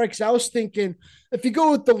too, Connor. Because I was thinking if you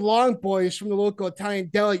go with the long boys from the local Italian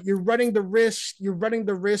deli, you're running the risk. You're running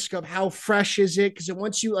the risk of how fresh is it? Because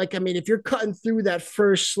once you like, I mean, if you're cutting through that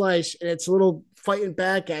first slice and it's a little fighting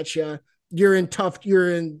back at you, you're in tough. You're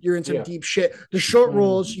in some Yeah. deep shit. The short Mhm.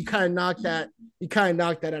 rolls, you kind of knock that. You kind of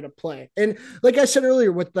knock that out of play. And like I said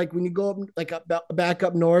earlier, with like when you go up like back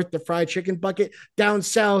up north, the fried chicken bucket down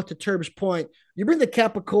south to Turb's point, you bring the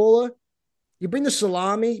capicola, you bring the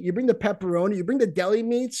salami, you bring the pepperoni, you bring the deli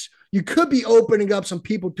meats, you could be opening up some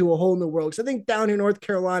people to a whole new world. Because I think down here in North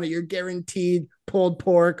Carolina, you're guaranteed pulled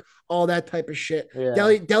pork, all that type of shit. Yeah.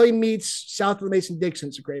 Deli meats south of the Mason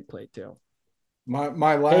Dixon's a great play too.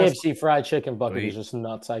 My last. KFC fried chicken bucket is Sweet. just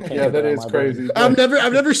nuts. I can't Yeah, get that that out of is my brain. crazy.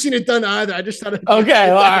 I've never seen it done either. I just thought it Okay,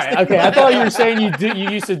 all right, fantastic. okay. I thought you were saying you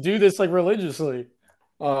used to do this like religiously.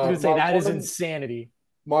 I was gonna say my that is one insanity.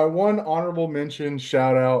 my one honorable mention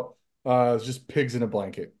shout out is just pigs in a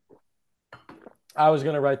blanket. I was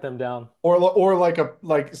gonna write them down. Or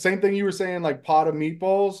like same thing you were saying, like pot of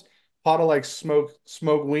meatballs, pot of like smoked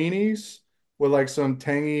weenies with like some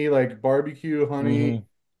tangy like barbecue honey. Mhm.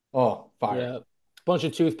 Oh, fire. Yeah. Bunch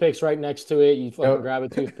of toothpicks right next to it. You fucking Yep. grab a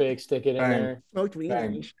toothpick, stick it in Bang. there. Smoked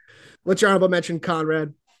Bang. weenies. What's your honorable mention,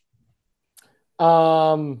 Conrad?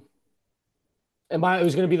 Um, it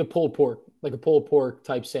was gonna be the pulled pork, like a pulled pork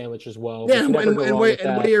type sandwich as well. Yeah, But you never go wrong with where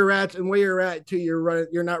that. you're at too.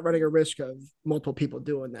 You're not running a risk of multiple people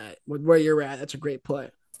doing that. With where you're at, that's a great play.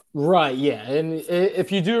 Right, yeah. And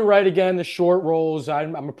if you do it right again, the short rolls,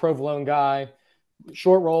 I'm a provolone guy.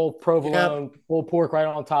 Short roll, Yep. provolone, pulled pork right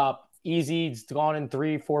on top. Easy. It's gone in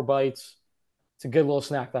 3, 4 bites. It's a good little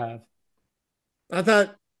snack to have. I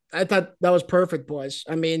thought I thought that was perfect, boys.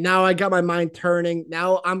 I mean, now I got my mind turning.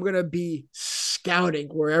 Now I'm gonna be scouting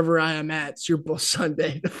wherever I am at Super Bowl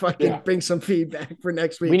Sunday to fucking Yeah. bring some feedback for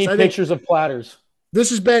next We week. So need I think pictures of platters. this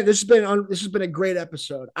has been a great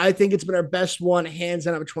episode. I think it's been our best one, hands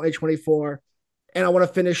down, of 2024. And I want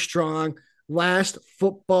to finish strong. Last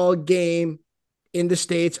football game in the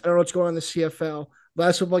States. I don't know what's going on in the CFL.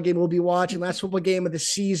 Last football game we'll be watching. Last football game of the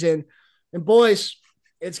season. And boys,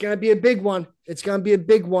 it's gonna be a big one. It's gonna be a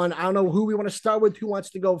big one. I don't know who we want to start with. Who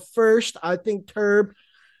wants to go first? I think Turb.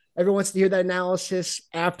 Everyone wants to hear that analysis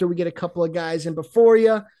after we get a couple of guys in before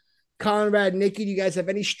you. Conrad, Nicky, do you guys have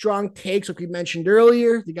any strong takes? Like we mentioned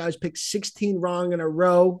earlier, the guys picked 16 wrong in a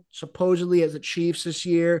row, supposedly as the Chiefs this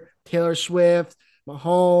year. Taylor Swift,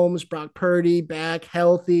 Mahomes, Brock Purdy, back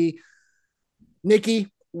healthy.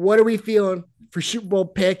 Nicky, what are we feeling for Super Bowl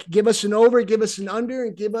pick? Give us an over, give us an under,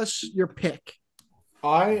 and give us your pick.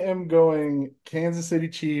 I am going Kansas City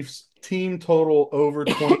Chiefs team total over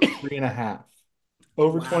 23 and a half.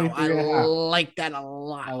 Over Wow, I 23 and a half. like that a I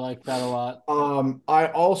lot. like that a lot. I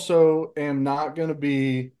also am not going to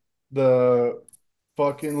be the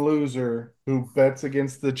fucking loser who bets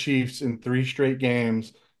against the Chiefs in 3 straight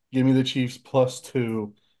games. Give me the Chiefs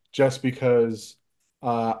 +2 just because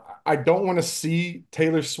uh, I don't want to see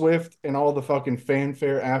Taylor Swift and all the fucking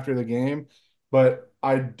fanfare after the game, but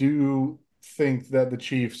I do think that the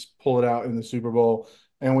Chiefs pull it out in the Super Bowl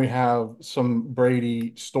and we have some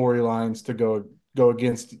Brady storylines to go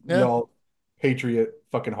against Yeah. y'all Patriot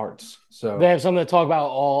fucking hearts. They So have something to talk about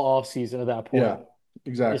all off season at that yeah, point.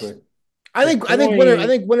 exactly. I The think I think winner I point,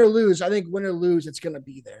 think win or lose. I think win or lose, it's gonna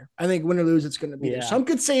be there. I think win or lose, it's gonna be there. yeah, Some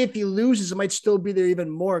could say if he loses, it might still be there even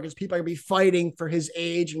more because people are gonna be fighting for his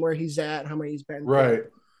age and where he's at, how many he's been Right.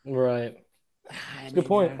 right. I It's a good mean,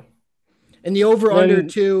 point. And the over under Then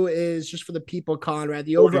too is just for the people, Conrad.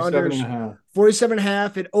 The over under 47 and is a half. 47 and a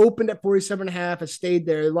half. It opened at 47 and a half. It stayed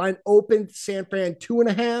there. The line opened San Fran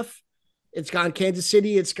 2.5. It's gone Kansas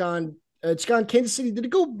City. It's gone Kansas City. Did it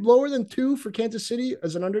go lower than 2 for Kansas City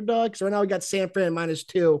as an underdog? So right now we got San Fran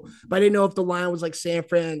 -2, but I didn't know if the line was like San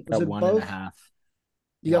Fran. Was Got it one and a both? half.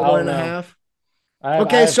 You got I one don't and a know. half. I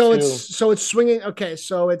Okay, have so it's two. so it's swinging. Okay,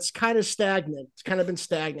 so it's kind of stagnant. It's kind of been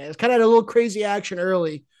stagnant. It's kind of had a little crazy action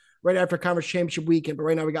early, right after conference championship weekend. But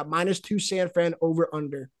right now we got -2 San Fran over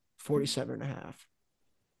under 47 and a half.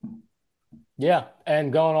 Yeah,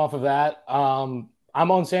 and going off of that, I'm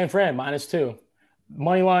on San Fran -2.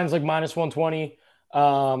 Money line's like -120.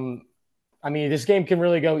 Um, I mean, this game can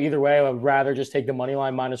really go either way. I would rather just take the money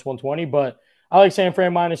line -120, but I like San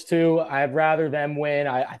Fran -2. I'd rather them win.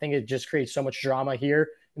 I think it just creates so much drama here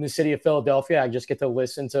in the city of Philadelphia. I just get to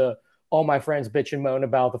listen to all my friends bitch and moan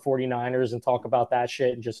about the 49ers and talk about that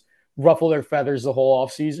shit and just ruffle their feathers the whole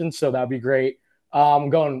offseason. So that'd be great. I'm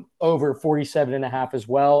going over 47 and a half as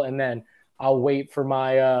well. And then I'll wait for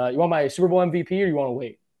my you want my Super Bowl MVP or you want to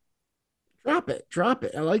wait? Drop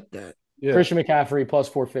it. I like that. Yeah. Christian McCaffrey plus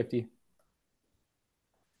 450.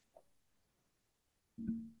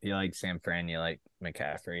 You like San Fran, you like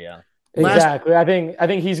McCaffrey, yeah. Last Exactly. I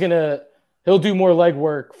think he'll do more leg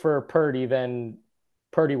work for Purdy than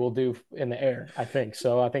Purdy will do in the air. I think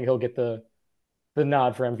so. I think he'll get the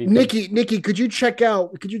nod for MVP. Nikki, could you check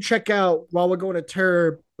out while we're going to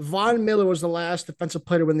Turb? Von Miller was the last defensive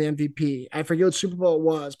player to win the MVP. I forget what Super Bowl it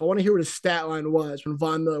was, but I want to hear what his stat line was when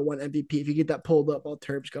Von Miller won MVP. If you get that pulled up while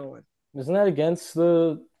Turb's going. Isn't that against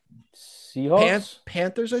the Seahawks?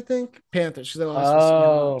 Panthers, I think. Panthers, because they lost to the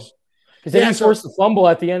Seahawks. Oh, because then Yeah, he so forced a fumble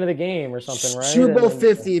at the end of the game or something, right? Super And Bowl then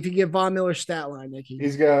 50, if you get Von Miller's stat line, Nikki.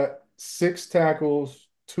 He's got 6 tackles,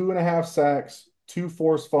 2.5 sacks, 2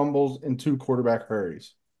 forced fumbles, and 2 quarterback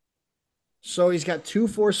hurries. So he's got 2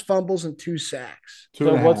 forced fumbles and 2 sacks. Two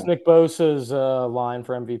so and a what's half. Nick Bosa's line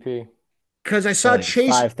for MVP? Because I saw Like Chase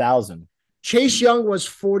 5,000. Young was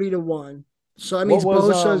 40-1. So that means What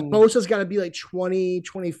was Bosa's got to be like 20,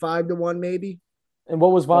 25-1, maybe. and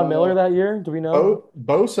what was Von Miller Uh, that year? Do we know?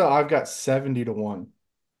 Bosa, I've got 70-1.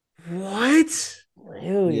 What?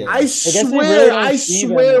 Really? Yeah. I I guess they really swear, don't see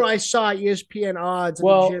them. I saw ESPN odds in the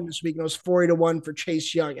Well, gym this week, and it was 40-1 for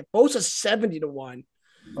Chase Young. And Bosa's 70-1.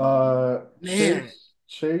 Man.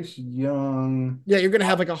 Chase Young. Yeah, you're gonna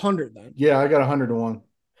have like 100 then. Yeah, I got 100-1.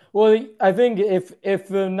 well, I think if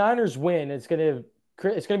the Niners win, it's gonna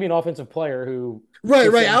be an offensive player who Right,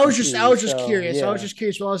 gets the right. I MVP. was just So curious. I was yeah, just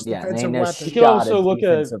curious what else Yeah, and defensive ain't no weapons. you could shot also of look at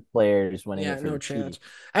defensive players winning Yeah, it for no the chance. Chiefs.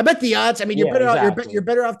 I bet the odds. I mean, yeah, exactly. you're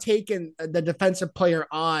better off taking the defensive player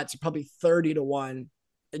odds, probably 30-1,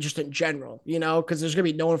 just in general. Because there's gonna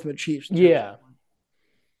be no one from the Chiefs. Yeah,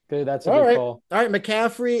 good. That's a All good right, call. all right.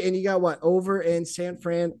 McCaffrey, and you got what over in San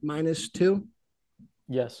Fran -2.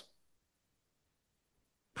 Yes.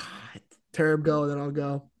 Turb go, then I'll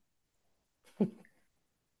go.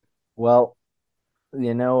 Well,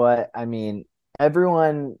 you know what? I mean,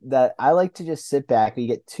 everyone that I like to just sit back. You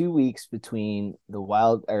get 2 weeks between the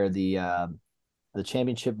wild or the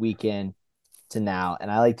championship weekend to now, and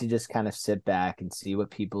I like to just kind of sit back and see what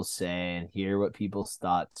people say and hear what people's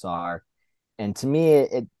thoughts are. And to me,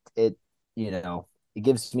 it it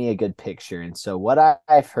gives me a good picture. And so what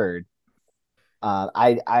I've heard,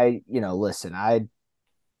 listen, I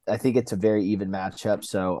think it's a very even matchup.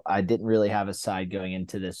 So I didn't really have a side going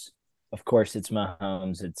into this. Of course, it's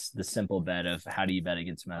Mahomes. It's the simple bet of how do you bet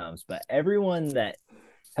against Mahomes. But everyone that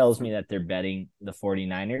tells me that they're betting the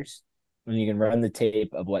 49ers, when you can run the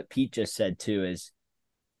tape of what Pete just said too, is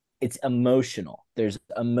it's emotional. There's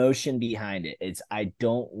emotion behind it. I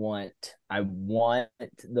want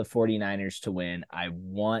the 49ers to win. I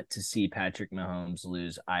want to see Patrick Mahomes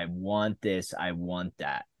lose. I want this. I want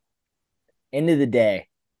that. End of the day,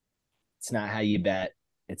 it's not how you bet.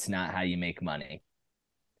 It's not how you make money.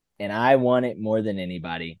 And I want it more than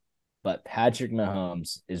anybody. But Patrick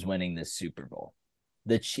Mahomes is winning this Super Bowl.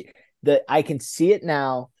 I can see it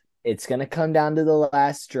now. It's going to come down to the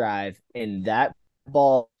last drive, and that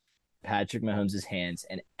ball, Patrick Mahomes' hands,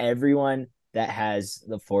 and everyone that has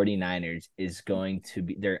the 49ers is going to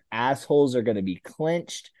be, their assholes are going to be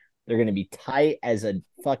clenched. They're going to be tight as a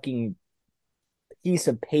fucking piece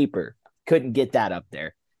of paper. Couldn't get that up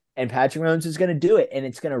there. And Patrick Mahomes is going to do it, and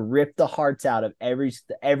it's going to rip the hearts out of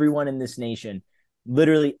everyone in this nation,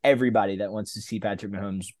 literally everybody that wants to see Patrick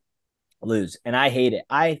Mahomes lose. And I hate it.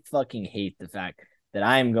 I fucking hate the fact that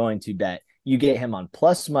I am going to bet you get him on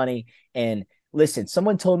plus money. And listen,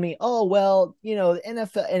 someone told me, oh, well, the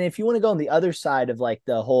NFL, and if you want to go on the other side of like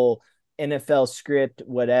the whole NFL script,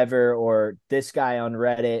 whatever, or this guy on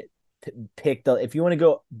Reddit if you want to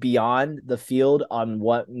go beyond the field on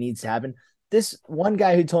what needs to happen, this one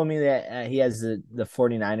guy who told me that he has the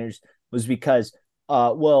 49ers was because,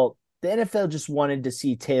 the NFL just wanted to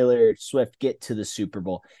see Taylor Swift get to the Super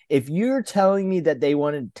Bowl. If you're telling me that they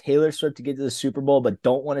wanted Taylor Swift to get to the Super Bowl, but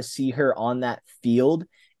don't want to see her on that field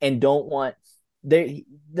and don't want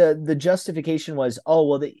the justification was, oh,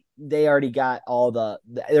 well, they already got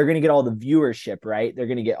they're going to get all the viewership, right? They're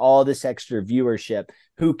going to get all this extra viewership.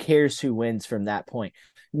 Who cares who wins from that point?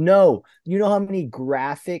 No, you know how many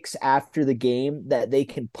graphics after the game that they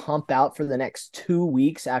can pump out for the next 2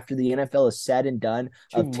 weeks after the NFL is said and done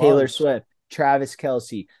of Taylor Swift, Travis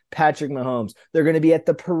Kelce, Patrick Mahomes. They're going to be at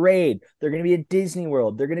the parade. They're going to be at Disney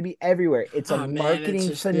World. They're going to be everywhere. It's a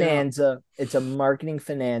marketing finanza. Yeah. It's a marketing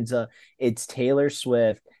finanza. It's Taylor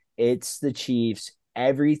Swift. It's the Chiefs.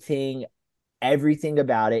 Everything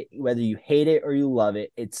about it, whether you hate it or you love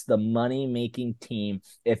it, it's the money-making team.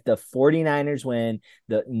 If the 49ers win,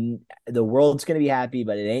 the world's going to be happy,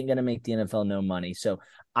 but it ain't going to make the NFL no money. So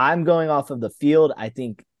I'm going off of the field. I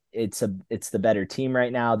think it's the better team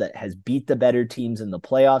right now that has beat the better teams in the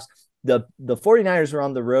playoffs. The 49ers were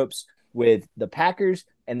on the ropes with the Packers,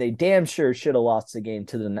 and they damn sure should have lost the game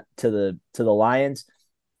to the Lions.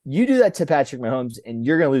 You do that to Patrick Mahomes, and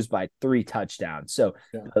you're going to lose by 3 touchdowns. So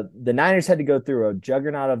Yeah. the Niners had to go through a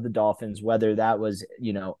juggernaut of the Dolphins, whether that was,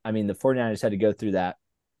 the 49ers had to go through that.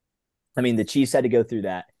 The Chiefs had to go through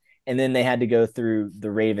that. And then they had to go through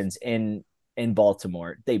the Ravens in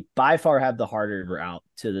Baltimore. They by far have the harder route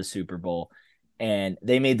to the Super Bowl, and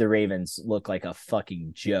they made the Ravens look like a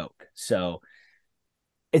fucking joke. So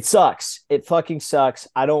it sucks. It fucking sucks.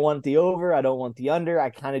 I don't want the over. I don't want the under.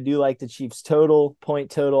 I kind of do like the Chiefs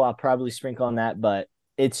point total. I'll probably sprinkle on that, but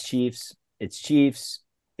it's Chiefs. It's Chiefs.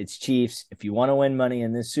 It's Chiefs. If you want to win money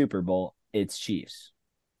in this Super Bowl, it's Chiefs.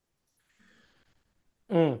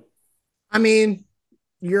 I mean,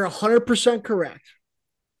 you're 100% correct.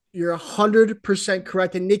 You're 100%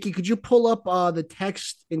 correct. And Nikki, could you pull up the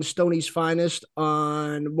text in Stoney's Finest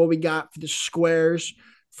on what we got for the squares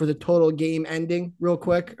for the total game ending real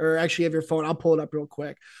quick? Or actually have your phone. I'll pull it up real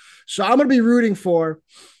quick. So I'm going to be rooting for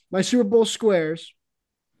my Super Bowl squares.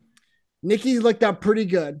 Nikki's looked out pretty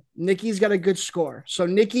good. Nikki's got a good score. So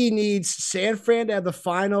Nikki needs San Fran to have the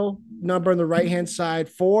final number on the right-hand side,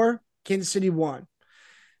 4, Kansas City 1.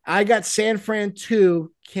 I got San Fran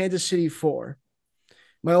 2, Kansas City 4.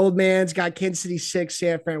 My old man's got Kansas City 6,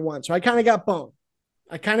 San Fran 1. So I kind of got bone.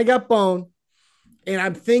 And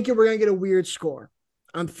I'm thinking we're going to get a weird score.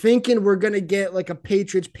 I'm thinking we're going to get like a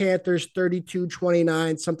Patriots-Panthers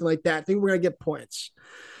 32-29, something like that. I think we're going to get points.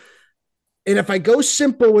 And if I go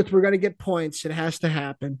simple with we're going to get points, it has to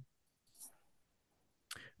happen.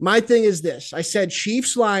 My thing is this. I said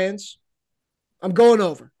Chiefs-Lions. I'm going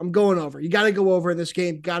over. You got to go over in this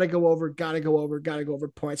game. Got to go over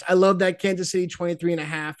points. I love that Kansas City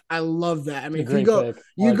 23.5. I love that. I mean, if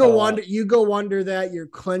you go under that, you're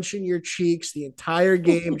clenching your cheeks the entire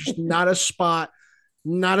game. Just not a spot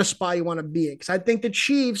you want to be in. Because I think the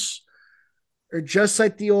Chiefs are just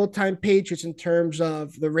like the old time Patriots in terms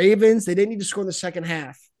of the Ravens. They didn't need to score in the second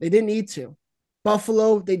half. They didn't need to.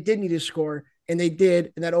 Buffalo, they did need to score, and they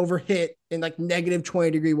did, and that overhit in like negative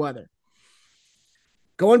 20-degree weather.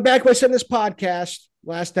 Going back, I said in this podcast,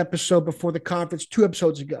 last episode before the conference, 2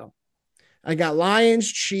 episodes ago, I got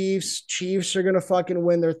Lions, Chiefs. Chiefs are going to fucking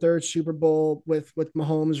win their 3rd Super Bowl with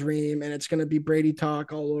Mahomes, Ream, and it's going to be Brady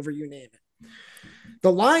talk all over, you name it.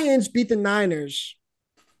 The Lions beat the Niners.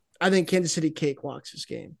 I think Kansas City cakewalks this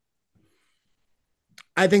game.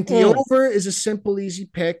 I think the over is a simple, easy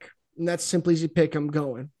pick, and that's simple, easy pick I'm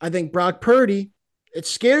going. I think Brock Purdy, it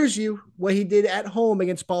scares you what he did at home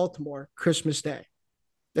against Baltimore Christmas Day.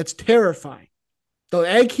 That's terrifying. The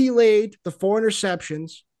egg he laid, the 4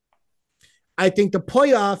 interceptions. I think the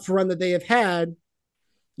playoff run that they have had,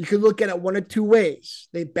 you could look at it one of 2 ways.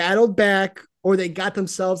 They battled back or they got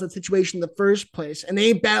themselves in a situation in the first place, and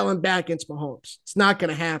they ain't battling back against Mahomes. It's not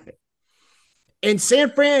going to happen. And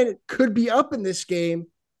San Fran could be up in this game,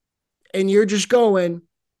 and you're just going,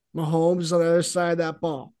 Mahomes is on the other side of that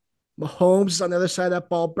ball.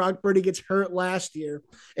 Brock Purdy gets hurt last year.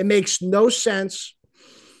 It makes no sense.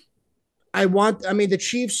 The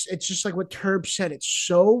Chiefs, it's just like what Turb said. It's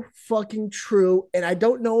so fucking true. And I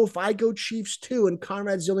don't know if I go Chiefs too, and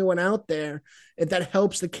Conrad's the only one out there, if that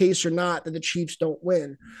helps the case or not that the Chiefs don't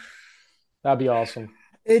win. That'd be awesome.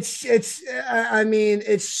 I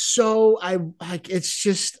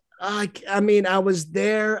was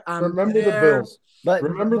there. Remember the Bills. But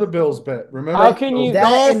remember the Bills bet. Remember how can you that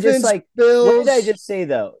Dolphins, and just like Bills. What did I just say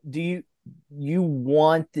though? Do you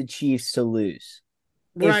want the Chiefs to lose?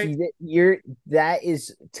 Right. That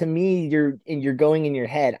is to me, you're going in your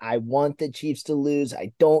head. I want the Chiefs to lose.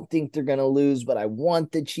 I don't think they're gonna lose, but I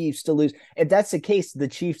want the Chiefs to lose. If that's the case, the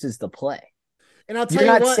Chiefs is the play. And I'll tell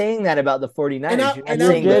You're you not what, saying that about the 49ers. You're not you're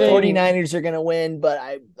saying the getting- 49ers are going to win, but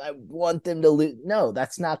I want them to lose. No,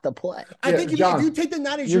 that's not the play. I think if John, you take the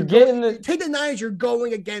Niners, you're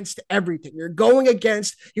going against everything. You're going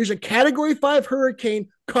against, here's a Category 5 hurricane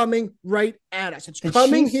coming right at us. It's The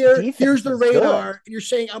coming Chiefs' here. defense Here's the is radar. good. And you're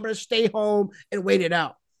saying, I'm going to stay home and wait it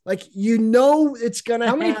out. Like, it's going to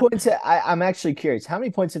How many happen. points? I'm actually curious. How many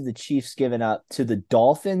points have the Chiefs given up to the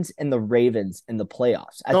Dolphins and the Ravens in the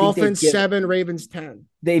playoffs? Dolphins 7, Ravens 10.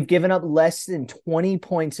 They've given up less than 20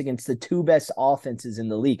 points against the 2 best offenses in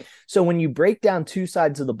the league. So when you break down 2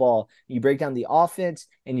 sides of the ball, you break down the offense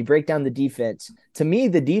and you break down the defense. To me,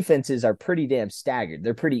 the defenses are pretty damn staggered.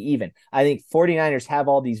 They're pretty even. I think 49ers have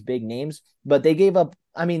all these big names, but they gave up.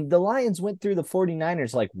 The Lions went through the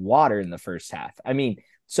 49ers like water in the first half.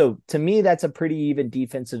 So to me, that's a pretty even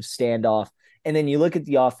defensive standoff. And then you look at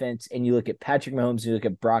the offense and you look at Patrick Mahomes, you look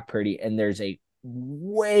at Brock Purdy, and there's a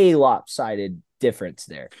way lopsided difference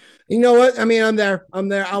there. You know what? I mean, I'm there.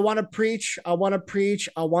 I want to preach. I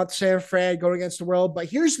want San Fran going against the world. But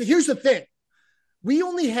here's the thing. We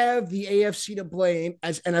only have the AFC to blame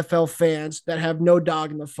as NFL fans that have no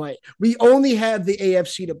dog in the fight. We only have the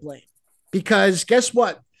AFC to blame because guess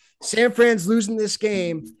what? San Fran's losing this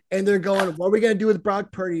game and they're going, what are we going to do with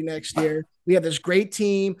Brock Purdy next year? We have this great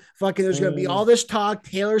team. Fucking, there's going to be all this talk.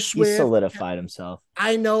 Taylor Swift. He solidified himself.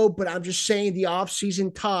 I know, but I'm just saying the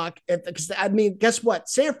offseason talk. Because I mean, guess what?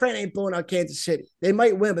 San Fran ain't blowing out Kansas City. They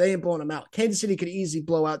might win, but they ain't blowing them out. Kansas City could easily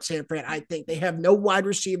blow out San Fran. I think they have no wide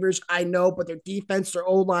receivers. I know, but their defense, their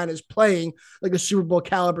O line is playing like a Super Bowl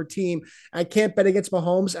caliber team. I can't bet against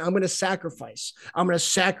Mahomes. I'm going to sacrifice.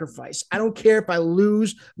 I don't care if I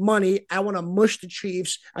lose money. I want to mush the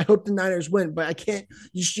Chiefs. I hope the Niners win, but I can't.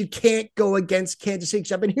 You can't go against Kansas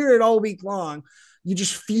City. I've been hearing it all week long. You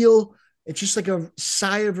just feel. It's just like a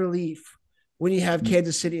sigh of relief when you have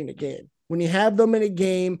Kansas City in a game. When you have them in a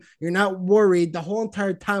game, you're not worried. The whole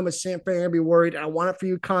entire time with San Fran, I'll be worried. I want it for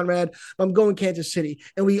you, Conrad. I'm going Kansas City,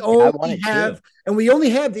 and we only have the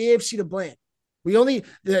AFC to blame.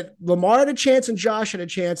 Lamar had a chance and Josh had a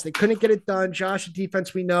chance. They couldn't get it done. Josh, the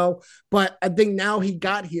defense, we know, but I think now he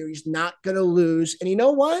got here. He's not going to lose. And you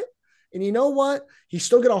know what? He's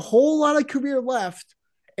still got a whole lot of career left,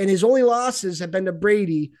 and his only losses have been to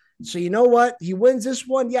Brady. So you know what? He wins this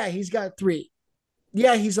one. Yeah, he's got 3.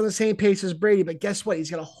 Yeah, he's on the same pace as Brady, but guess what?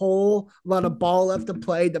 He's got a whole lot of ball left to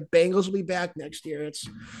play. The Bengals will be back next year.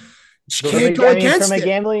 Can't go against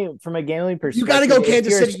it. From a gambling perspective, you got to go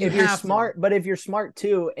Kansas City. If you're smart, but if you're smart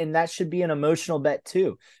too, and that should be an emotional bet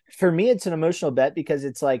too. For me, it's an emotional bet because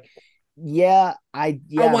it's like, I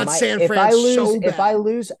want San Fran so bad. If I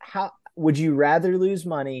lose, how would you rather lose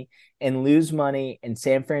money and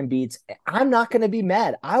San Fran beats? I'm not going to be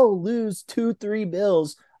mad. I'll lose 2-3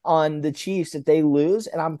 bills on the Chiefs if they lose,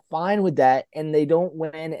 and I'm fine with that. And they don't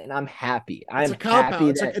win, and I'm happy. I'm happy.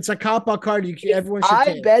 It's a cop-out card. Everyone should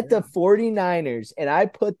take. I bet the 49ers, and I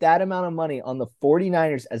put that amount of money on the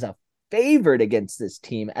 49ers as a favorite against this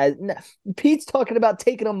team. As Pete's talking about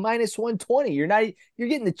taking them minus 120. You're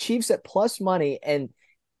getting the Chiefs at plus money, and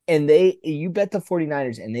you bet the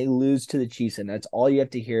 49ers and they lose to the Chiefs, and that's all you have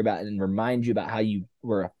to hear about and remind you about how you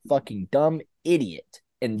were a fucking dumb idiot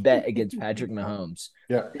and bet against Patrick Mahomes.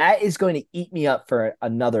 Yeah. That is going to eat me up for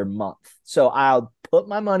another month. So I'll put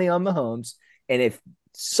my money on Mahomes, and if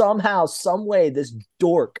somehow, some way this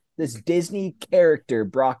Disney character,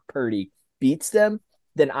 Brock Purdy, beats them,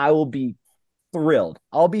 then I will be thrilled.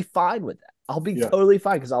 I'll be fine with that. I'll be totally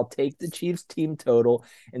fine because I'll take the Chiefs team total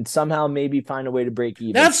and somehow maybe find a way to break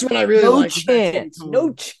even. That's what I really like.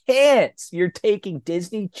 No chance. You're taking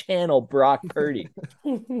Disney Channel Brock Purdy.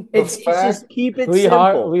 It's just keep it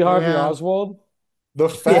simple. Lee Harvey Oswald. The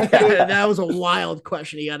fact that was a wild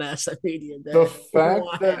question he got asked at media day.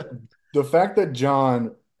 The fact that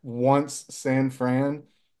John wants San Fran,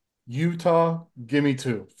 Utah, give me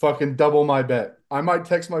 2. Fucking double my bet. I might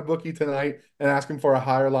text my bookie tonight and ask him for a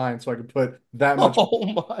higher line so I can put that much. Oh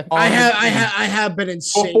my! I have been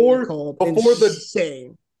insane. Before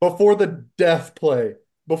the death play,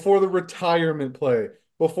 before the retirement play,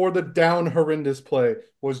 before the down horrendous play,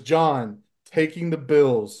 was John taking the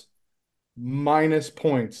Bills minus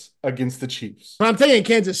points against the Chiefs. But I'm taking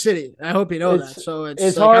Kansas City. I hope you know that. So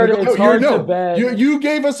it's hard to bet. You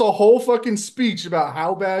gave us a whole fucking speech about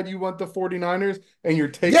how bad you want the 49ers, and you're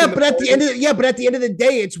taking but at the end of the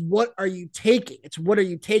day, it's what are you taking?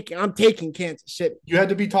 I'm taking Kansas City. You had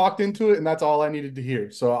to be talked into it, and that's all I needed to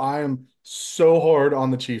hear. So I am so hard on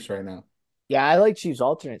the Chiefs right now. Yeah, I like Chiefs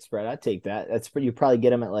alternate spread. I'd take that. You probably get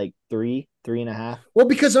them at like 3.5. Well,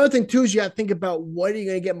 because another thing too is you got to think about what are you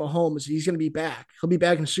going to get Mahomes? He's going to be back. He'll be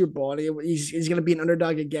back in the Super Bowl. And he's going to be an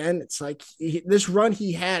underdog again. It's like this run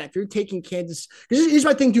he had. If you're taking Kansas, here's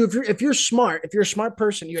my thing too. If you're smart, if you're a smart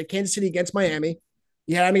person, you had Kansas City against Miami,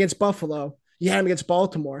 you had him against Buffalo, you had him against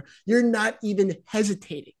Baltimore. You're not even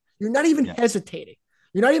hesitating. You're not even hesitating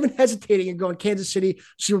and going Kansas City,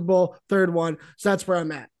 Super Bowl, third one. So that's where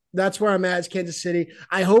I'm at. That's where I'm at. It's Kansas City.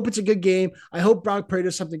 I hope it's a good game. I hope Brock Purdy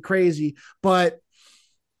does something crazy. But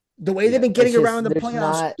the way they've been getting around the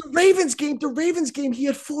playoffs, the Ravens game, he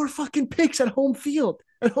had 4 fucking picks at home field.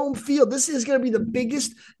 This is going to be the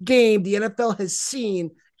biggest game the NFL has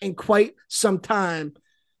seen in quite some time.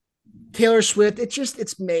 Taylor Swift,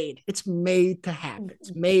 it's made to happen.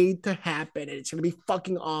 It's made to happen, and it's going to be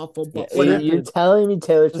fucking awful. But you're telling me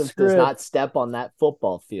Taylor Swift does not step on that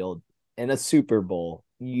football field in a Super Bowl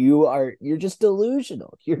you're just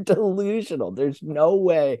delusional. You're delusional. There's no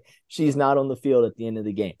way she's not on the field at the end of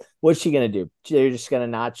the game. What's she gonna do? They're just gonna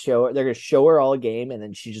not show her. They're gonna show her all game, and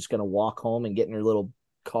then she's just gonna walk home and get in her little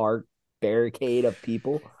car barricade of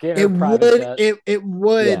people. Getting It her private would. jet. It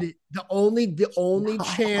would. Yeah. The only Not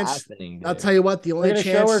chance. happening, dude. I'll tell you what. The They're only gonna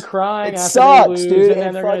show her chance. crying It after sucks, they lose, dude. and then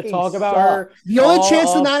It they're gonna fucking talk about sucks. her. The only all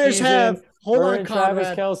chance the off Niners season. have. Hold Her on, and Travis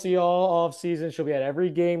Conrad. Kelce all off season. She'll be at every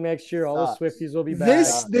game next year. All the Sucks. Swifties will be back.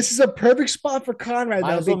 This is a perfect spot for Conrad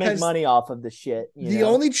Might though, as well make because money off of the shit. the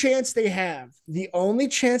only chance they have, the only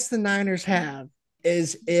chance the Niners have,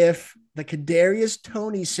 is if the Kadarius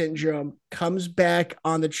Toney syndrome comes back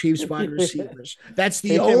on the Chiefs wide receivers. That's the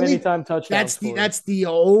Take him only. anytime touchdowns. That's the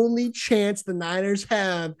only chance the Niners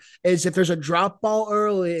have, is if there's a drop ball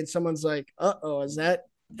early and someone's like, "Uh-oh, is that?"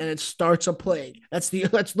 and it starts a plague. That's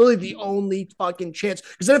literally the only fucking chance.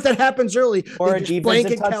 Because then if that happens early, or they a just defensive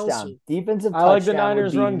blanket touchdown. Kelsey. Defensive I like the touchdown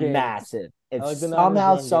Niners' would be run game. massive. If I like the Niners'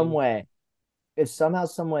 somehow, run some game. way, if somehow,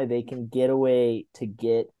 some way they can get away to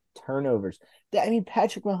get turnovers. I mean,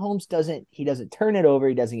 Patrick Mahomes doesn't turn it over.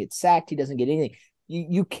 He doesn't get sacked. He doesn't get anything.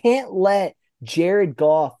 You can't let Jared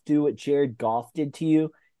Goff do what Jared Goff did to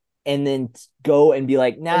you and then go and be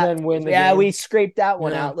like, nah, And then win the yeah, game. we scraped that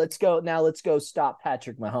one Yeah. out. Let's go. Now let's go stop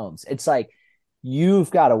Patrick Mahomes. It's like, you've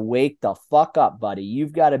got to wake the fuck up, buddy.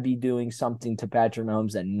 You've got to be doing something to Patrick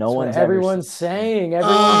Mahomes that no That's one's what ever everyone's seen. saying.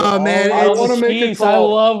 Oh, man, I it's- want to make a Chiefs. I call.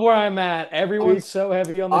 love where I'm at. Everyone's so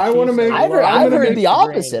heavy on the I Chiefs. wanna make- I've I'm gonna heard make the it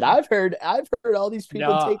opposite. rain. I've heard all these people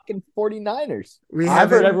Nah. taking 49ers. We I've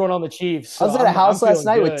heard haven't. everyone on the Chiefs. I was so at a I'm house last feeling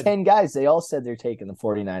night with good. 10 guys. They all said they're taking the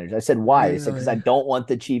 49ers. I said, why? They said, because I Really? don't want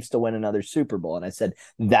the Chiefs to win another Super Bowl. And I said,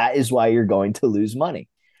 that is why you're going to lose money.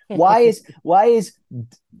 Why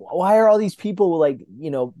are all these people like,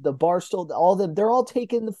 the Barstool, they're all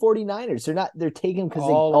taking the 49ers. They're taking because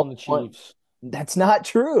they all don't on the want. Chiefs. That's not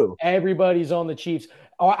true. Everybody's on the Chiefs.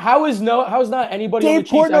 How's not anybody on the Dave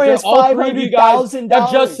Chiefs? Portnoy After has all three of you guys have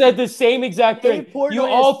just $500,000. said the same exact thing. Dave Portnoy You has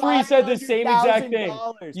all three said the same exact thing.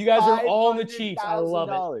 $500,000. You guys are all on the Chiefs. I love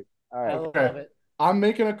it. All right. I Okay. love it. I'm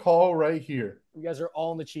making a call right here. You guys are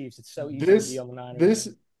all on the Chiefs. It's so easy This to be on the Niners. this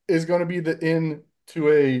is going to be the end to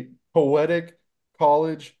a poetic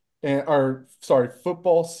college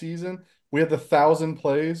football season. We have 1,000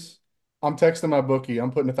 plays. I'm texting my bookie.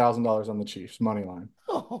 I'm putting $1,000 on the Chiefs money line.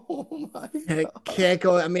 Oh my Can't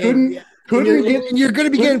go. I mean, you're going to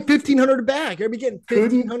be getting 1,500 back. You're going to be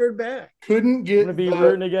getting 1,500 back. Couldn't I'm get gonna be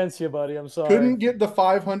rooting against you, buddy. I'm sorry. couldn't get the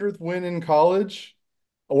 500th win in college.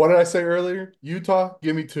 What did I say earlier? Utah,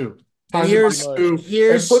 give me 2. And Time here's- to buy 2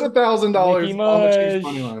 here's- and put $1,000 Nicky on the Chiefs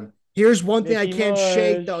Mush. money line. Here's one thing I Nicky can't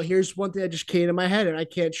shake, Mush. though. Here's one thing that just came to my head, and I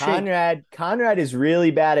can't shake. Conrad is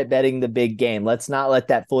really bad at betting the big game. Let's not let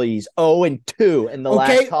that fool you. He's 0-2 in the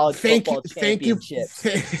last college football championship.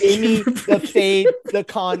 Give me the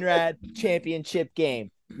Conrad championship game.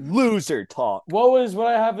 Loser talk. What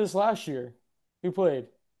I have this last year? Who played?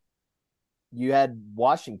 You had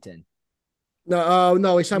Washington.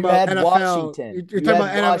 No, he's talking You about had NFL. Washington. You're You talking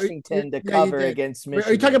had about Washington to yeah, you cover did. against Michigan.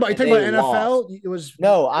 Are you talking about and they NFL? lost. It was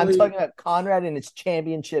No, I'm really- talking about Conrad and his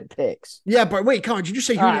championship picks. Yeah, but wait, Colin, did you just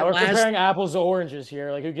say who All you right, had we're last? comparing apples to oranges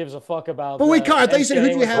here. Like, who gives a fuck about? But wait, that? Colin, I thought you said who NCAA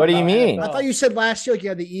do you was have? What do you about mean? NFL. I thought you said last year like you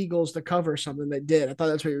had the Eagles to cover something. They did. I thought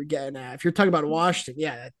that's what you were getting at. If you're talking about Washington,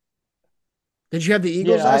 yeah. Did you have the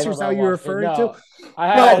Eagles Yeah, last I year? Is that know what you were about referring Washington. to? No,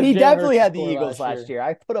 I No, had he Jalen definitely Hurts had the score Eagles last year.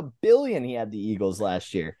 I put $1 billion he had the Eagles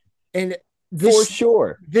last year. And For this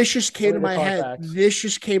sure. This just came to Only the my head. Carfax. This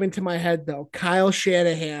just came into my head though. Kyle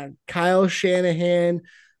Shanahan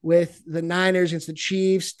with the Niners against the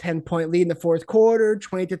Chiefs, 10-point lead in the fourth quarter,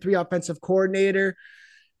 20-3 offensive coordinator.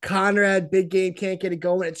 Conrad, big game, can't get it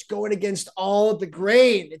going. It's going against all the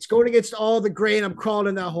grain. I'm crawling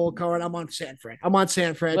in that hole, Conrad. I'm on San Fran.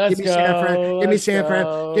 Let's Give me San Fran. go. Give me Let's San Fran.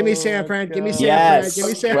 go. Give me San Fran. Let's Give me go. San Fran. Yes. Give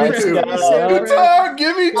me San Let's Fran. go. Give me San Good Fran. talk.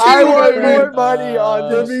 Give me 2. I want baby. more money on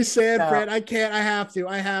Give this. me San Yeah. Fran. I can't. I have to.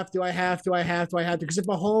 Because if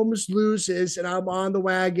Mahomes loses and I'm on the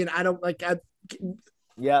wagon, I don't like.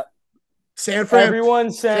 Yep. San Fran.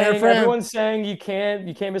 Everyone's Fran. saying you can't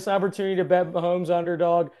miss an opportunity to bet Mahomes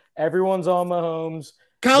underdog. Everyone's on Mahomes.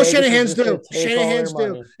 Kyle Vegas is Shanahan's just gonna due. take all their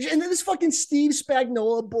money. And then this fucking Steve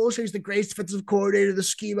Spagnuolo bullshit. He's the greatest defensive coordinator of the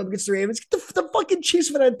scheme up against the Ravens. The fucking Chiefs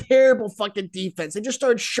have had a terrible fucking defense. They just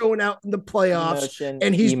started showing out in the playoffs,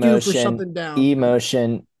 and he's due for something down.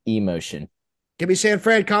 Emotion. Give me San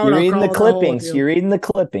Fran. Colin, You're I'll reading the crawl in hole with clippings. you. You're reading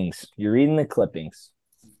the clippings.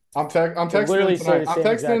 I'm texting literally him say tonight. the I'm same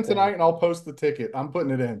texting exact him thing. tonight, and I'll post the ticket. I'm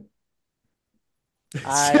putting it in.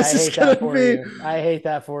 I This is hate that gonna for be. you. I hate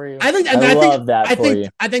that for you. I think. I love that for you.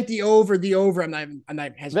 I think the over. The over. I'm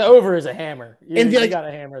not The hesitant. over is a hammer. And the You like, got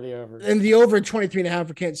to hammer the over. and the over 23.5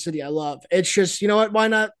 for Kansas City. I love. It's just, you know what? Why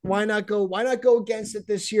not go? Why not go against it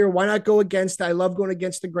this year? Why not go against it? I love going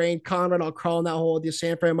against the grain. Conrad, I'll crawl in that hole with you.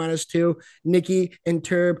 San Fran -2. Nicky and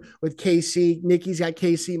Turb with KC. Nicky's got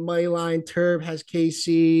KC money line. Turb has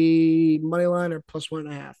KC money line or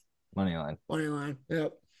 +1.5. Money line. Money line.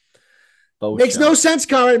 Yep. Both Makes no shots. sense,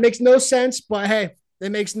 Conrad. It makes no sense, but hey,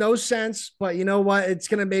 it makes no sense. But you know what? It's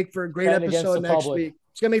gonna make for a great Betting against episode the next public. week.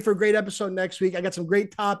 It's gonna make for a great episode next week. I got some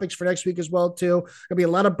great topics for next week as well, too. Gonna be a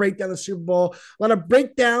lot of breakdown of the Super Bowl, a lot of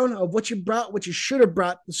breakdown of what you brought, what you should have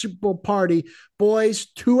brought the Super Bowl party. Boys,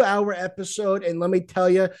 2-hour episode. And let me tell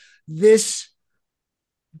you, this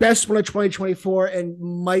best one of 2024 and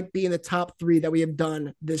might be in the top 3 that we have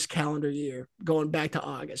done this calendar year, going back to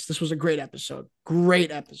August. This was a great episode. Great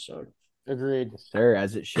episode. Agreed. Sure,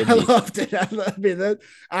 as it should I be. loved it.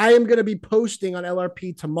 I am going to be posting on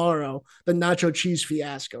LRP tomorrow the nacho cheese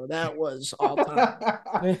fiasco. That was all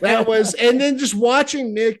time. That was, and then just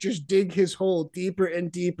watching Nick just dig his hole deeper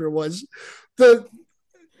and deeper was the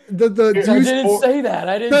I didn't say that.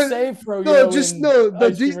 I didn't say froyo. Ice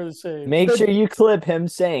cream are the same. Make sure you clip him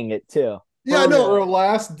saying it too. Yeah, For a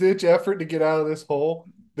last ditch effort to get out of this hole,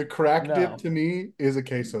 the crack No. dip to me is a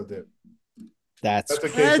queso dip. That's a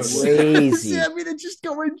queso dip. crazy. I mean, it's just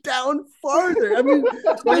going down farther. I mean,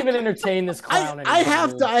 Don't even entertain this clown anymore.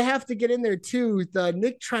 I have to get in there too. The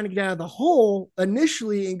Nick trying to get out of the hole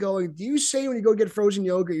initially and going, do you say when you go get frozen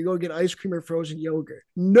yogurt, you go get ice cream or frozen yogurt?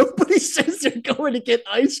 Nobody says they're going to get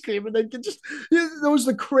ice cream, and then that was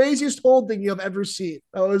the craziest holding you've ever seen.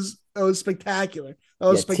 That was spectacular. That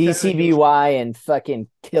was spectacular. TCBY and fucking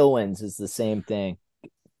Killwins is the same thing.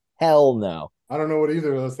 Hell no. I don't know what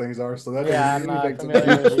either of those things are, so that I'm not Are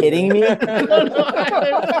you kidding me?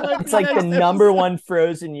 It's like the number 1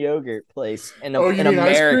 frozen yogurt place in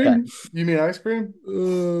America. You mean ice cream?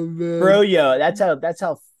 Oh man. Froyo. That's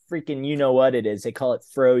how freaking you know what it is. They call it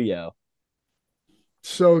Froyo.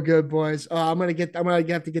 So good, boys. I'm gonna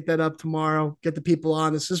have to get that up tomorrow. Get the people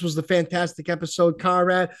on this. This was the fantastic episode,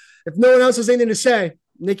 Conrad. If no one else has anything to say,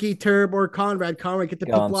 Nicky, Turb, or Conrad, get the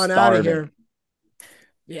people on out of here.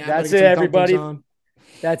 Yeah, that's it, everybody.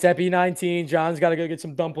 That's Epi 19. John's got to go get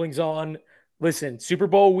some dumplings on. Listen, Super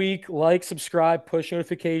Bowl week, like, subscribe, push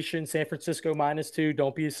notifications. San Francisco -2.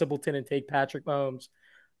 Don't be a simpleton and take Patrick Mahomes.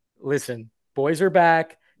 Listen, boys are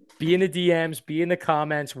back. Be in the DMs, be in the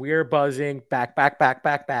comments. We are buzzing. Back.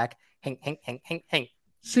 Hang.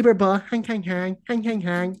 Super Bowl, hang.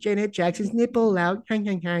 Janet Jackson's nipple out. Hang.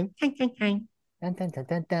 Dun, dun, dun,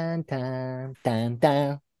 dun, dun, dun, dun,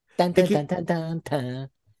 dun. Dun, dun, dun, dun, dun, dun.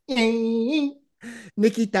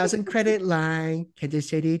 Nicky 1,000 credit line. Kansas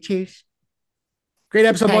City Chiefs. Great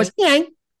episode, boys.